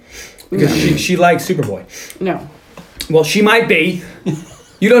Con-El. Because she likes Superboy. No. Well, she might be.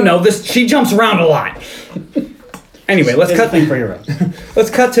 You don't know this. She jumps around a lot. Anyway, let's It's a cut thing for heroes. Let's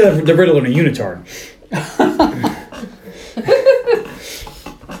cut to the Riddler in a unitard.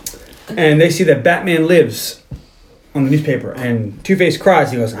 And they see that Batman lives on the newspaper. And Two-Face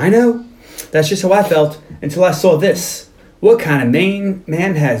cries. He goes, I know. That's just how I felt until I saw this. What kind of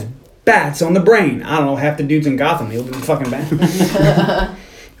man has bats on the brain? I don't know. Half the dudes in Gotham, he'll be fucking Batman.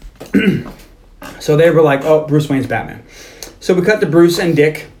 So they were like, oh, Bruce Wayne's Batman. So we cut to Bruce and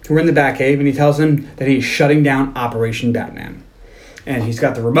Dick, who are in the Batcave, and he tells them that he's shutting down Operation Batman. And he's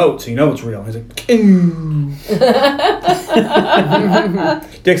got the remote, so you know it's real. He's like,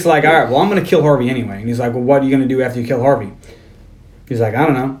 Dick's like, all right, well, I'm going to kill Harvey anyway. And he's like, well, what are you going to do after you kill Harvey? He's like, I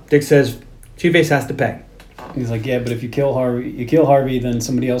don't know. Dick says, Two-Face has to pay. He's like, yeah, but if you kill Harvey, then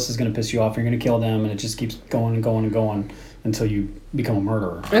somebody else is going to piss you off. You're going to kill them, and it just keeps going and going and going until you become a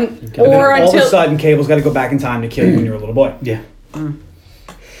murderer. And all of a sudden, Cable's got to go back in time to kill you when you're a little boy. Yeah.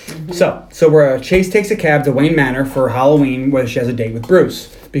 So where Chase takes a cab to Wayne Manor for Halloween, where she has a date with Bruce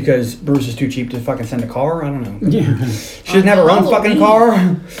because Bruce is too cheap to fucking send a car. I don't know. Yeah. She doesn't have her own fucking car.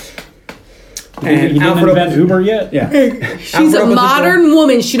 And you didn't invent Uber yet? Yeah. She's a modern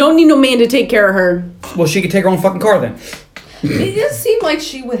woman. She don't need no man to take care of her. Well, she could take her own fucking car then. It does seem like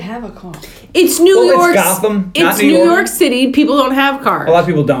she would have a car. It's New York. It's Gotham. It's not New York City. People don't have cars. A lot of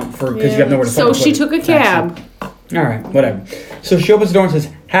people don't because you have nowhere to So she took a cab. All right, whatever. So she opens the door and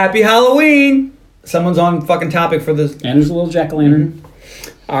says, Happy Halloween! Someone's on fucking topic for this. And there's a little jack-o'-lantern.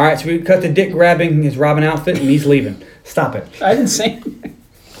 All right, so we cut to Dick grabbing his Robin outfit and he's leaving. Stop it. I didn't say.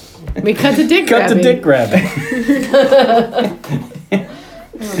 We cut to Dick Cut grabbing. to Dick grabbing.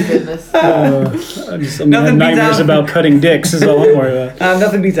 Oh, goodness. I'm having nightmares about cutting dicks is all I'm worried about.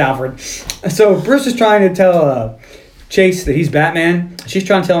 Nothing beats Alfred. So Bruce is trying to tell Chase that he's Batman. She's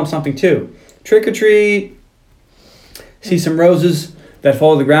trying to tell him something too. Trick or treat. See some roses that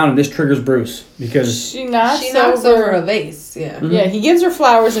fall to the ground, and this triggers Bruce because She knocks over a vase. Yeah. Mm-hmm. Yeah, he gives her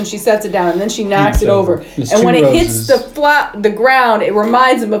flowers and she sets it down, and then she knocks it over. There's And when two it hits the ground, it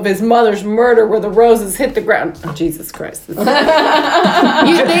reminds him of his mother's murder, where the roses hit the ground. Oh, Jesus Christ!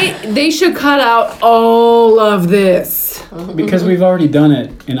 They should cut out all of this. Because we've already done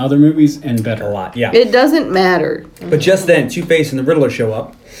it in other movies and better. a lot. Yeah. It doesn't matter. But just then, Two-Face and the Riddler show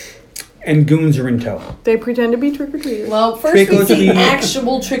up, and goons are in tow. They pretend to be trick or treaters. Well, first Trick or we see treat.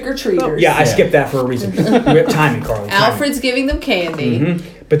 actual trick-or-treaters. Yeah, I skipped that for a reason. We have timing, Carly. Timing. Alfred's giving them candy.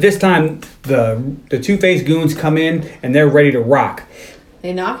 Mm-hmm. But this time, the Two-Face goons come in, and they're ready to rock.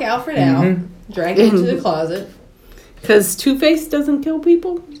 They knock Alfred out, drag him into the closet. Because Two-Face doesn't kill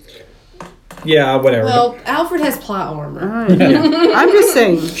people? Yeah, whatever. Well, Alfred has plot armor. I'm just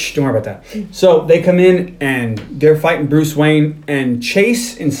saying. Shh, don't worry about that. So they come in and they're fighting Bruce Wayne, and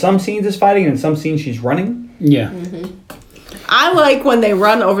Chase in some scenes is fighting, and in some scenes she's running. Yeah. I like when they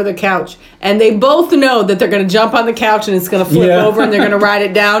run over the couch and they both know that they're going to jump on the couch and it's going to flip over and they're going to ride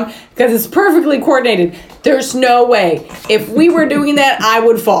it down because it's perfectly coordinated. There's no way. If we were doing that, I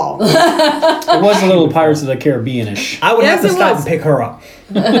would fall. It was a little Pirates of the Caribbean-ish. I would have to Yes, it stop was. and pick her up.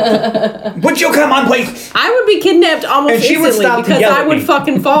 Would you come on, please? I would be kidnapped almost And she would instantly stop to because yell I at would me.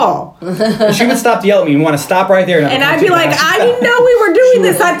 fucking fall. She would stop to yell at me and want to stop right there. And I'd be like, I didn't know we were doing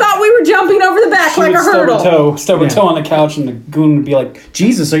this. I thought we were jumping over the back like a hurdle. Stub her toe on the couch, and the goon would be like,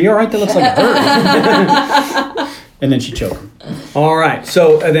 Jesus, are you alright? That looks like a bird. And then she'd choke him. All right,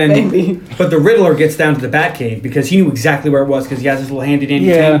 so and then, Maybe. but the Riddler gets down to the Batcave because he knew exactly where it was because he has his little handy dandy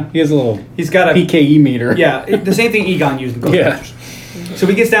thing. He has a little He's got a PKE meter. Yeah, the same thing Egon used in Yeah. Ghostbusters. So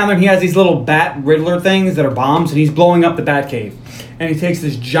he gets down there and he has these little Bat Riddler things that are bombs, and he's blowing up the Batcave. And he takes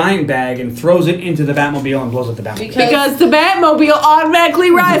this giant bag and throws it into the Batmobile and blows up the Batmobile. Because the Batmobile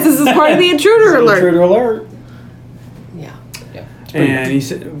automatically rises as part of the intruder alert. Intruder alert. Yeah. And he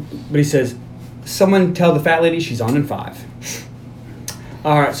says, someone tell the fat lady she's on in 5.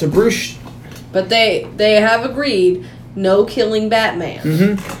 All right, so Bruce. But they have agreed no killing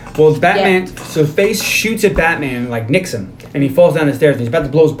Batman. Well, Batman. So Face shoots at Batman, like nicks him, and he falls down the stairs and he's about to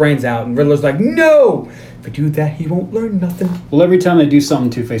blow his brains out. And Riddler's like, no! If I do that, he won't learn nothing. Well, every time they do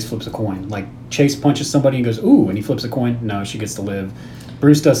something, Two-Face flips a coin. Like, Chase punches somebody and goes, ooh, and he flips a coin. No, she gets to live.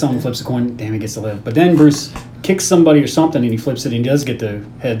 Bruce does something, flips a coin. Damn, he gets to live. But then Bruce kicks somebody or something, and he flips it, and he does get the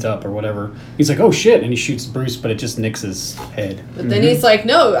heads up or whatever. He's like, oh, shit, and he shoots Bruce, but it just nicks his head. But then he's like,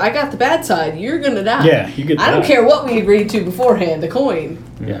 no, I got the bad side. You're going to die. Yeah, you get I don't that. care what we agreed to beforehand, the coin.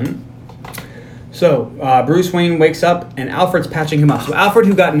 Yeah. So Bruce Wayne wakes up and Alfred's patching him up. So Alfred,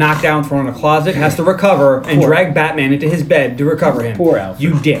 who got knocked out and thrown in a closet, has to recover and drag Batman into his bed to recover him. Poor Alfred.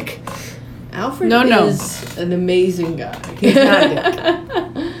 You dick. Alfred No. is an amazing guy. He's not a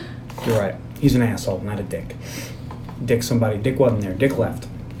dick. You're right. He's an asshole, not a dick. Dick somebody. Dick wasn't there. Dick left.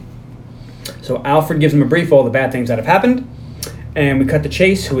 So Alfred gives him a brief of all the bad things that have happened. And we cut to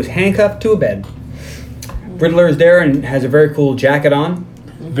Chase, who is handcuffed to a bed. Riddler is there and has a very cool jacket on.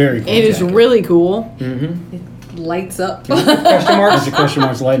 Very cool. It is jacket. really cool. Lights up. Question As marks. the question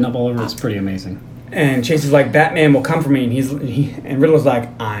marks lighting up all over, it's pretty amazing. And Chase is like, Batman will come for me, and and Riddler's like,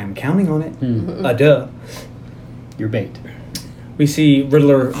 I'm counting on it. Duh. Your bait. We see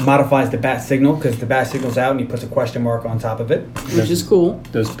Riddler modifies the bat signal because the bat signal's out, and he puts a question mark on top of it. Which is cool.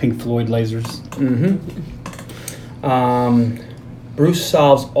 Those Pink Floyd lasers. Bruce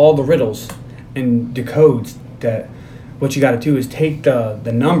solves all the riddles and decodes that what you got to do is take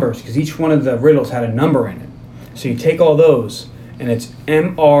the numbers, because each one of the riddles had a number in it. So you take all those, and it's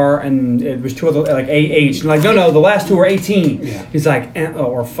MR, and it was two other, like AH. And like, no, the last two were 18. Yeah. He's like,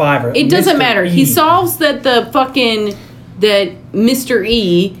 or 5. Or It doesn't Mr. matter. E He solves that that Mr.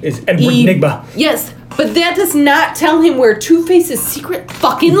 E is Edward Nigma. Yes, but that does not tell him where Two-Face's secret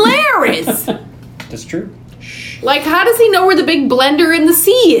fucking lair is. That's true. Like, how does he know where the big blender in the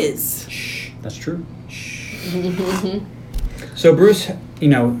sea is? That's true. So Bruce,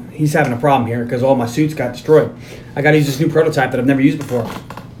 he's having a problem here because all my suits got destroyed. I got to use this new prototype that I've never used before.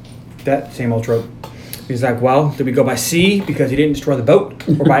 That same old trope. He's like, well, did we go by sea because he didn't destroy the boat,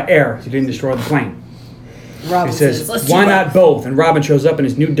 or by air because he didn't destroy the plane? Robin He says, "Let's do why both." not both? And Robin shows up in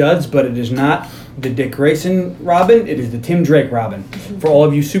his new duds, but it is not the Dick Grayson Robin. It is the Tim Drake Robin. For all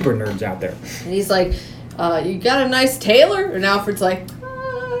of you super nerds out there. And he's like, you got a nice tailor? And Alfred's like,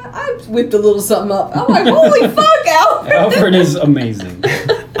 I whipped a little something up. I'm like, holy fuck, Alfred. Alfred is amazing.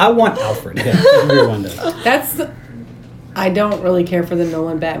 I want Alfred. Yeah, everyone does. I don't really care for the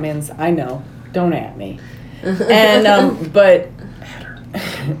Nolan Batmans. I know. Don't at me. And but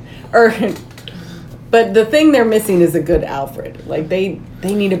but the thing they're missing is a good Alfred. Like they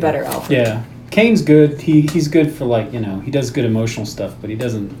need a better Alfred. Yeah. Kane's good. He's good for he does good emotional stuff, but he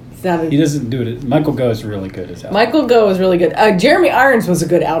doesn't do it. Michael Gough is really good as Alfred. Michael Gough is really good. Jeremy Irons was a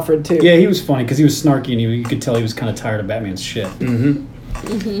good Alfred too. Yeah, he was funny because he was snarky and you could tell he was kind of tired of Batman's shit.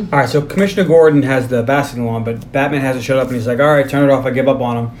 All right, so Commissioner Gordon has the bat signal on, but Batman hasn't showed up, and he's like, all right, turn it off. I give up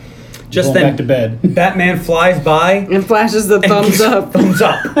on him. Just Going then, back to bed. Batman flies by. And flashes the thumbs up. Thumbs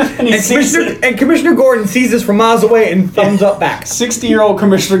up. sees and Commissioner Gordon sees this from miles away and thumbs up back. 60-year-old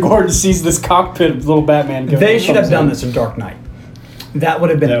Commissioner Gordon sees this cockpit of little Batman going. They should have done this in Dark Knight. That would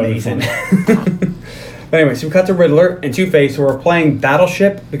have been amazing. But anyway, so we cut to Riddler and Two-Face, who are playing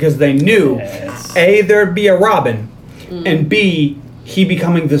Battleship because they knew, A, there'd be a Robin, and B, he'd be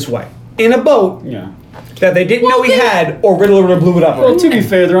coming this way. In a boat Yeah. that they didn't know he had, or Riddler would have blew it up. Well, to be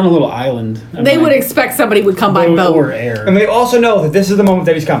fair, they're on a little island. They would expect somebody would come by boat. or air. And they also know that this is the moment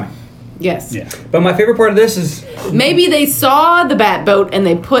that he's coming. Yes. Yeah. But my favorite part of this is... Maybe they saw the bat boat and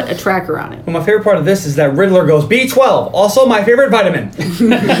they put a tracker on it. Well, my favorite part of this is that Riddler goes, B12, also my favorite vitamin.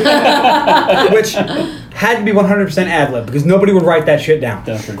 Which had to be 100% ad-lib, because nobody would write that shit down.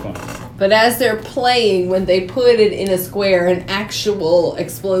 That's pretty funny. But as they're playing, when they put it in a square, an actual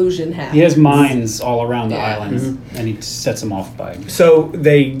explosion happens. He has mines all around the Yeah. island, and he sets them off by. So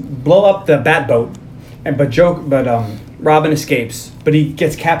they blow up the bat boat, but Robin escapes, but he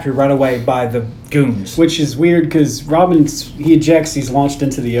gets captured right away by the goons. Which is weird because he ejects, he's launched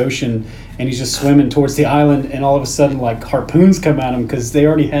into the ocean, and he's just swimming towards the island, and all of a sudden, harpoons come at him because they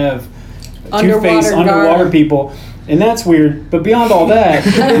already have Two-Face underwater people. And that's weird. But beyond all that,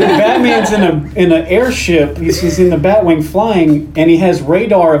 Batman's in an airship. He's in the Batwing flying, and he has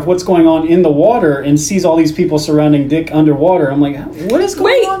radar of what's going on in the water and sees all these people surrounding Dick underwater. I'm like, what is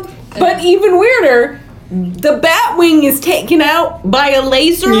going on? But even weirder, the Batwing is taken out by a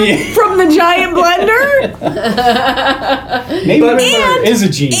laser from the giant blender. Maybe Riddler is a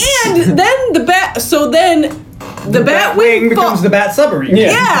genius. And then the Batwing becomes the Bat submarine.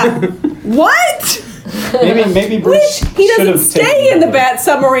 Yeah. What? Maybe Bruce Which he should doesn't have stay taken in the that. bat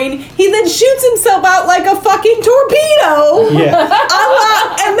submarine. He then shoots himself out like a fucking torpedo.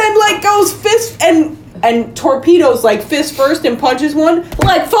 Yeah. And then goes fist and torpedoes fist first and punches one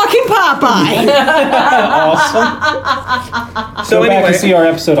like fucking Popeye. Awesome. So Go back anyway, and see our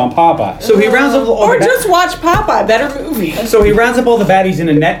episode on Popeye. so he rounds up all Or the just watch Popeye, better movie. So he rounds up all the baddies in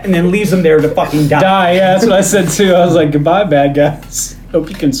a net and then leaves them there to fucking die. Yeah, that's what I said too. I was like, goodbye, bad guys. Hope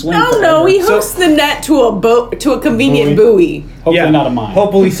you can swim. No, forever. he hooks the net to a boat, to a convenient buoy. Hopefully not a mine.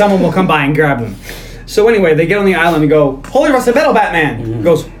 Hopefully someone will come by and grab them. So anyway, they get on the island and go, holy rusted metal, Batman. He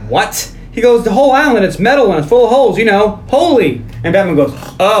goes, what? He goes, the whole island, it's metal and it's full of holes, holy. And Batman goes,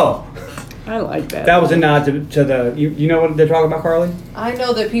 oh. I like that. That was a nod to the, you know what they're talking about, Carly? I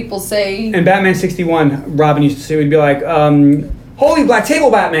know that people say... In Batman 61, Robin used to say, he'd be like, holy black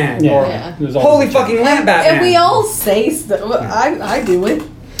table Batman. Yeah. Or Yeah. It was all holy the fucking lamp Batman. And we all say stuff. I do it.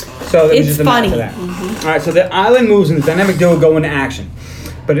 So it was It's just a nod funny. to that. All right, so the island moves and the dynamic duo go into action.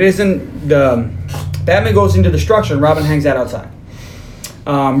 But it isn't the... Batman goes into the structure and Robin hangs out outside.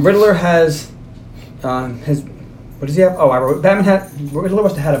 Riddler has his. What does he have? Oh, I wrote. Riddler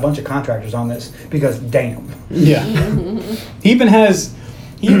must have had a bunch of contractors on this because damn. Yeah. He even has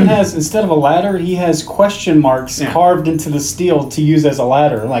instead of a ladder, he has question marks carved into the steel to use as a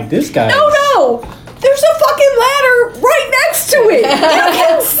ladder. Like this guy. No, there's a fucking ladder right next to it. You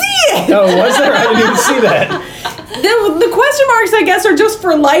can see it. Oh, was there? I didn't even see that. The question marks, I guess, are just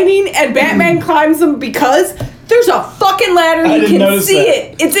for lighting, and Batman climbs them because there's a fucking ladder. I You didn't can notice see that.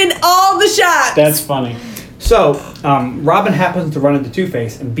 it. It's in all the shots. That's funny. So, Robin happens to run into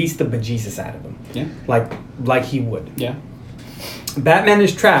Two-Face and beats the bejesus out of him. Yeah. Like he would. Yeah. Batman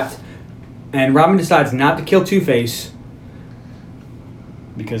is trapped, and Robin decides not to kill Two-Face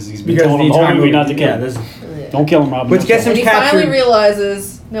Because he's been told the whole movie not to kill him. Don't kill him, Robin. Which gets him And he captured. finally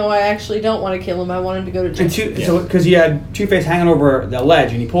realizes, no, I actually don't want to kill him. I want him to go to jail. Because he had Two-Face hanging over the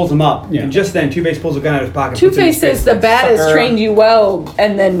ledge, and he pulls him up. Yeah. And just then, Two-Face pulls a gun out of his pocket. puts it in Two-Face his face, says the bat has "Sucker." trained you well,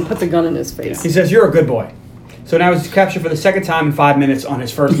 and then puts a gun in his face. He says, "You're a good boy." So now he's captured for the second time in 5 minutes on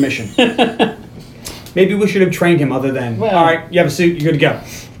his first mission. Maybe we should have trained him other than, Well- all right, you have a suit, you're good to go.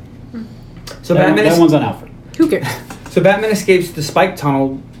 So that one's on Alfred. Who cares? So Batman escapes the spike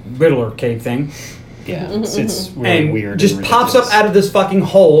tunnel Riddler cave thing Yeah, it's really and weird. just and pops up ridiculous. out of this fucking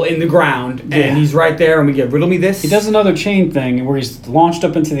hole in the ground, Yeah. and he's right there, and we get riddle me this. He does another chain thing where he's launched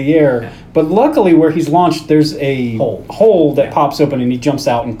up into the air, but luckily where he's launched, there's a hole that pops open and he jumps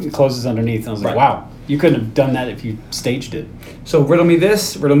out and closes underneath. And I was like, Right. wow, you couldn't have done that if you staged it. So riddle me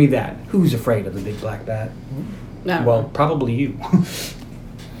this, riddle me that. Who's afraid of the big black bat? No. Well, probably you.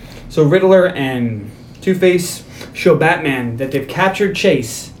 So Riddler and Two-Face show Batman that they've captured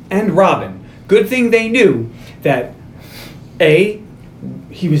Chase and Robin. Good thing they knew that A,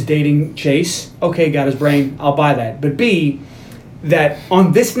 he was dating Chase. Okay, got his brain. I'll buy that. But B, that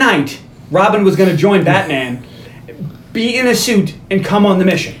on this night, Robin was going to join Batman, be in a suit, and come on the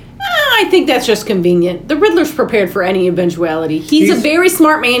mission. I think that's just convenient. The Riddler's prepared for any eventuality. He's a very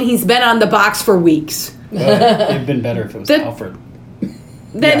smart man. He's been on the box for weeks. But it'd been better if it was Alfred.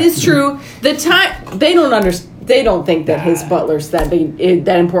 That Yeah. is true. The time they don't understand. They don't think that his butler's that big,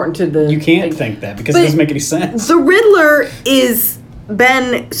 that important to the. You can't think that because it But doesn't make any sense. The Riddler is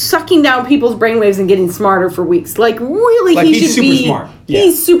been sucking down people's brainwaves and getting smarter for weeks. Like really, Like, he he's should super be. smart.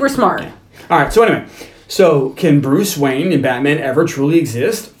 He's super smart. All right, so anyway, so can Bruce Wayne and Batman ever truly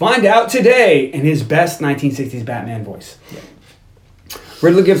exist? Find out today in his best 1960s Batman voice.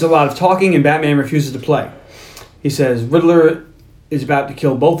 Riddler gives a lot of talking and Batman refuses to play. He says Riddler is about to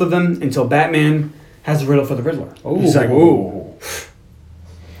kill both of them until Batman has a riddle for the Riddler. He's like, ooh.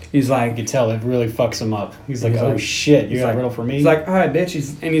 He's I like, can tell it really fucks him up. He's like, oh shit, you got a riddle for me? He's like, all right, bitch.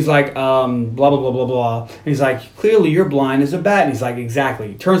 He's like, blah, blah, blah, blah, blah. And he's like, clearly you're blind as a bat. And he's like, exactly.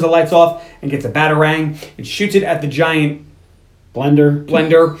 He turns the lights off and gets a batarang and shoots it at the giant blender.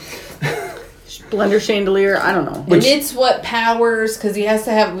 Blender chandelier. I don't know. And it's what powers, because he has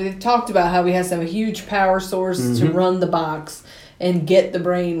to have, we've talked about how he has to have a huge power source to run the box and get the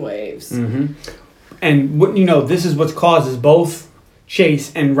brain waves. Mm-hmm. And what you know, this is what causes both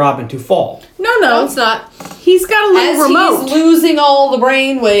Chase and Robin to fall. No, it's not. He's got a little As remote. he's losing all the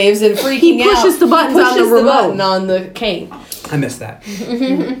brain waves and freaking out, He pushes the buttons on the remote. button on the cane. I missed that.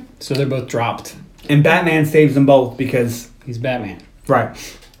 So they're both dropped. And Batman saves them both because He's Batman. right.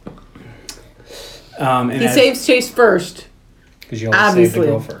 And He saves Chase first. Because you always save the Obviously.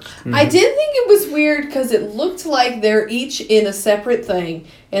 girl first. I did think it was weird because it looked like they're each in a separate thing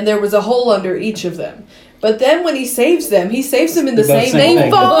and there was a hole under each of them. But then when he saves them in the Both same same They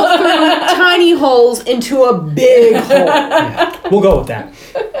thing. fall through tiny holes into a big hole. We'll go with that.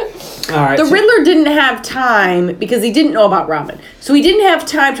 All right. The so- Riddler didn't have time because he didn't know about Robin. So he didn't have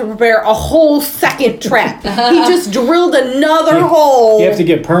time to prepare a whole second trap. He just drilled another hole. You have to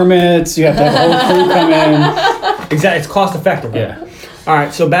get permits. You have to have a whole crew come in. Exactly. It's cost effective. Yeah. All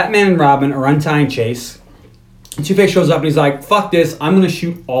right. So Batman and Robin are untying Chase. And Two-Face shows up and he's like, fuck this. I'm going to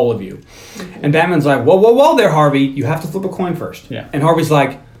shoot all of you. And Batman's like, whoa there, Harvey. You have to flip a coin first. Yeah. And Harvey's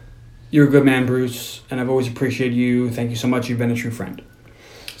like, you're a good man, Bruce. And I've always appreciated you. Thank you so much. You've been a true friend.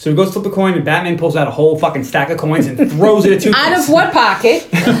 So he goes to flip a coin and Batman pulls out a whole fucking stack of coins and throws it at Two-Face. Out of what pocket?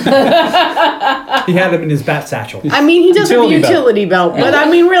 He had them in his bat satchel. I mean, he does have a Utility belt. utility belt. But I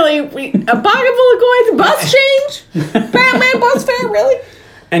mean, really, a pocket full of coins, bus change? Batman bus fare, really?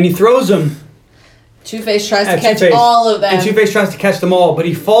 And he throws them. Two-Face tries to at catch Two-Face. all of them. And Two-Face tries to catch them all, but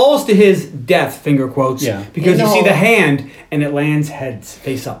he falls to his death, finger quotes, Yeah. because you In the see the hole. hand and it lands heads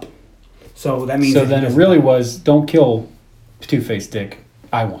face up. So that means So that he then it doesn't- really was, don't kill Two-Face Dick.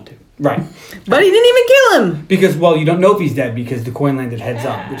 I want to. Right. But he didn't even kill him. Because, well, you don't know if he's dead because the coin landed heads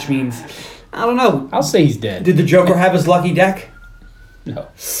up, which means, I don't know. I'll say he's dead. Did the Joker have his lucky deck? No.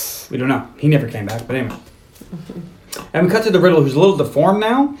 We don't know. He never came back, but anyway. And we cut to the Riddler, who's a little deformed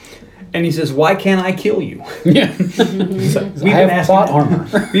now, and he says, "Why can't I kill you?" Yeah. We've I have plot armor.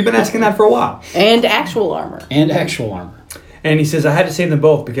 We've been asking that for a while. And actual armor. And actual armor. And he says, "I had to save them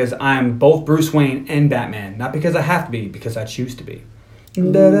both because I'm both Bruce Wayne and Batman. Not because I have to be, because I choose to be."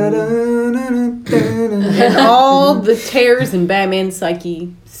 And all the tears in Batman's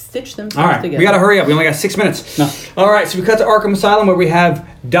psyche stitch themselves All right, together. we gotta hurry up. We only got 6 minutes. No. All right, so we cut to Arkham Asylum where we have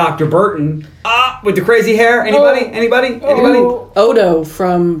Dr. Burton with the crazy hair. Anybody? Anybody? Odo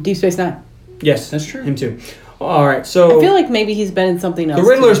from Deep Space Nine. Yes, That's true. Him too. All right, so I feel like maybe he's been in something else. the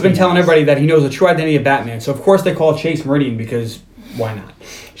Riddler's too. been telling everybody that he knows the true identity of Batman. So of course they call Chase Meridian because why not?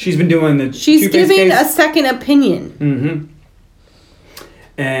 She's been doing the She's Two-Face giving case. a second opinion. Mm-hmm.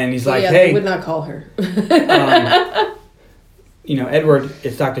 And he's like, yeah, "Hey, they would not call her. Edward,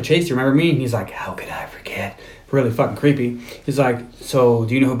 it's Dr. Chase. Do you remember me?" And he's like, "How could I forget?" Really fucking creepy. He's like, "So,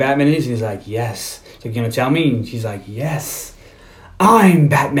 do you know who Batman is?" And he's like, "Yes." So, you gonna tell me? And she's like, "Yes, I'm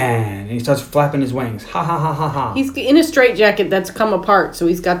Batman." And he starts flapping his wings. Ha ha ha ha ha. He's in a straitjacket that's come apart, so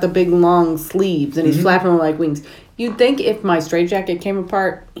he's got the big long sleeves and he's flapping them like wings. You'd think if my straitjacket came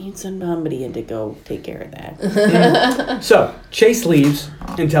apart, he'd send somebody in to go take care of that. So, Chase leaves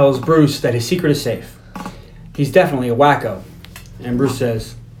and tells Bruce that his secret is safe. He's definitely a wacko. And Bruce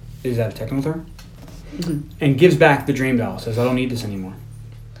says, "Is that a technical term?" And gives back the dream doll. Says, "I don't need this anymore."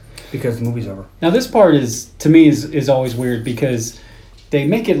 Because the movie's over. Now this part is always weird because they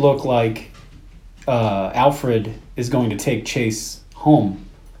make it look like Alfred is going to take Chase home,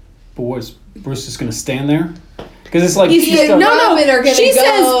 but was Bruce just going to stand there? Because it's like Robin are gonna She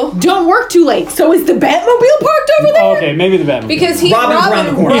go. says, "Don't work too late." So is the Batmobile parked over there? Oh, okay, maybe the Batman. Because he and Robin's around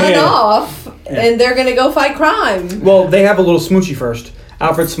the Robin corner. run Yeah. off, and they're gonna go fight crime. Well, they have a little smoochy first.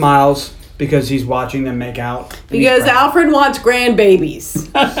 Alfred smiles because he's watching them make out. And he's Because proud. Alfred wants grandbabies.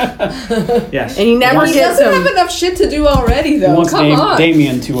 Yes. And he never He gets doesn't have them. enough shit to do already, He though. wants Come on.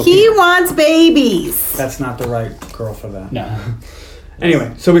 Damien to appear. He wants babies. That's not the right girl for that. No.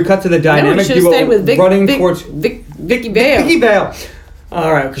 Anyway, so we cut to the No, we dynamic should have duo stayed with running towards Vicky Vale. Vicky Vale.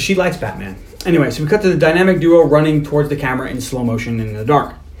 All right, because she likes Batman. Anyway, so we cut to the dynamic duo running towards the camera in slow motion in the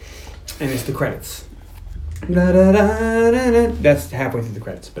dark. And it's the credits. Da-da-da-da-da. That's halfway through the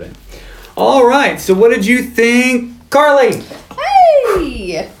credits, but anyway. All right, so what did you think, Carly?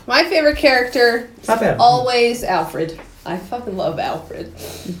 Hey! My favorite character is Not bad. always Alfred. I fucking love Alfred.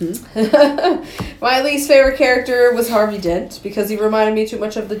 My least favorite character was Harvey Dent because he reminded me too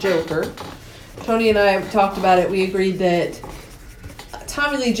much of the Joker. Tony and I talked about it. We agreed that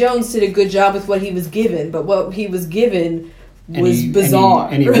Tommy Lee Jones did a good job with what he was given, but what he was given was bizarre.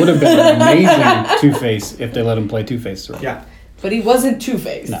 And he would have been an amazing Two-Face if they let him play Two-Face through. Yeah. But he wasn't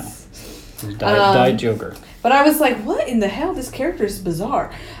Two-Face. No. He was died Joker. But I was like, what in the hell? This character is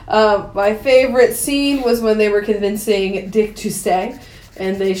bizarre. My favorite scene was when they were convincing Dick to stay.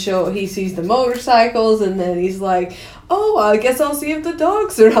 And he sees the motorcycles, and then he's like, "Oh, I guess I'll see if the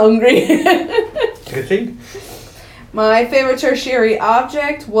dogs are hungry." Good thing. My favorite tertiary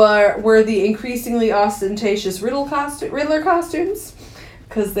object were the increasingly ostentatious Riddler costumes.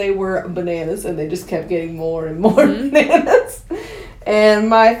 Because they were bananas, and they just kept getting more and more bananas. And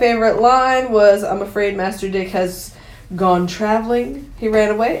my favorite line was, "I'm afraid Master Dick has gone traveling. He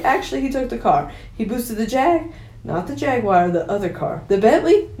ran away. Actually, he took the car. He boosted the Jag. Not the Jaguar, the other car. The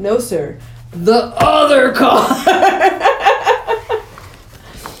Bentley? No, sir. The other car."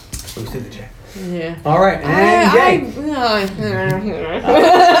 Boosted the check. Yeah. All right, and yay.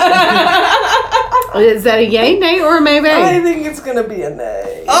 Is that a yay, nay, or a maybe? I think it's gonna be a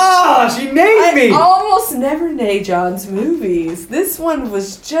nay. Oh, she named me. I almost never nay John's movies. This one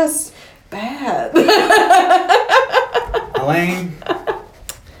was just bad. Elaine.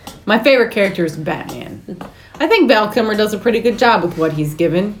 My favorite character is Batman. I think Val Kilmer does a pretty good job with what he's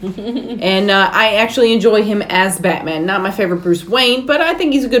given. And I actually enjoy him as Batman. Not my favorite Bruce Wayne, but I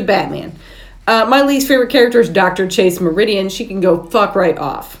think he's a good Batman. My least favorite character is Dr. Chase Meridian. She can go fuck right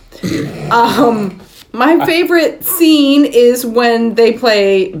off. My favorite scene is when they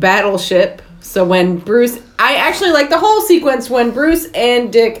play Battleship. So when Bruce... I actually like the whole sequence when Bruce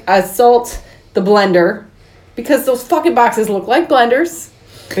and Dick assault the blender. Because those fucking boxes look like blenders.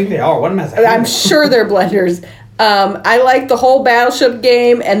 I think they are. One of them has a I'm sure they're blenders. I like the whole Battleship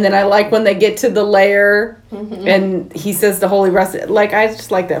game, and then I like when they get to the lair, and he says the holy rest. Like, I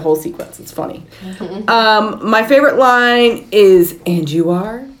just like that whole sequence. It's funny. My favorite line is, "And you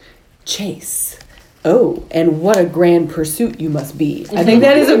are Chase "Oh, and what a grand pursuit you must be." I think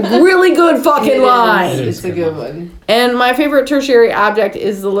that is a really good fucking line. It is It's a good good one. one. And my favorite tertiary object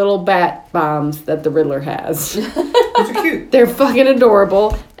is the little bat bombs that the Riddler has. Those are cute. They're fucking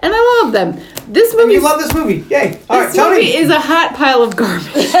adorable, and I love them. This And movie, you love this movie. Yay. All right, this movie Tony. is a hot pile of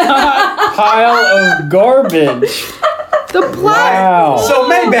garbage. Pile of garbage. The plot, Wow. So,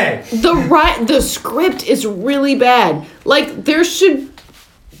 Maybe. the script is really bad. Like there should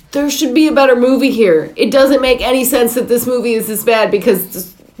be a better movie here. It doesn't make any sense that this movie is this bad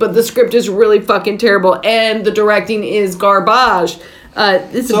but the script is really fucking terrible and the directing is garbage.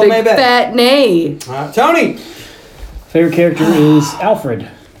 It's a So big maybe. fat nay. Tony. Favorite character is Alfred.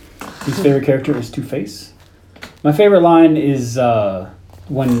 His favorite character is Two-Face. My favorite line is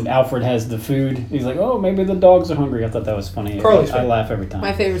when Alfred has the food. He's like, "Oh, maybe the dogs are hungry." I thought that was funny. Carly's I favorite. laugh every time.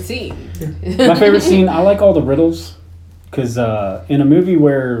 My favorite scene. My favorite scene, I like all the riddles. Because in a movie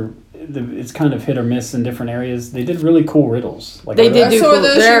where it's kind of hit or miss in different areas, they did really cool riddles. Like They I- did do So cool. are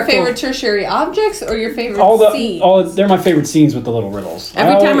those They're your cool. favorite tertiary objects or your favorite scenes? They're my favorite scenes with the little riddles.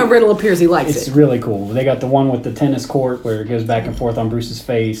 Every time a riddle appears, he likes It's it. really cool. They got the one with the tennis court where it goes back and forth on Bruce's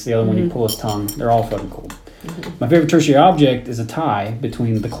face. The other one you pull his tongue. They're all fucking cool. My favorite tertiary object is a tie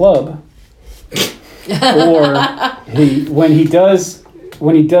between the club or when he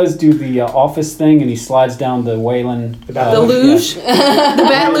does do the office thing and he slides down the Wayland The bat The luge, the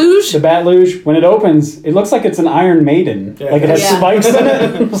bat luge. The bat luge, when it opens, it looks like it's an Iron Maiden. Yeah. Like it has Yeah. spikes in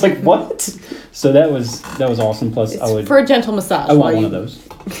it. I was like, what? So that was awesome. Plus, For a gentle massage. I want one of those.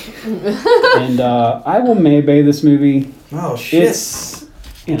 And I will maybe this movie. Oh, shit. It's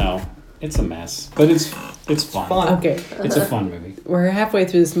it's a mess, but it's fun. fun. Okay, It's a fun movie. we're halfway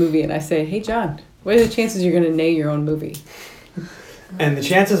through this movie, and I say, "Hey, John, what are the chances you're going to nay your own movie?" And the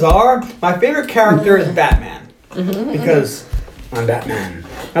chances are, my favorite character is Batman. Because I'm Batman.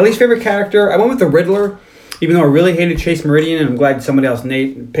 My least favorite character, I went with the Riddler, even though I really hated Chase Meridian, and I'm glad somebody else,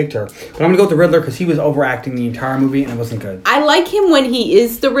 Nate, picked her. But I'm going to go with the Riddler because he was overacting the entire movie, and it wasn't good. I like him when he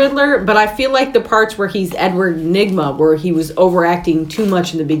is the Riddler, but I feel like the parts where he's Edward Nygma, where he was overacting too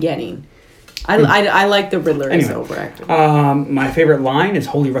much in the beginning. I like the Riddler as Anyway. overacting. My favorite line is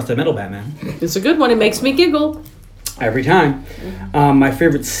Holy Rusted Metal Batman. It's a good one. It makes me giggle. Every time. My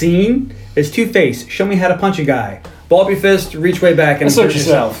favorite scene is Two-Face. Show me how to punch a guy. Ball up your fist, reach way back, and Assert exert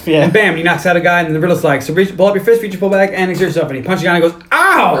yourself, yeah. And bam, he knocks out a guy, and the Riddler's like, so ball up your fist, reach your pull back, and exert yourself. And he punches a guy, and he goes,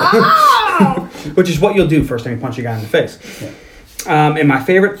 ow! Which is what you'll do first time you punch a guy in the face. And my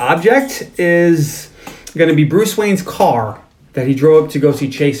favorite object is going to be Bruce Wayne's car that he drove up to go see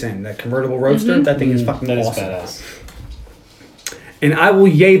Chase in, that convertible roadster. That thing is fucking That is awesome. badass. And I will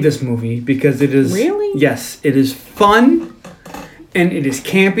yay this movie because it is... Really? Yes. It is fun, and it is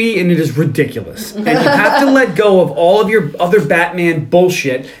campy, and it is ridiculous. And you have to let go of all of your other Batman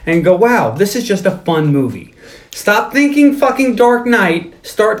bullshit and go, wow, this is just a fun movie. Stop thinking fucking Dark Knight.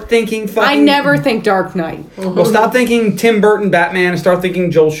 Start thinking fucking... I never think Dark Knight. Well, stop thinking Tim Burton Batman and start thinking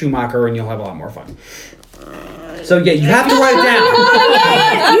Joel Schumacher, and you'll have a lot more fun. So, yeah, you have to write it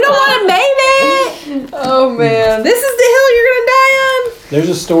down. You don't want to maybe. Oh man. This is the hill you're going to die on. There's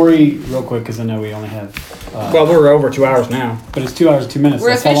a story, real quick, because I know we only have. Well, we're over 2 hours now. But it's 2 hours, 2 minutes. We're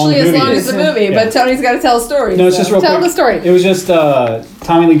That's how long officially the as movie long is. as the movie, Yeah. but Tony's got to tell a story. No, it's just real Tell quick. the story. It was just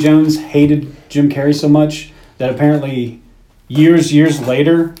Tommy Lee Jones hated Jim Carrey so much that apparently years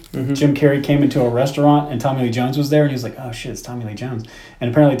later, Jim Carrey came into a restaurant and Tommy Lee Jones was there, and he was like, "Oh shit, it's Tommy Lee Jones."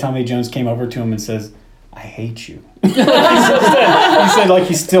 And apparently Tommy Lee Jones came over to him and says, "I hate you." He said like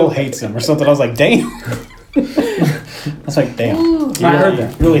he still hates him or something. I was like, damn. I was like, damn. I heard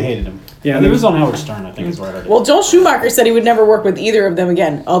that. Really hated him. Yeah, And it was on Howard Stern, I think is where I heard it. Well, Joel Schumacher said he would never work with either of them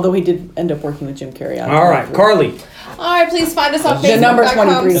again, although he did end up working with Jim Carrey. All right, Carly. All right, please find us on The number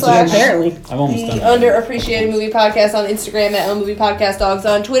Facebook.com 23, slash apparently. I've almost done the it. Underappreciated Movie Podcast on Instagram at Unmovie Podcast Dogs,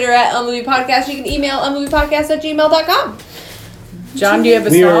 on Twitter at Unmovie Podcast. You can email unmoviepodcast@gmail.com. John, do you have a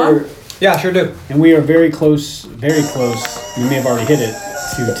We song? are, Yeah, sure do. and we are very close, we may have already hit it,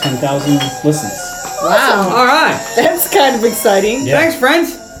 to 10,000 listens. Wow. All right. That's kind of exciting. Yeah. Thanks,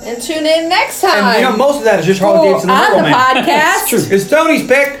 friends. And tune in next time. And you know, most of that is just Harley Davidson and the on Turtle the Man. podcast. True. It's Tony's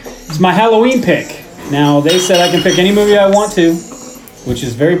pick. It's my Halloween pick. Now, they said I can pick any movie I want to, which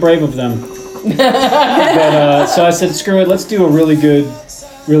is very brave of them. But so I said, screw it, let's do a really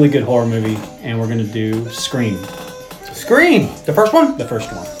good horror movie, and we're going to do Scream, Scream. The first one? the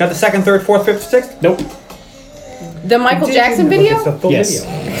first one. Not the second, third, fourth, fifth, sixth? Nope. The Michael Jackson It's video? the full Yes.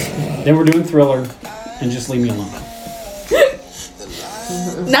 video. Then we're doing Thriller, and just leave me alone.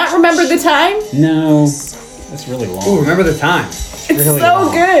 Not Remember the Time? No, that's really long. Ooh, remember the time. It's really so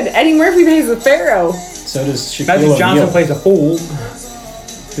long. Eddie Murphy plays the Pharaoh. So does Shaquille Magic Johnson O'Neal. plays a fool.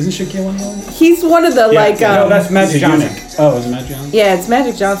 Isn't Shaquille O'Neal? He's one of the no, that's Magic Johnson. Oh, is it Magic Johnson? Yeah, it's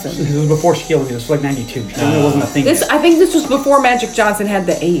Magic Johnson. This was before Shaquille O'Neal. This was like 92. Shaquille O'Neal wasn't a thing I think this was before Magic Johnson had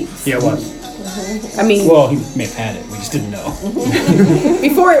the AIDS. yet. Yeah, it was. I mean, Well, he may have had it. We just didn't know.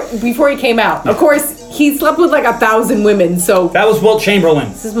 before he came out. Of course, he slept with like 1,000 women. So That was Wilt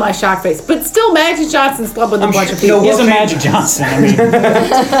Chamberlain. this is my shock face. But still, Magic Johnson slept with a bunch of sure- people. He's a Magic Johnson. I mean,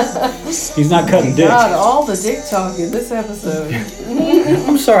 he's not cutting dick. God, all the dick talk in this episode.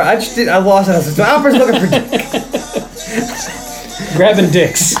 I'm sorry. I lost it. So Alfred's looking for dick. Grabbing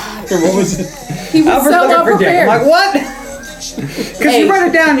dicks. Or what was it? He was Alfred's so looking for dick. I'm unprepared. like, what? Because you write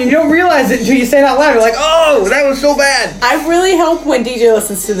it down and you don't realize it until you say it out loud. You're like, oh, that was so bad. I really hope when DJ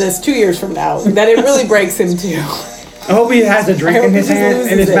listens to this 2 years from now that it really breaks him too. I hope he has a drink I in hope his he hand,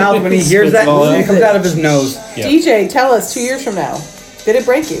 loses in his it. mouth when he hears Spits that. all And it out. comes out of his nose. Yeah. DJ, tell us 2 years from now, did it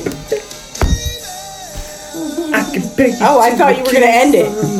break you? I can pick you Oh, I to thought the you were gonna end it.